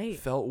dad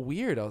felt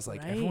weird. I was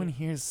like, everyone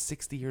here's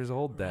 60 years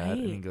old, Dad.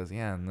 And he goes,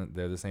 yeah, and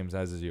they're the same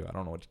size as you. I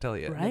don't know what to tell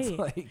you. Right. It's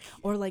like,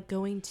 or like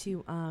going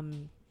to,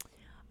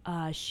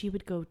 she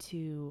would go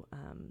to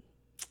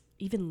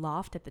even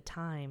Loft at the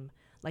time,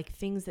 like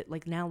things that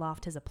like now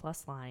Loft has a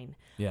plus line,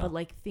 but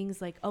like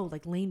things like,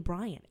 like Lane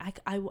Bryant.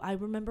 I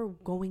remember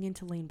going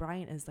into Lane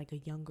Bryant as like a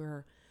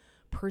younger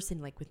person,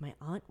 like with my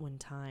aunt one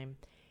time.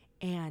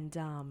 And,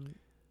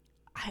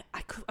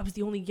 I was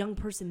the only young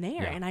person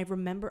there. And I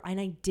remember, and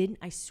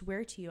I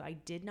swear to you, I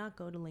did not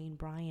go to Lane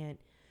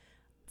Bryant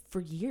for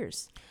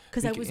years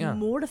because I was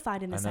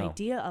mortified in this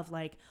idea of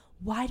like,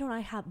 why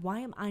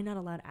am I not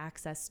allowed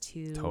access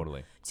to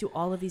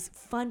all of these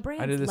fun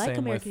brands like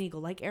American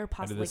Eagle, like Aeropostale?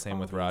 I did the same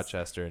with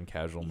Rochester and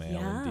Casual Male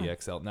and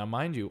DXL. Now,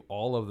 mind you,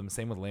 all of them,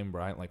 same with Lane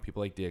Bryant, like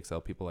people like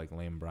DXL, people like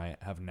Lane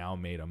Bryant have now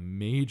made a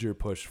major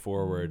push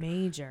forward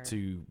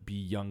to be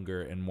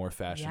younger and more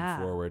fashion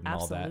forward and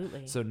all that.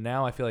 So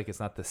now I feel like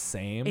it's not the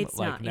same. It's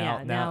like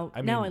not. Now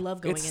I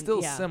love going in. It's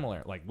still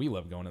similar. Like we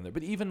love going in there.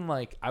 But even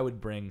like I would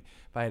bring,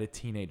 if I had a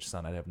teenage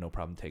son, I'd have no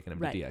problem taking him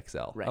to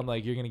DXL. I'm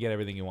like, you're going to get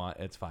everything you want.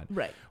 It's fine.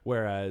 Right.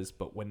 Whereas,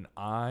 but when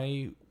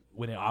I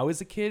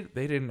was a kid,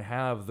 they didn't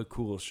have the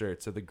cool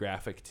shirts or the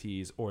graphic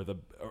tees or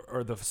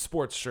the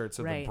sports shirts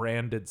or the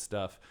branded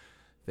stuff.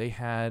 They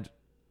had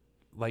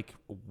like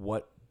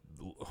what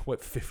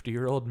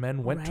 50-year-old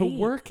men went to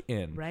work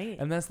in. Right.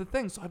 And that's the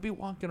thing. So I'd be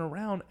walking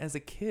around as a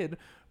kid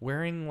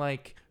wearing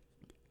like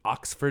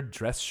Oxford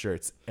dress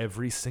shirts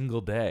every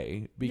single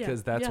day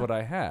because that's what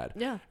I had.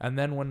 Yeah. And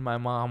then when my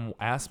mom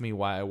asked me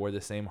why I wore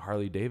the same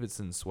Harley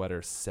Davidson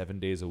sweater 7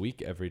 days a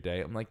week every day,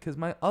 I'm like, because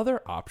my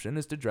other option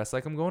is to dress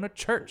like I'm going to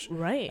church.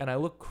 Right. And I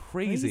look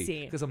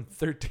crazy because I'm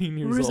 13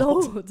 years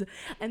old.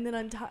 And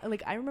then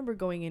like I remember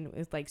going in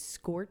with like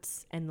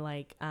skirts and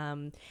like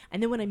and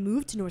then when I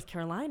moved to North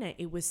Carolina,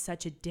 it was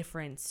such a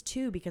difference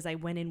too, because I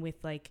went in with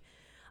like,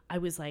 I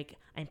was like,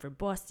 I'm from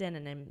Boston,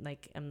 and I'm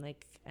like, I'm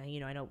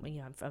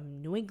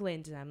from New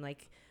England, and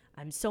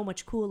I'm so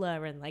much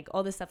cooler, and like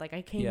all this stuff. Like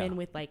I came in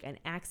with like an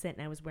accent,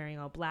 and I was wearing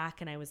all black,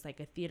 and I was like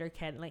a theater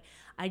kid. And like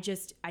I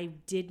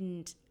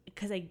didn't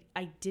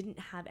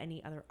have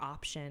any other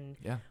option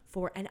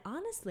for. And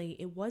honestly,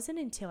 it wasn't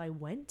until I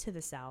went to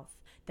the South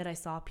that I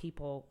saw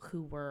people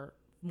who were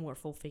more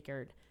full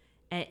figured.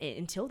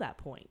 Until that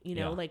point,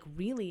 like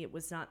really, it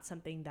was not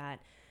something that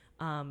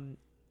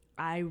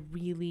I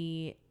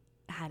really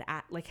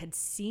had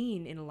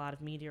seen in a lot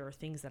of media or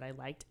things that I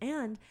liked.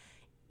 And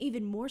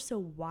even more so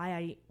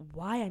why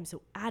I'm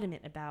so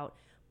adamant about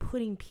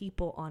putting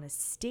people on a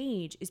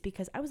stage is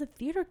because I was a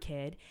theater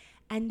kid,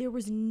 and there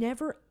was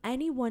never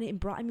anyone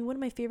one of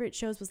my favorite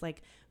shows was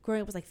like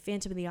growing up was like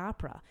Phantom of the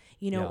Opera,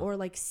 or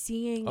like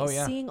seeing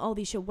all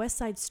these shows, West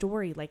Side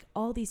Story, like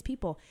all these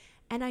people.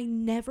 And I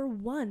never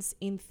once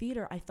in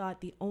theater, I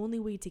thought the only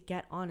way to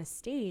get on a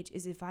stage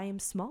is if I am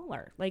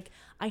smaller. Like,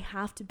 I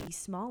have to be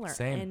smaller.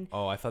 Same. And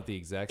I thought the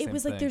exact same thing. it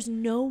was like, there's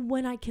no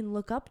one I can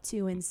look up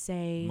to and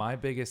say. My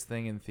biggest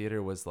thing in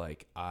theater was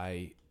like,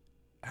 and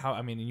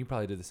you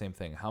probably did the same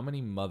thing. How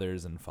many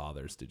mothers and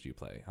fathers did you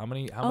play? How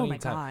many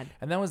times? God.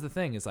 And that was the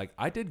thing, is like,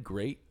 I did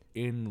great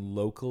in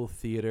local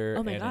theater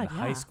and in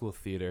high school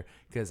theater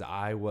because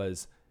I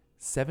was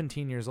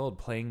 17 years old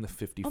playing the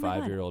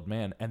 55-year-old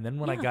man. And then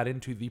when I got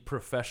into the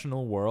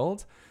professional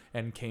world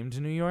and came to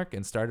New York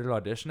and started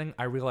auditioning,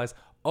 I realized,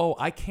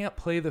 I can't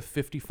play the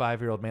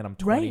 55-year-old man. I'm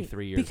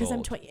 23 years old. Because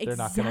I'm 20. They're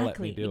not going to let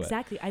me do it.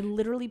 Exactly. I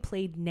literally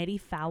played Nettie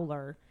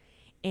Fowler.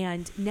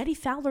 And Nettie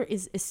Fowler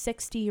is a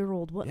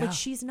 60-year-old woman. Like,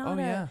 she's not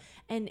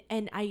and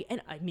I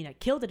mean, I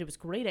killed it. It was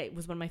great. It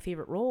was one of my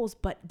favorite roles.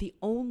 But the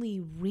only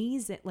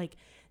reason, like,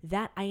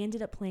 that I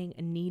ended up playing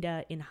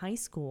Anita in high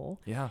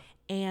school. Yeah.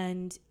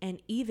 And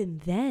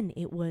even then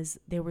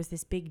there was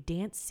this big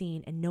dance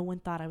scene and no one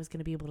thought I was going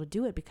to be able to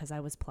do it because I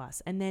was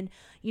plus. And then,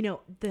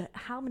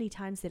 how many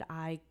times did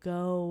I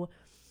go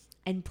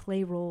and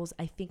play roles?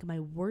 I think my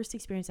worst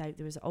experience, there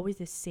was always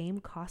this same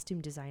costume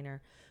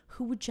designer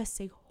who would just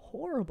say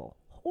horrible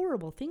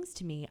things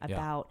to me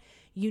about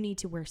you need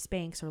to wear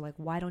Spanx, or like,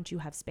 why don't you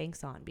have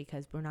Spanx on,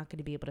 because we're not going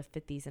to be able to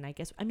fit these.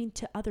 And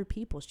to other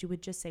people, she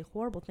would just say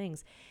horrible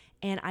things.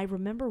 And I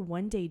remember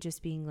one day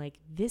just being like,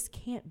 this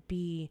can't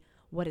be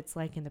what it's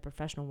like in the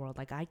professional world.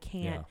 Like, I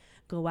can't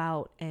go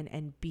out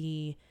and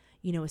be,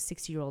 a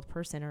 60-year-old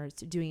person or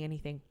doing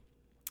anything.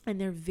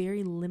 And there are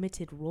very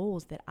limited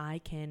roles that I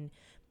can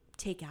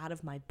take out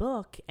of my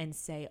book and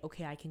say,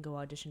 okay, I can go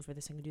audition for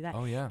this and do that.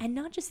 Oh yeah. And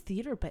not just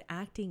theater, but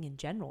acting in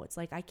general. It's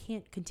like, I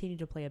can't continue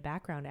to play a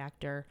background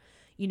actor,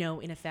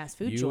 in a fast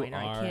food joint.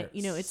 I can't,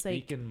 it's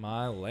speaking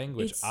my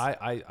language.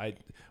 I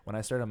when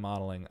I started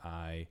modeling,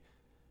 I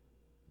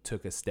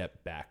took a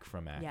step back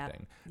from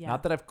acting. Yeah.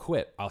 Not that I've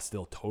quit. I'll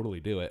still totally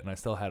do it. And I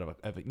still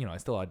I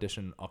still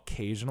audition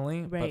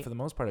occasionally, but for the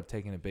most part, I've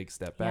taken a big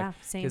step back.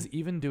 Yeah, same. Because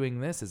even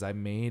doing this I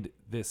made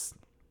this,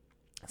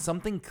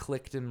 something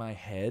clicked in my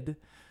head,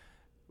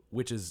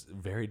 which is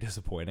very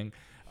disappointing.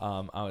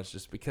 I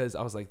was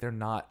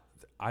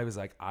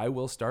like, I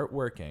will start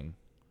working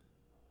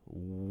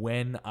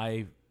when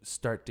I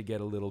start to get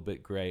a little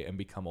bit gray and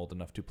become old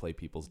enough to play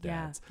people's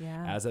dads.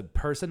 Yeah. As a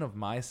person of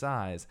my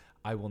size,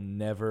 I will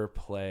never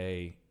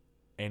play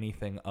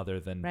anything other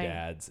than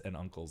dads and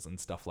uncles and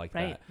stuff like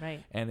that.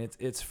 Right. And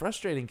it's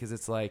frustrating because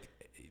it's like,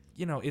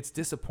 it's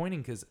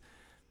disappointing because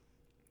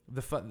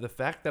the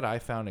fact that I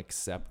found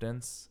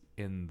acceptance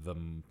in the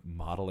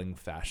modeling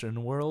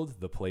fashion world,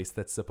 the place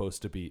that's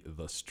supposed to be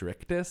the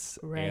strictest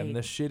and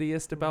the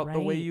shittiest about the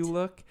way you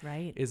look,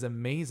 is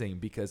amazing,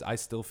 because I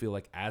still feel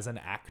like as an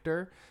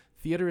actor,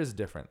 theater is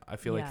different. I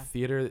feel like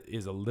theater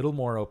is a little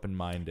more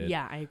open-minded.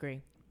 Yeah, I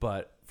agree.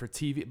 But for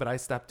TV, I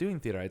stopped doing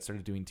theater. I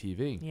started doing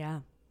TV. Yeah.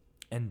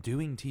 And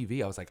doing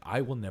TV, I was like,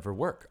 I will never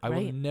work. I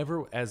will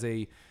never, as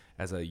a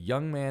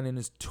young man in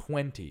his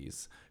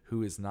 20s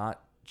who is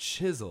not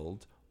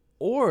chiseled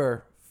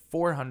or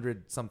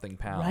 400 something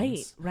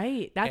pounds.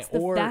 Right. That's the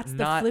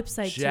flip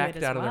side to it as well.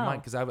 Jacked out of their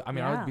mind. Because I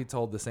would be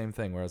told the same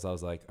thing, whereas I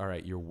was like, all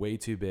right, you're way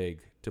too big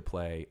to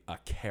play a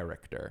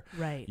character.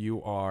 Right.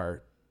 You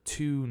are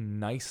too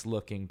nice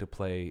looking to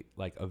play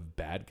like a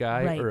bad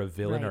guy or a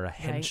villain or a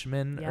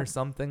henchman or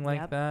something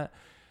like that.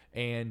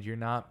 And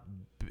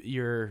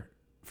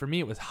for me,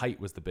 it was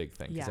height was the big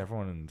thing, because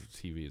everyone in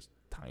TV is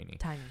tiny.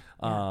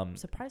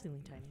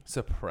 Surprisingly tiny.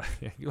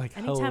 Like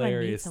anytime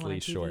hilariously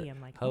TV, short.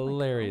 I'm like,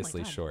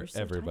 hilariously oh my God, short,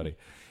 so everybody.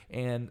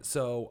 Tiny. And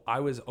so I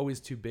was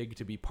always too big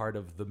to be part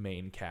of the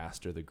main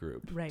cast or the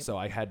group. Right. So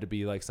I had to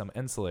be like some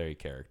ancillary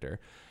character.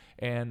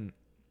 And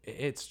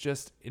it's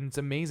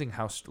amazing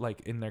how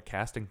like in their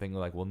casting thing,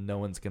 they're like, well, no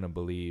one's going to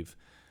believe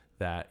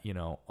that,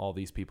 all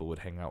these people would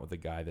hang out with a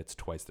guy that's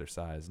twice their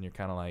size. And you're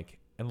kind of like,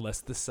 unless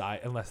the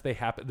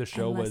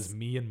show was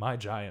me and my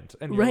giant.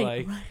 And you're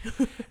like,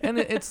 and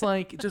it's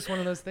like just one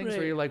of those things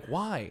where you're like,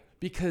 why?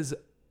 Because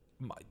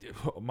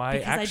my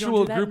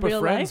actual group of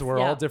friends were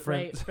all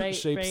different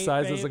shapes,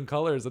 sizes, and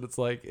colors. And it's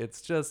like,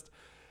 it's just,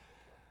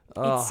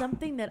 it's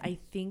something that I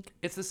think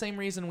it's the same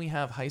reason we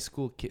have high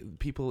school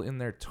people in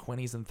their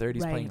 20s and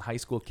 30s playing high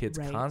school kids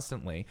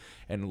constantly,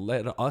 and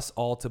led us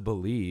all to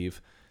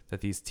believe that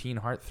these teen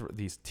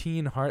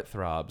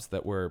heartthrobs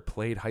that were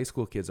played high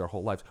school kids our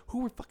whole lives,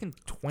 who were fucking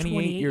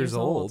 28 years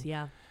old.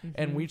 Yeah. Mm-hmm.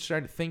 And we'd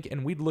start to think,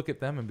 and we'd look at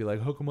them and be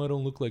like, how come I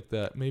don't look like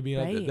that? Maybe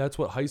that's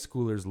what high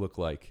schoolers look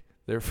like.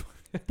 Therefore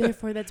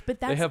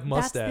they have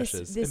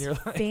mustaches. This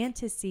like,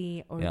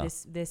 fantasy or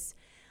this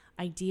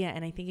idea,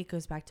 and I think it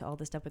goes back to all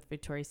the stuff with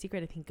Victoria's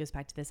Secret. I think it goes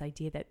back to this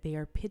idea that they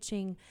are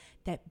pitching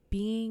that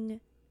being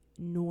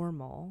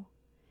normal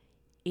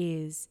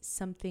is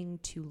something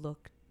to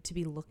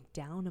be looked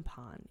down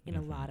upon in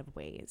a lot of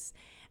ways.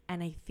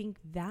 And I think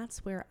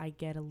that's where I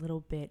get a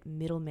little bit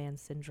middleman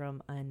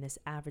syndrome and this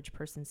average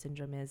person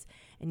syndrome is,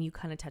 and you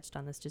kind of touched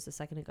on this just a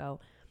second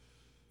ago.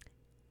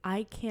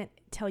 I can't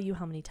tell you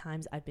how many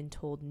times I've been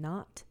told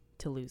not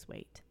to lose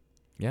weight.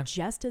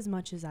 just as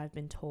much as I've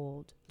been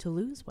told to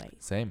lose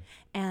weight. Same.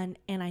 And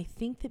I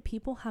think that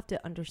people have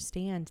to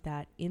understand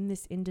that in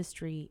this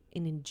industry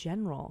and in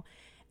general,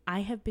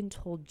 I have been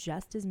told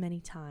just as many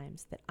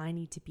times that I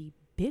need to be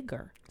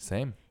bigger.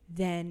 Same.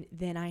 Than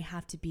I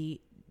have to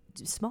be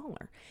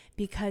smaller,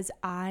 because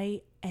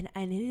and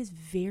it is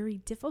very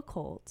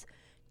difficult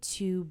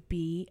to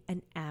be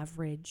an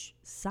average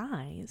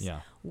size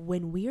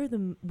when we're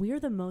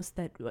the most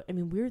that, I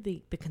mean, we're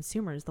the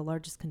consumers, the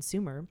largest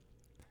consumer.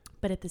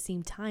 But at the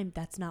same time,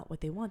 that's not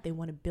what they want. They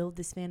want to build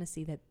this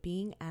fantasy that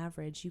being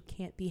average, you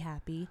can't be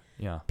happy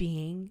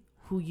being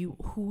who you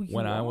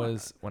when are.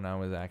 When I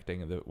was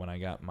acting, when I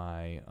got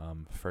my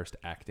first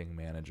acting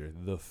manager,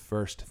 the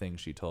first thing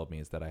she told me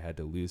is that I had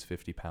to lose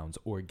 50 pounds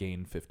or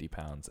gain 50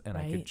 pounds, and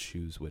I could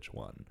choose which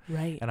one.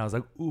 Right. And I was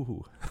like,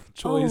 ooh,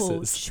 choices.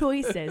 Oh,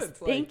 choices.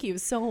 Thank you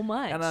so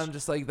much. And I'm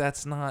just like,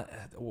 that's not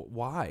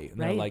why.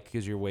 And they're like,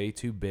 because you're way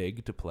too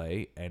big to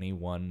play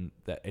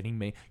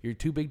you're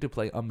too big to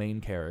play a main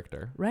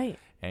character. Right.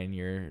 And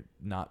you're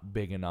not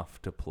big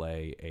enough to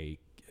play a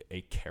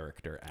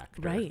character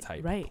actor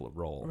type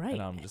role. Right.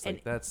 And I'm just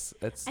like, that's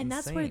and insane.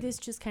 That's where this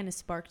just kind of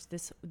sparked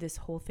this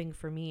whole thing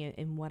for me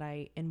in what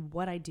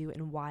I do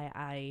and why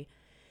I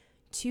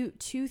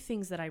two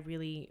things that I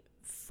really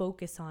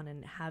focus on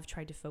and have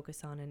tried to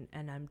focus on,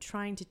 and I'm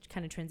trying to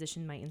kind of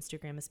transition my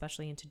Instagram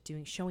especially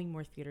into showing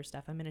more theater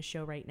stuff. I'm in a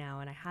show right now,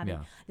 and I haven't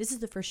this is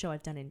the first show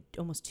I've done in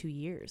almost 2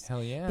 years.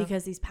 Hell yeah.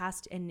 Because these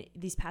past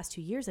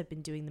 2 years I've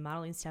been doing the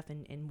modeling stuff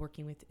and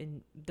working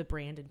within the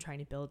brand and trying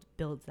to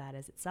build that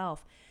as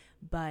itself.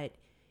 But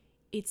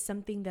it's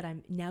something that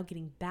I'm now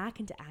getting back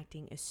into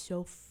acting is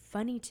so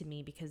funny to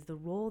me, because the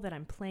role that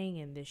I'm playing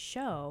in this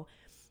show,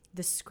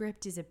 the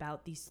script is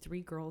about these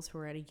 3 girls who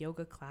are at a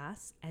yoga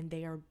class, and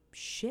they are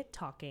shit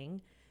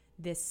talking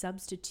this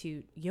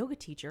substitute yoga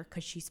teacher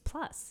because she's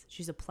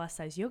a plus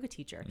size yoga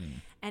teacher.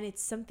 And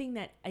it's something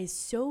that is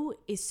so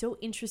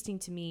interesting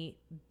to me,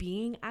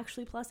 being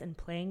actually plus and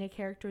playing a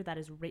character that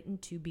is written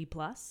to be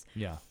plus.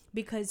 Yeah.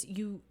 Because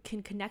you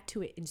can connect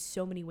to it in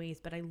so many ways.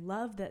 But I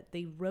love that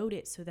they wrote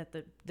it so that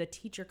the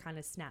teacher kind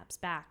of snaps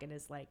back and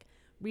is like,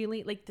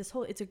 really, like, this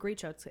whole, it's a great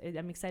show.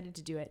 I'm excited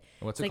to do it.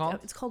 What's it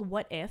called? It's called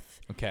What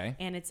If. Okay.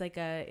 And it's like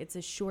it's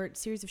a short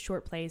series of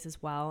short plays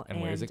as well.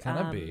 And where is it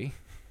gonna be?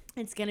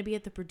 It's going to be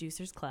at the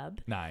Producers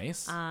Club. Nice.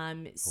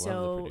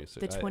 So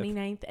the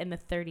 29th and the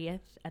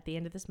 30th at the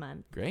end of this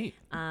month. Great.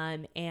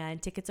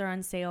 And tickets are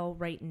on sale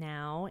right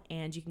now,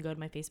 and you can go to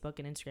my Facebook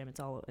and Instagram.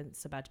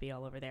 It's about to be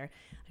all over there.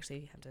 Actually,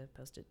 you have to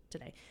post it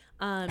today.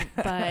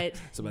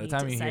 But so by the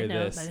time you hear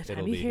this,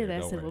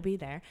 it will be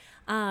there.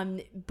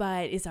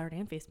 But it's already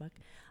on Facebook.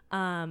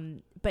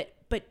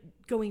 But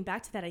going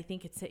back to that, I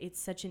think it's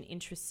such an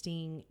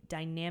interesting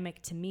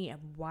dynamic to me of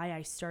why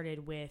I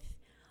started with,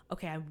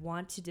 okay, I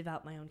want to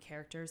develop my own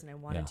characters and I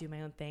want to do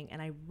my own thing.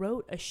 And I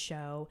wrote a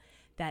show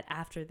that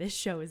after this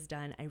show is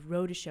done,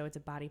 it's a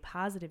body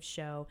positive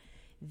show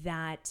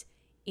that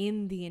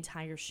in the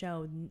entire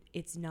show,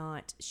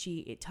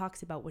 it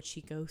talks about what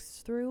she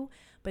goes through,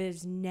 but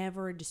there's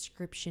never a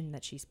description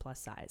that she's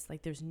plus size.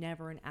 Like, there's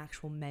never an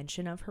actual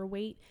mention of her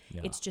weight.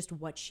 Yeah. It's just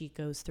what she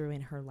goes through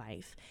in her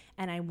life.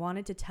 And I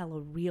wanted to tell a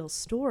real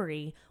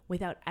story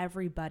without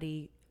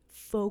everybody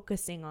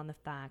focusing on the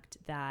fact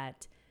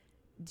that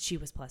she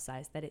was plus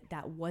size,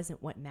 that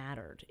wasn't what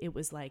mattered. It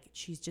was like,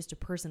 she's just a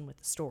person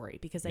with a story,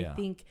 because I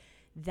think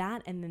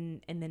that,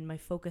 and then my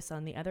focus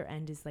on the other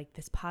end is like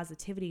this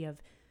positivity of,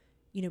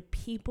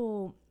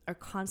 people are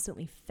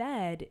constantly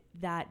fed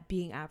that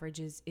being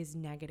average is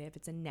negative.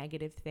 It's a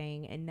negative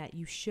thing, and that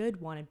you should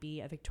want to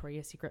be a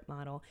Victoria's Secret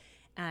model.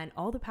 And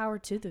all the power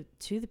to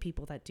the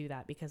people that do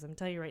that, because I'm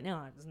telling you right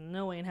now, there's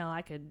no way in hell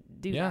I could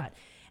do that.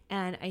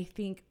 And I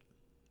think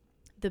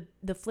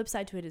the flip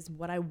side to it is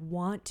what I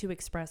want to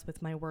express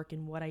with my work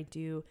and what I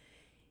do,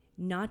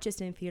 not just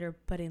in theater,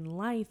 but in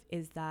life,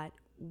 is that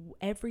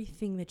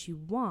everything that you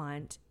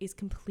want is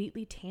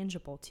completely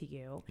tangible to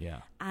you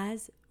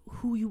as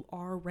who you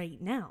are right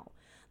now.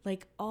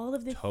 Like, all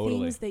of the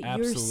things that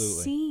you're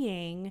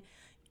seeing,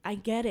 I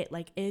get it.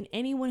 Like, and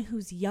anyone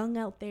who's young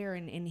out there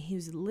and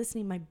who's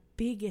listening, my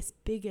biggest,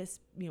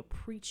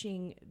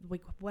 preaching,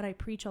 like what I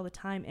preach all the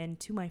time, and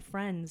to my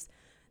friends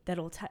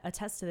that'll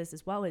attest to this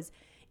as well, is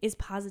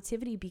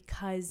positivity,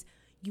 because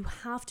you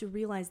have to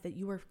realize that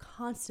you are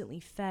constantly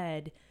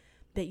fed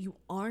that you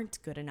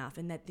aren't good enough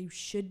and that you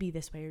should be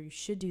this way or you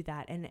should do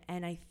that.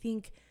 And I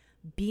think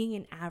being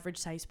an average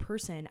size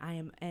person, I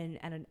am, and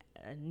at a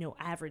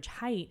average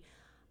height,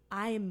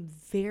 I am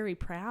very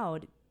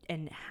proud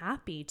and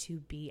happy to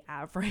be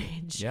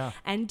average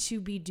and to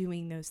be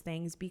doing those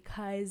things,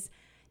 because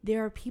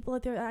there are people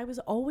out there that I was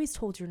always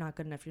told, you're not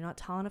good enough, you're not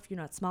tall enough, you're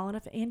not small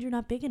enough, and you're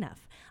not big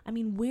enough. I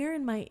mean, where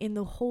in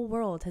the whole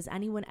world has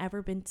anyone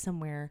ever been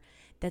somewhere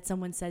that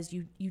someone says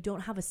you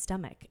don't have a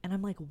stomach? And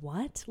I'm like,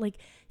 what? Like,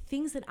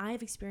 things that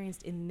I've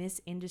experienced in this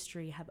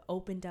industry have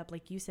opened up,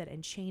 like you said,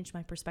 and changed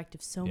my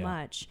perspective so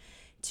much,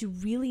 to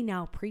really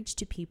now preach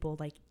to people,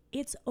 like,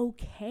 it's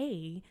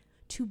okay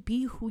to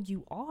be who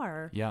you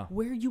are,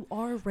 where you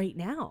are right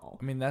now.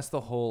 I mean, that's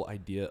the whole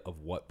idea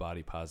of what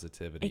body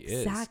positivity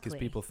is, because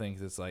people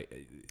think it's like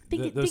the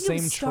same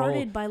it was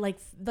started by like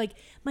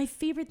my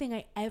favorite thing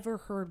I ever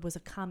heard was a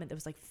comment that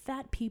was like,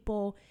 fat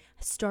people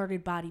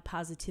started body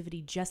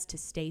positivity just to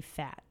stay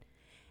fat.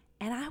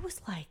 And I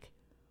was like,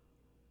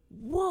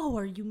 whoa,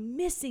 are you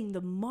missing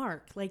the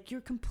mark? Like,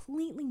 you're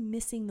completely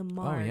missing the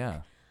mark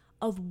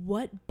of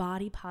what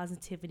body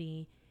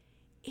positivity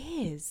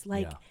is.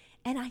 Like,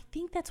 and I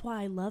think that's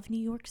why I love New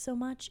York so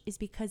much, is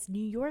because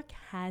New York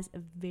has a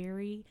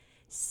very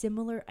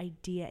similar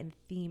idea and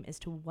theme as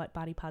to what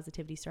body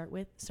positivity started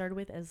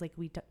with, as like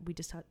we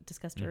just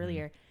discussed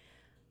earlier.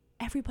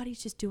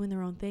 Everybody's just doing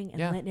their own thing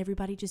and letting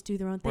everybody just do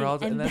their own thing.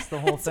 And that's the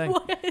whole thing.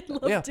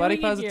 Body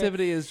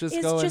positivity is just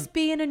it's just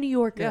being a New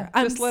Yorker.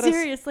 I'm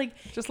serious.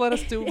 Just let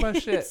us do my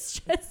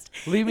shit.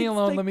 Leave me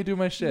alone. Let me do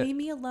my shit. Leave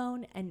me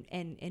alone.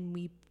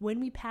 And when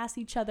we pass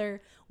each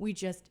other, we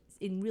just,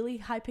 in really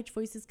high pitched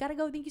voices, gotta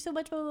go. Thank you so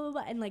much. Blah, blah,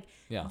 blah, blah.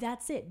 And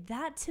that's it.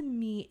 That to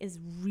me is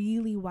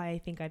really why I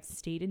think I've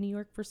stayed in New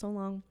York for so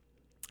long.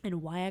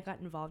 And why I got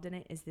involved in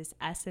it is this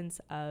essence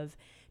of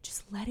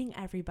just letting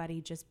everybody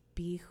just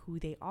be who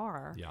they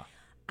are. Yeah.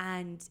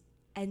 And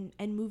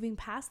moving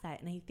past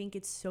that. And I think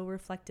it's so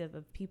reflective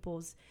of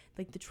people's,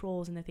 like the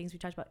trolls and the things we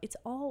talked about. It's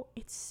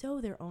so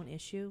their own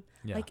issue.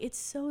 Yeah. Like, it's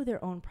so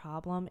their own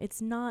problem.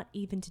 It's not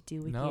even to do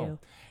with you.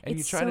 And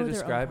you try to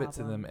describe it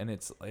to them, and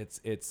it's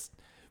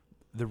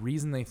the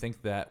reason they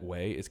think that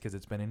way is because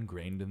it's been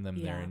ingrained in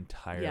them their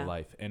entire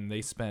life. And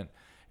they spent,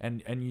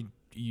 and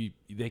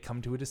they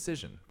come to a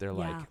decision. They're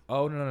like,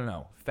 oh,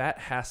 no. Fat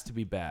has to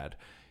be bad.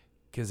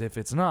 Because if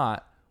it's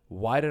not,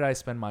 why did I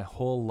spend my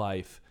whole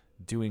life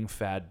doing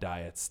fad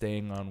diets,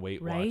 staying on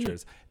Weight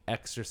Watchers,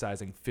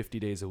 exercising 50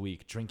 days a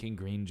week, drinking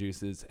green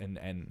juices,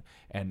 and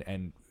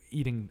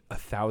eating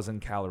 1,000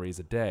 calories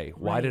a day?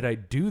 Why did I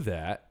do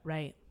that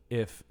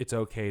if it's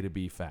okay to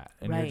be fat?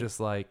 And you're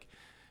just like,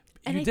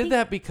 you did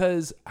that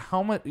because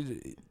how much?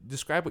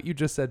 Describe what you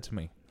just said to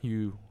me.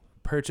 You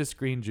purchased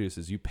green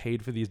juices. You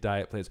paid for these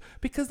diet plans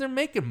because they're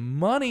making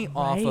money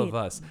off of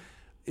us.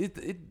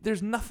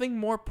 There's nothing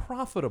more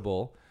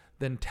profitable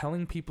than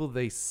telling people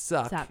they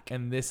suck.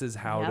 And this is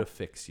how to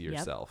fix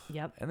yourself.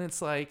 Yep. And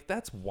it's like,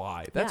 that's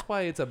why. That's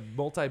why it's a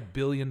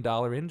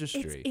multi-billion-dollar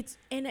industry. It's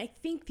and I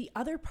think the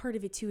other part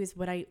of it too is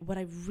what I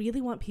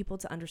really want people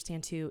to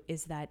understand too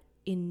is that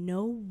in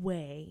no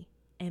way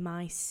am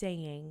I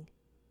saying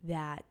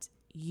that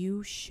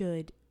you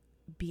should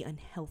be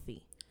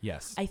unhealthy.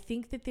 Yes. I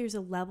think that there's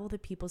a level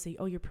that people say,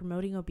 oh, you're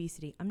promoting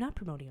obesity. I'm not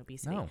promoting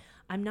obesity. No.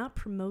 I'm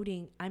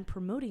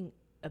promoting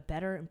a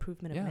better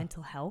improvement of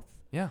mental health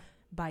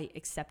by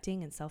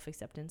accepting and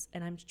self-acceptance.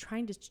 And I'm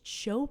trying to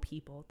show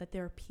people that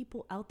there are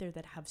people out there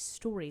that have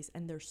stories,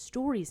 and their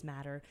stories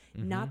matter,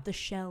 not the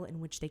shell in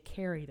which they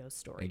carry those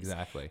stories.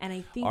 Exactly. And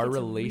I think our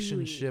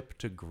relationship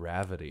to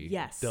gravity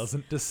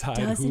doesn't decide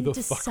who the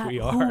fuck we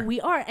are. Who we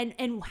are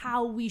and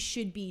how we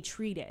should be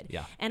treated.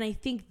 Yeah. And I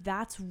think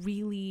that's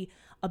really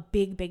a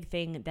big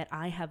thing that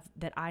I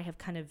have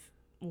kind of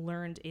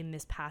learned in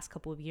this past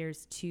couple of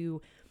years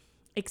to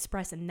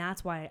express. And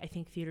that's why I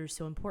think theater is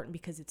so important,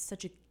 because it's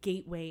such a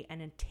gateway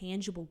and a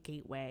tangible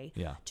gateway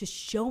to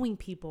showing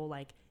people,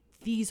 like,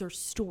 these are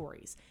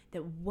stories,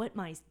 that what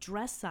my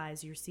dress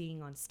size you're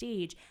seeing on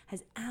stage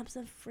has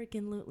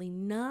absolutely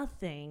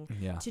nothing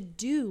to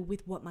do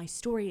with what my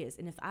story is.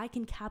 And if I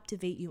can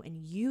captivate you and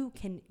you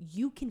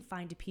can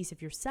find a piece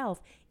of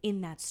yourself in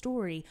that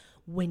story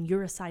when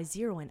you're a size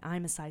 0 and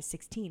I'm a size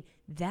 16,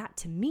 that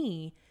to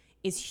me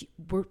is,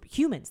 we're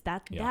humans.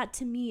 That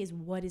to me is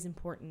what is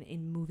important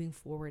in moving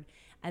forward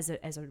as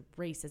a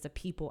race, as a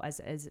people,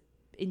 as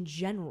in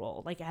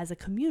general, like as a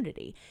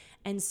community.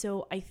 And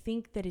so I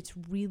think that it's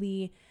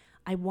really,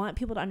 I want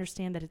people to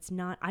understand that it's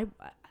not,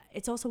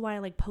 it's also why I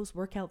like post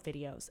workout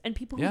videos, and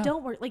people who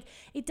don't work, like,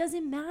 it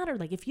doesn't matter.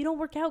 Like, if you don't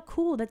work out,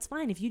 cool, that's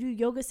fine. If you do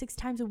yoga 6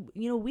 times a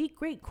week,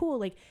 great, cool.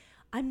 Like,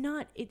 I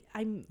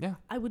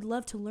would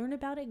love to learn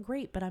about it.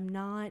 Great. But I'm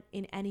not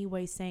in any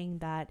way saying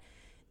that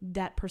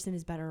person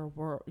is better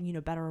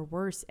or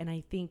worse. And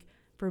I think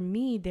for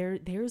me,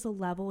 there's a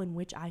level in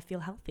which I feel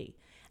healthy.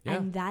 Yeah.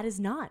 And that is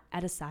not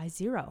at a size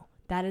 0.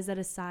 That is at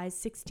a size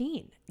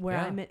 16, where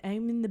I'm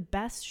in the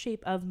best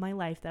shape of my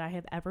life that I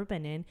have ever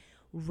been in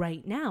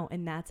right now.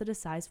 And that's at a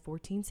size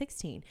 14,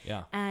 16.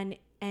 Yeah. And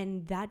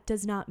that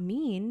does not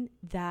mean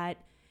that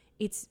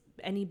it's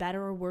any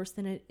better or worse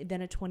than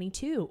a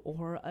 22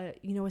 or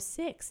a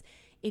 6.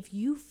 If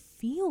you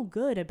feel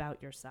good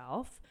about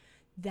yourself,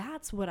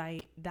 that's what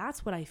I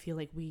feel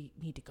like we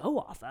need to go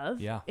off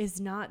of. Yeah. Is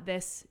not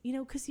this,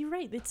 because you're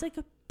right. It's like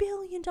 $1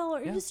 billion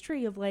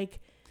industry of like.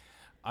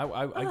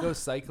 I go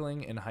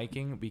cycling and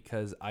hiking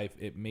because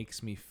it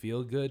makes me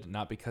feel good,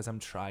 not because I'm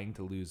trying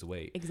to lose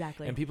weight.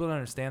 Exactly. And people don't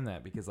understand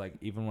that, because like,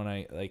 even when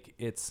I like,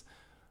 it's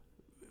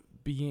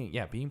being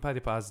body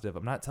positive.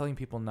 I'm not telling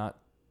people not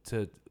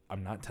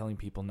I'm not telling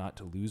people not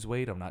to lose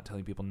weight. I'm not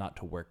telling people not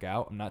to work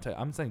out.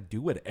 I'm saying do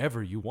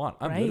whatever you want.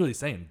 I'm literally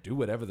saying do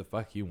whatever the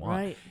fuck you want.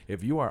 Right.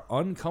 If you are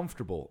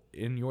uncomfortable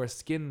in your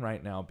skin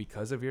right now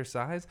because of your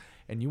size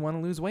and you want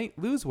to lose weight,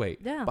 lose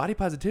weight. Yeah. Body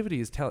positivity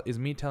is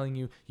me telling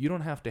you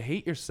don't have to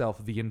hate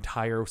yourself the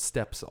entire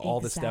steps, all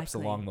the steps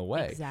along the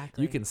way.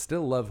 Exactly. You can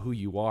still love who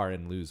you are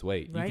and lose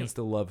weight. Right. You can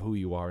still love who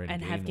you are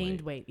and have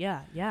gained weight.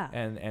 Yeah. Yeah.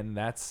 And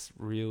that's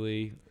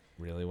really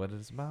what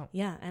it's about.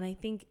 Yeah, and I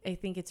think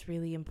it's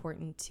really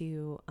important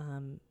to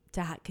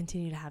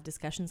continue to have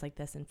discussions like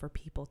this, and for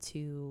people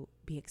to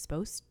be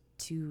exposed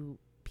to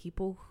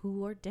people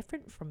who are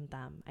different from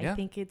them. Yeah. I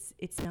think it's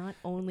not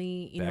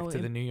only back to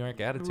the New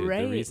York attitude.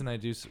 Right. The reason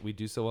we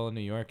do so well in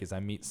New York is I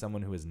meet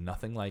someone who is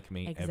nothing like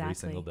me every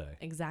single day.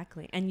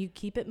 Exactly, and you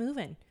keep it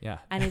moving. Yeah,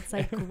 and it's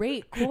like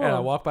great, cool. And I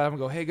walk by them and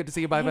go, "Hey, good to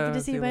see you. Bye, bye. Good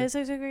to see you. Bye.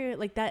 So great."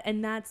 Like that,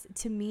 and that's,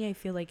 to me, I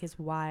feel like is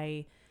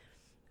why.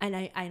 And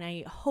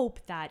I hope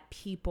that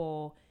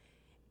people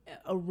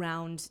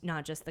around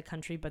not just the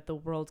country but the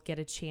world get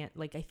a chance.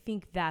 Like, I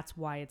think that's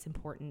why it's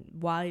important,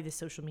 why the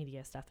social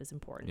media stuff is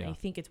important. Yeah. I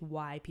think it's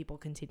why people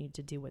continue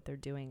to do what they're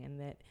doing, and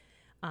that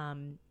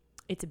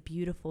it's a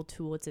beautiful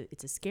tool.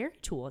 It's a scary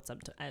tool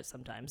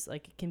sometimes.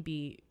 Like, it can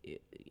be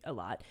a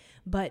lot,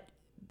 but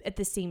at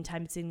the same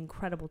time, it's an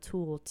incredible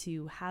tool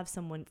to have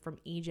someone from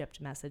Egypt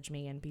message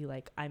me and be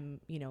like,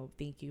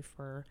 thank you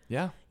for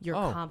your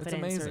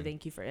confidence, or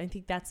thank you for, I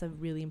think that's a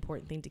really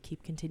important thing to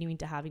keep continuing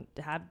to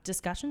have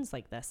discussions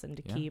like this, and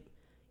to keep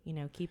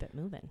it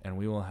moving. And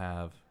we will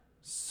have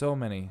so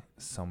many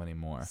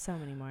more.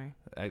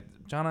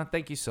 Jonna,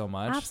 thank you so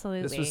much.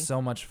 Absolutely. This was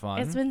so much fun.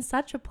 It's been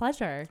such a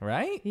pleasure.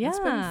 Right? Yeah. It's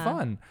been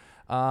fun.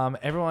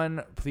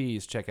 Everyone,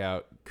 please check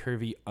out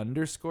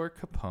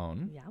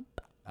Curvy_Capone. Yep.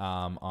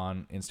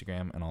 On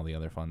Instagram and all the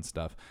other fun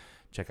stuff.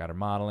 Check out her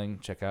modeling.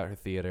 Check out her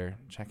theater.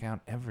 Check out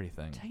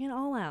everything. Check it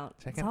all out.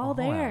 Check it's it all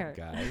there, out,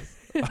 guys.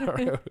 All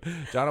right.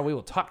 Jonna, we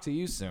will talk to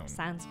you soon.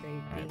 Sounds great.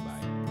 All right, bye.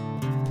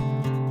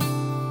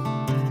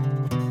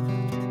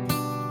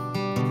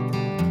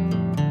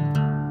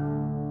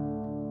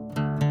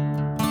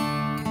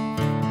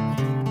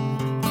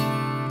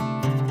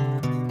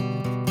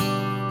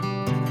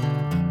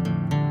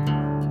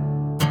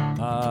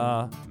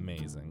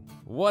 Amazing.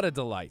 What a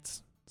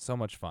delight. So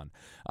much fun.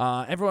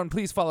 Everyone,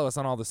 please follow us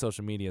on all the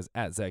social medias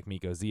at Zach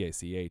Miko,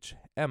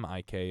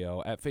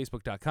 ZachMiko, at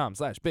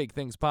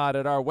Facebook.com/BigThingsPod,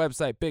 at our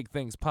website,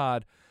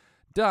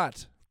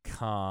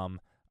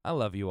 BigThingsPod.com. I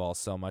love you all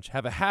so much.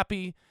 Have a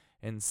happy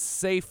and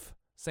safe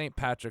St.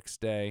 Patrick's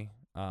Day.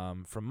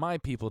 From my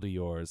people to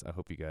yours, I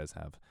hope you guys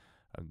have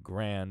a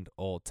grand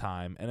old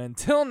time. And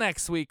until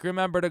next week,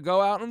 remember to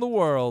go out in the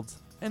world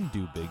and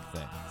do big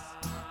things.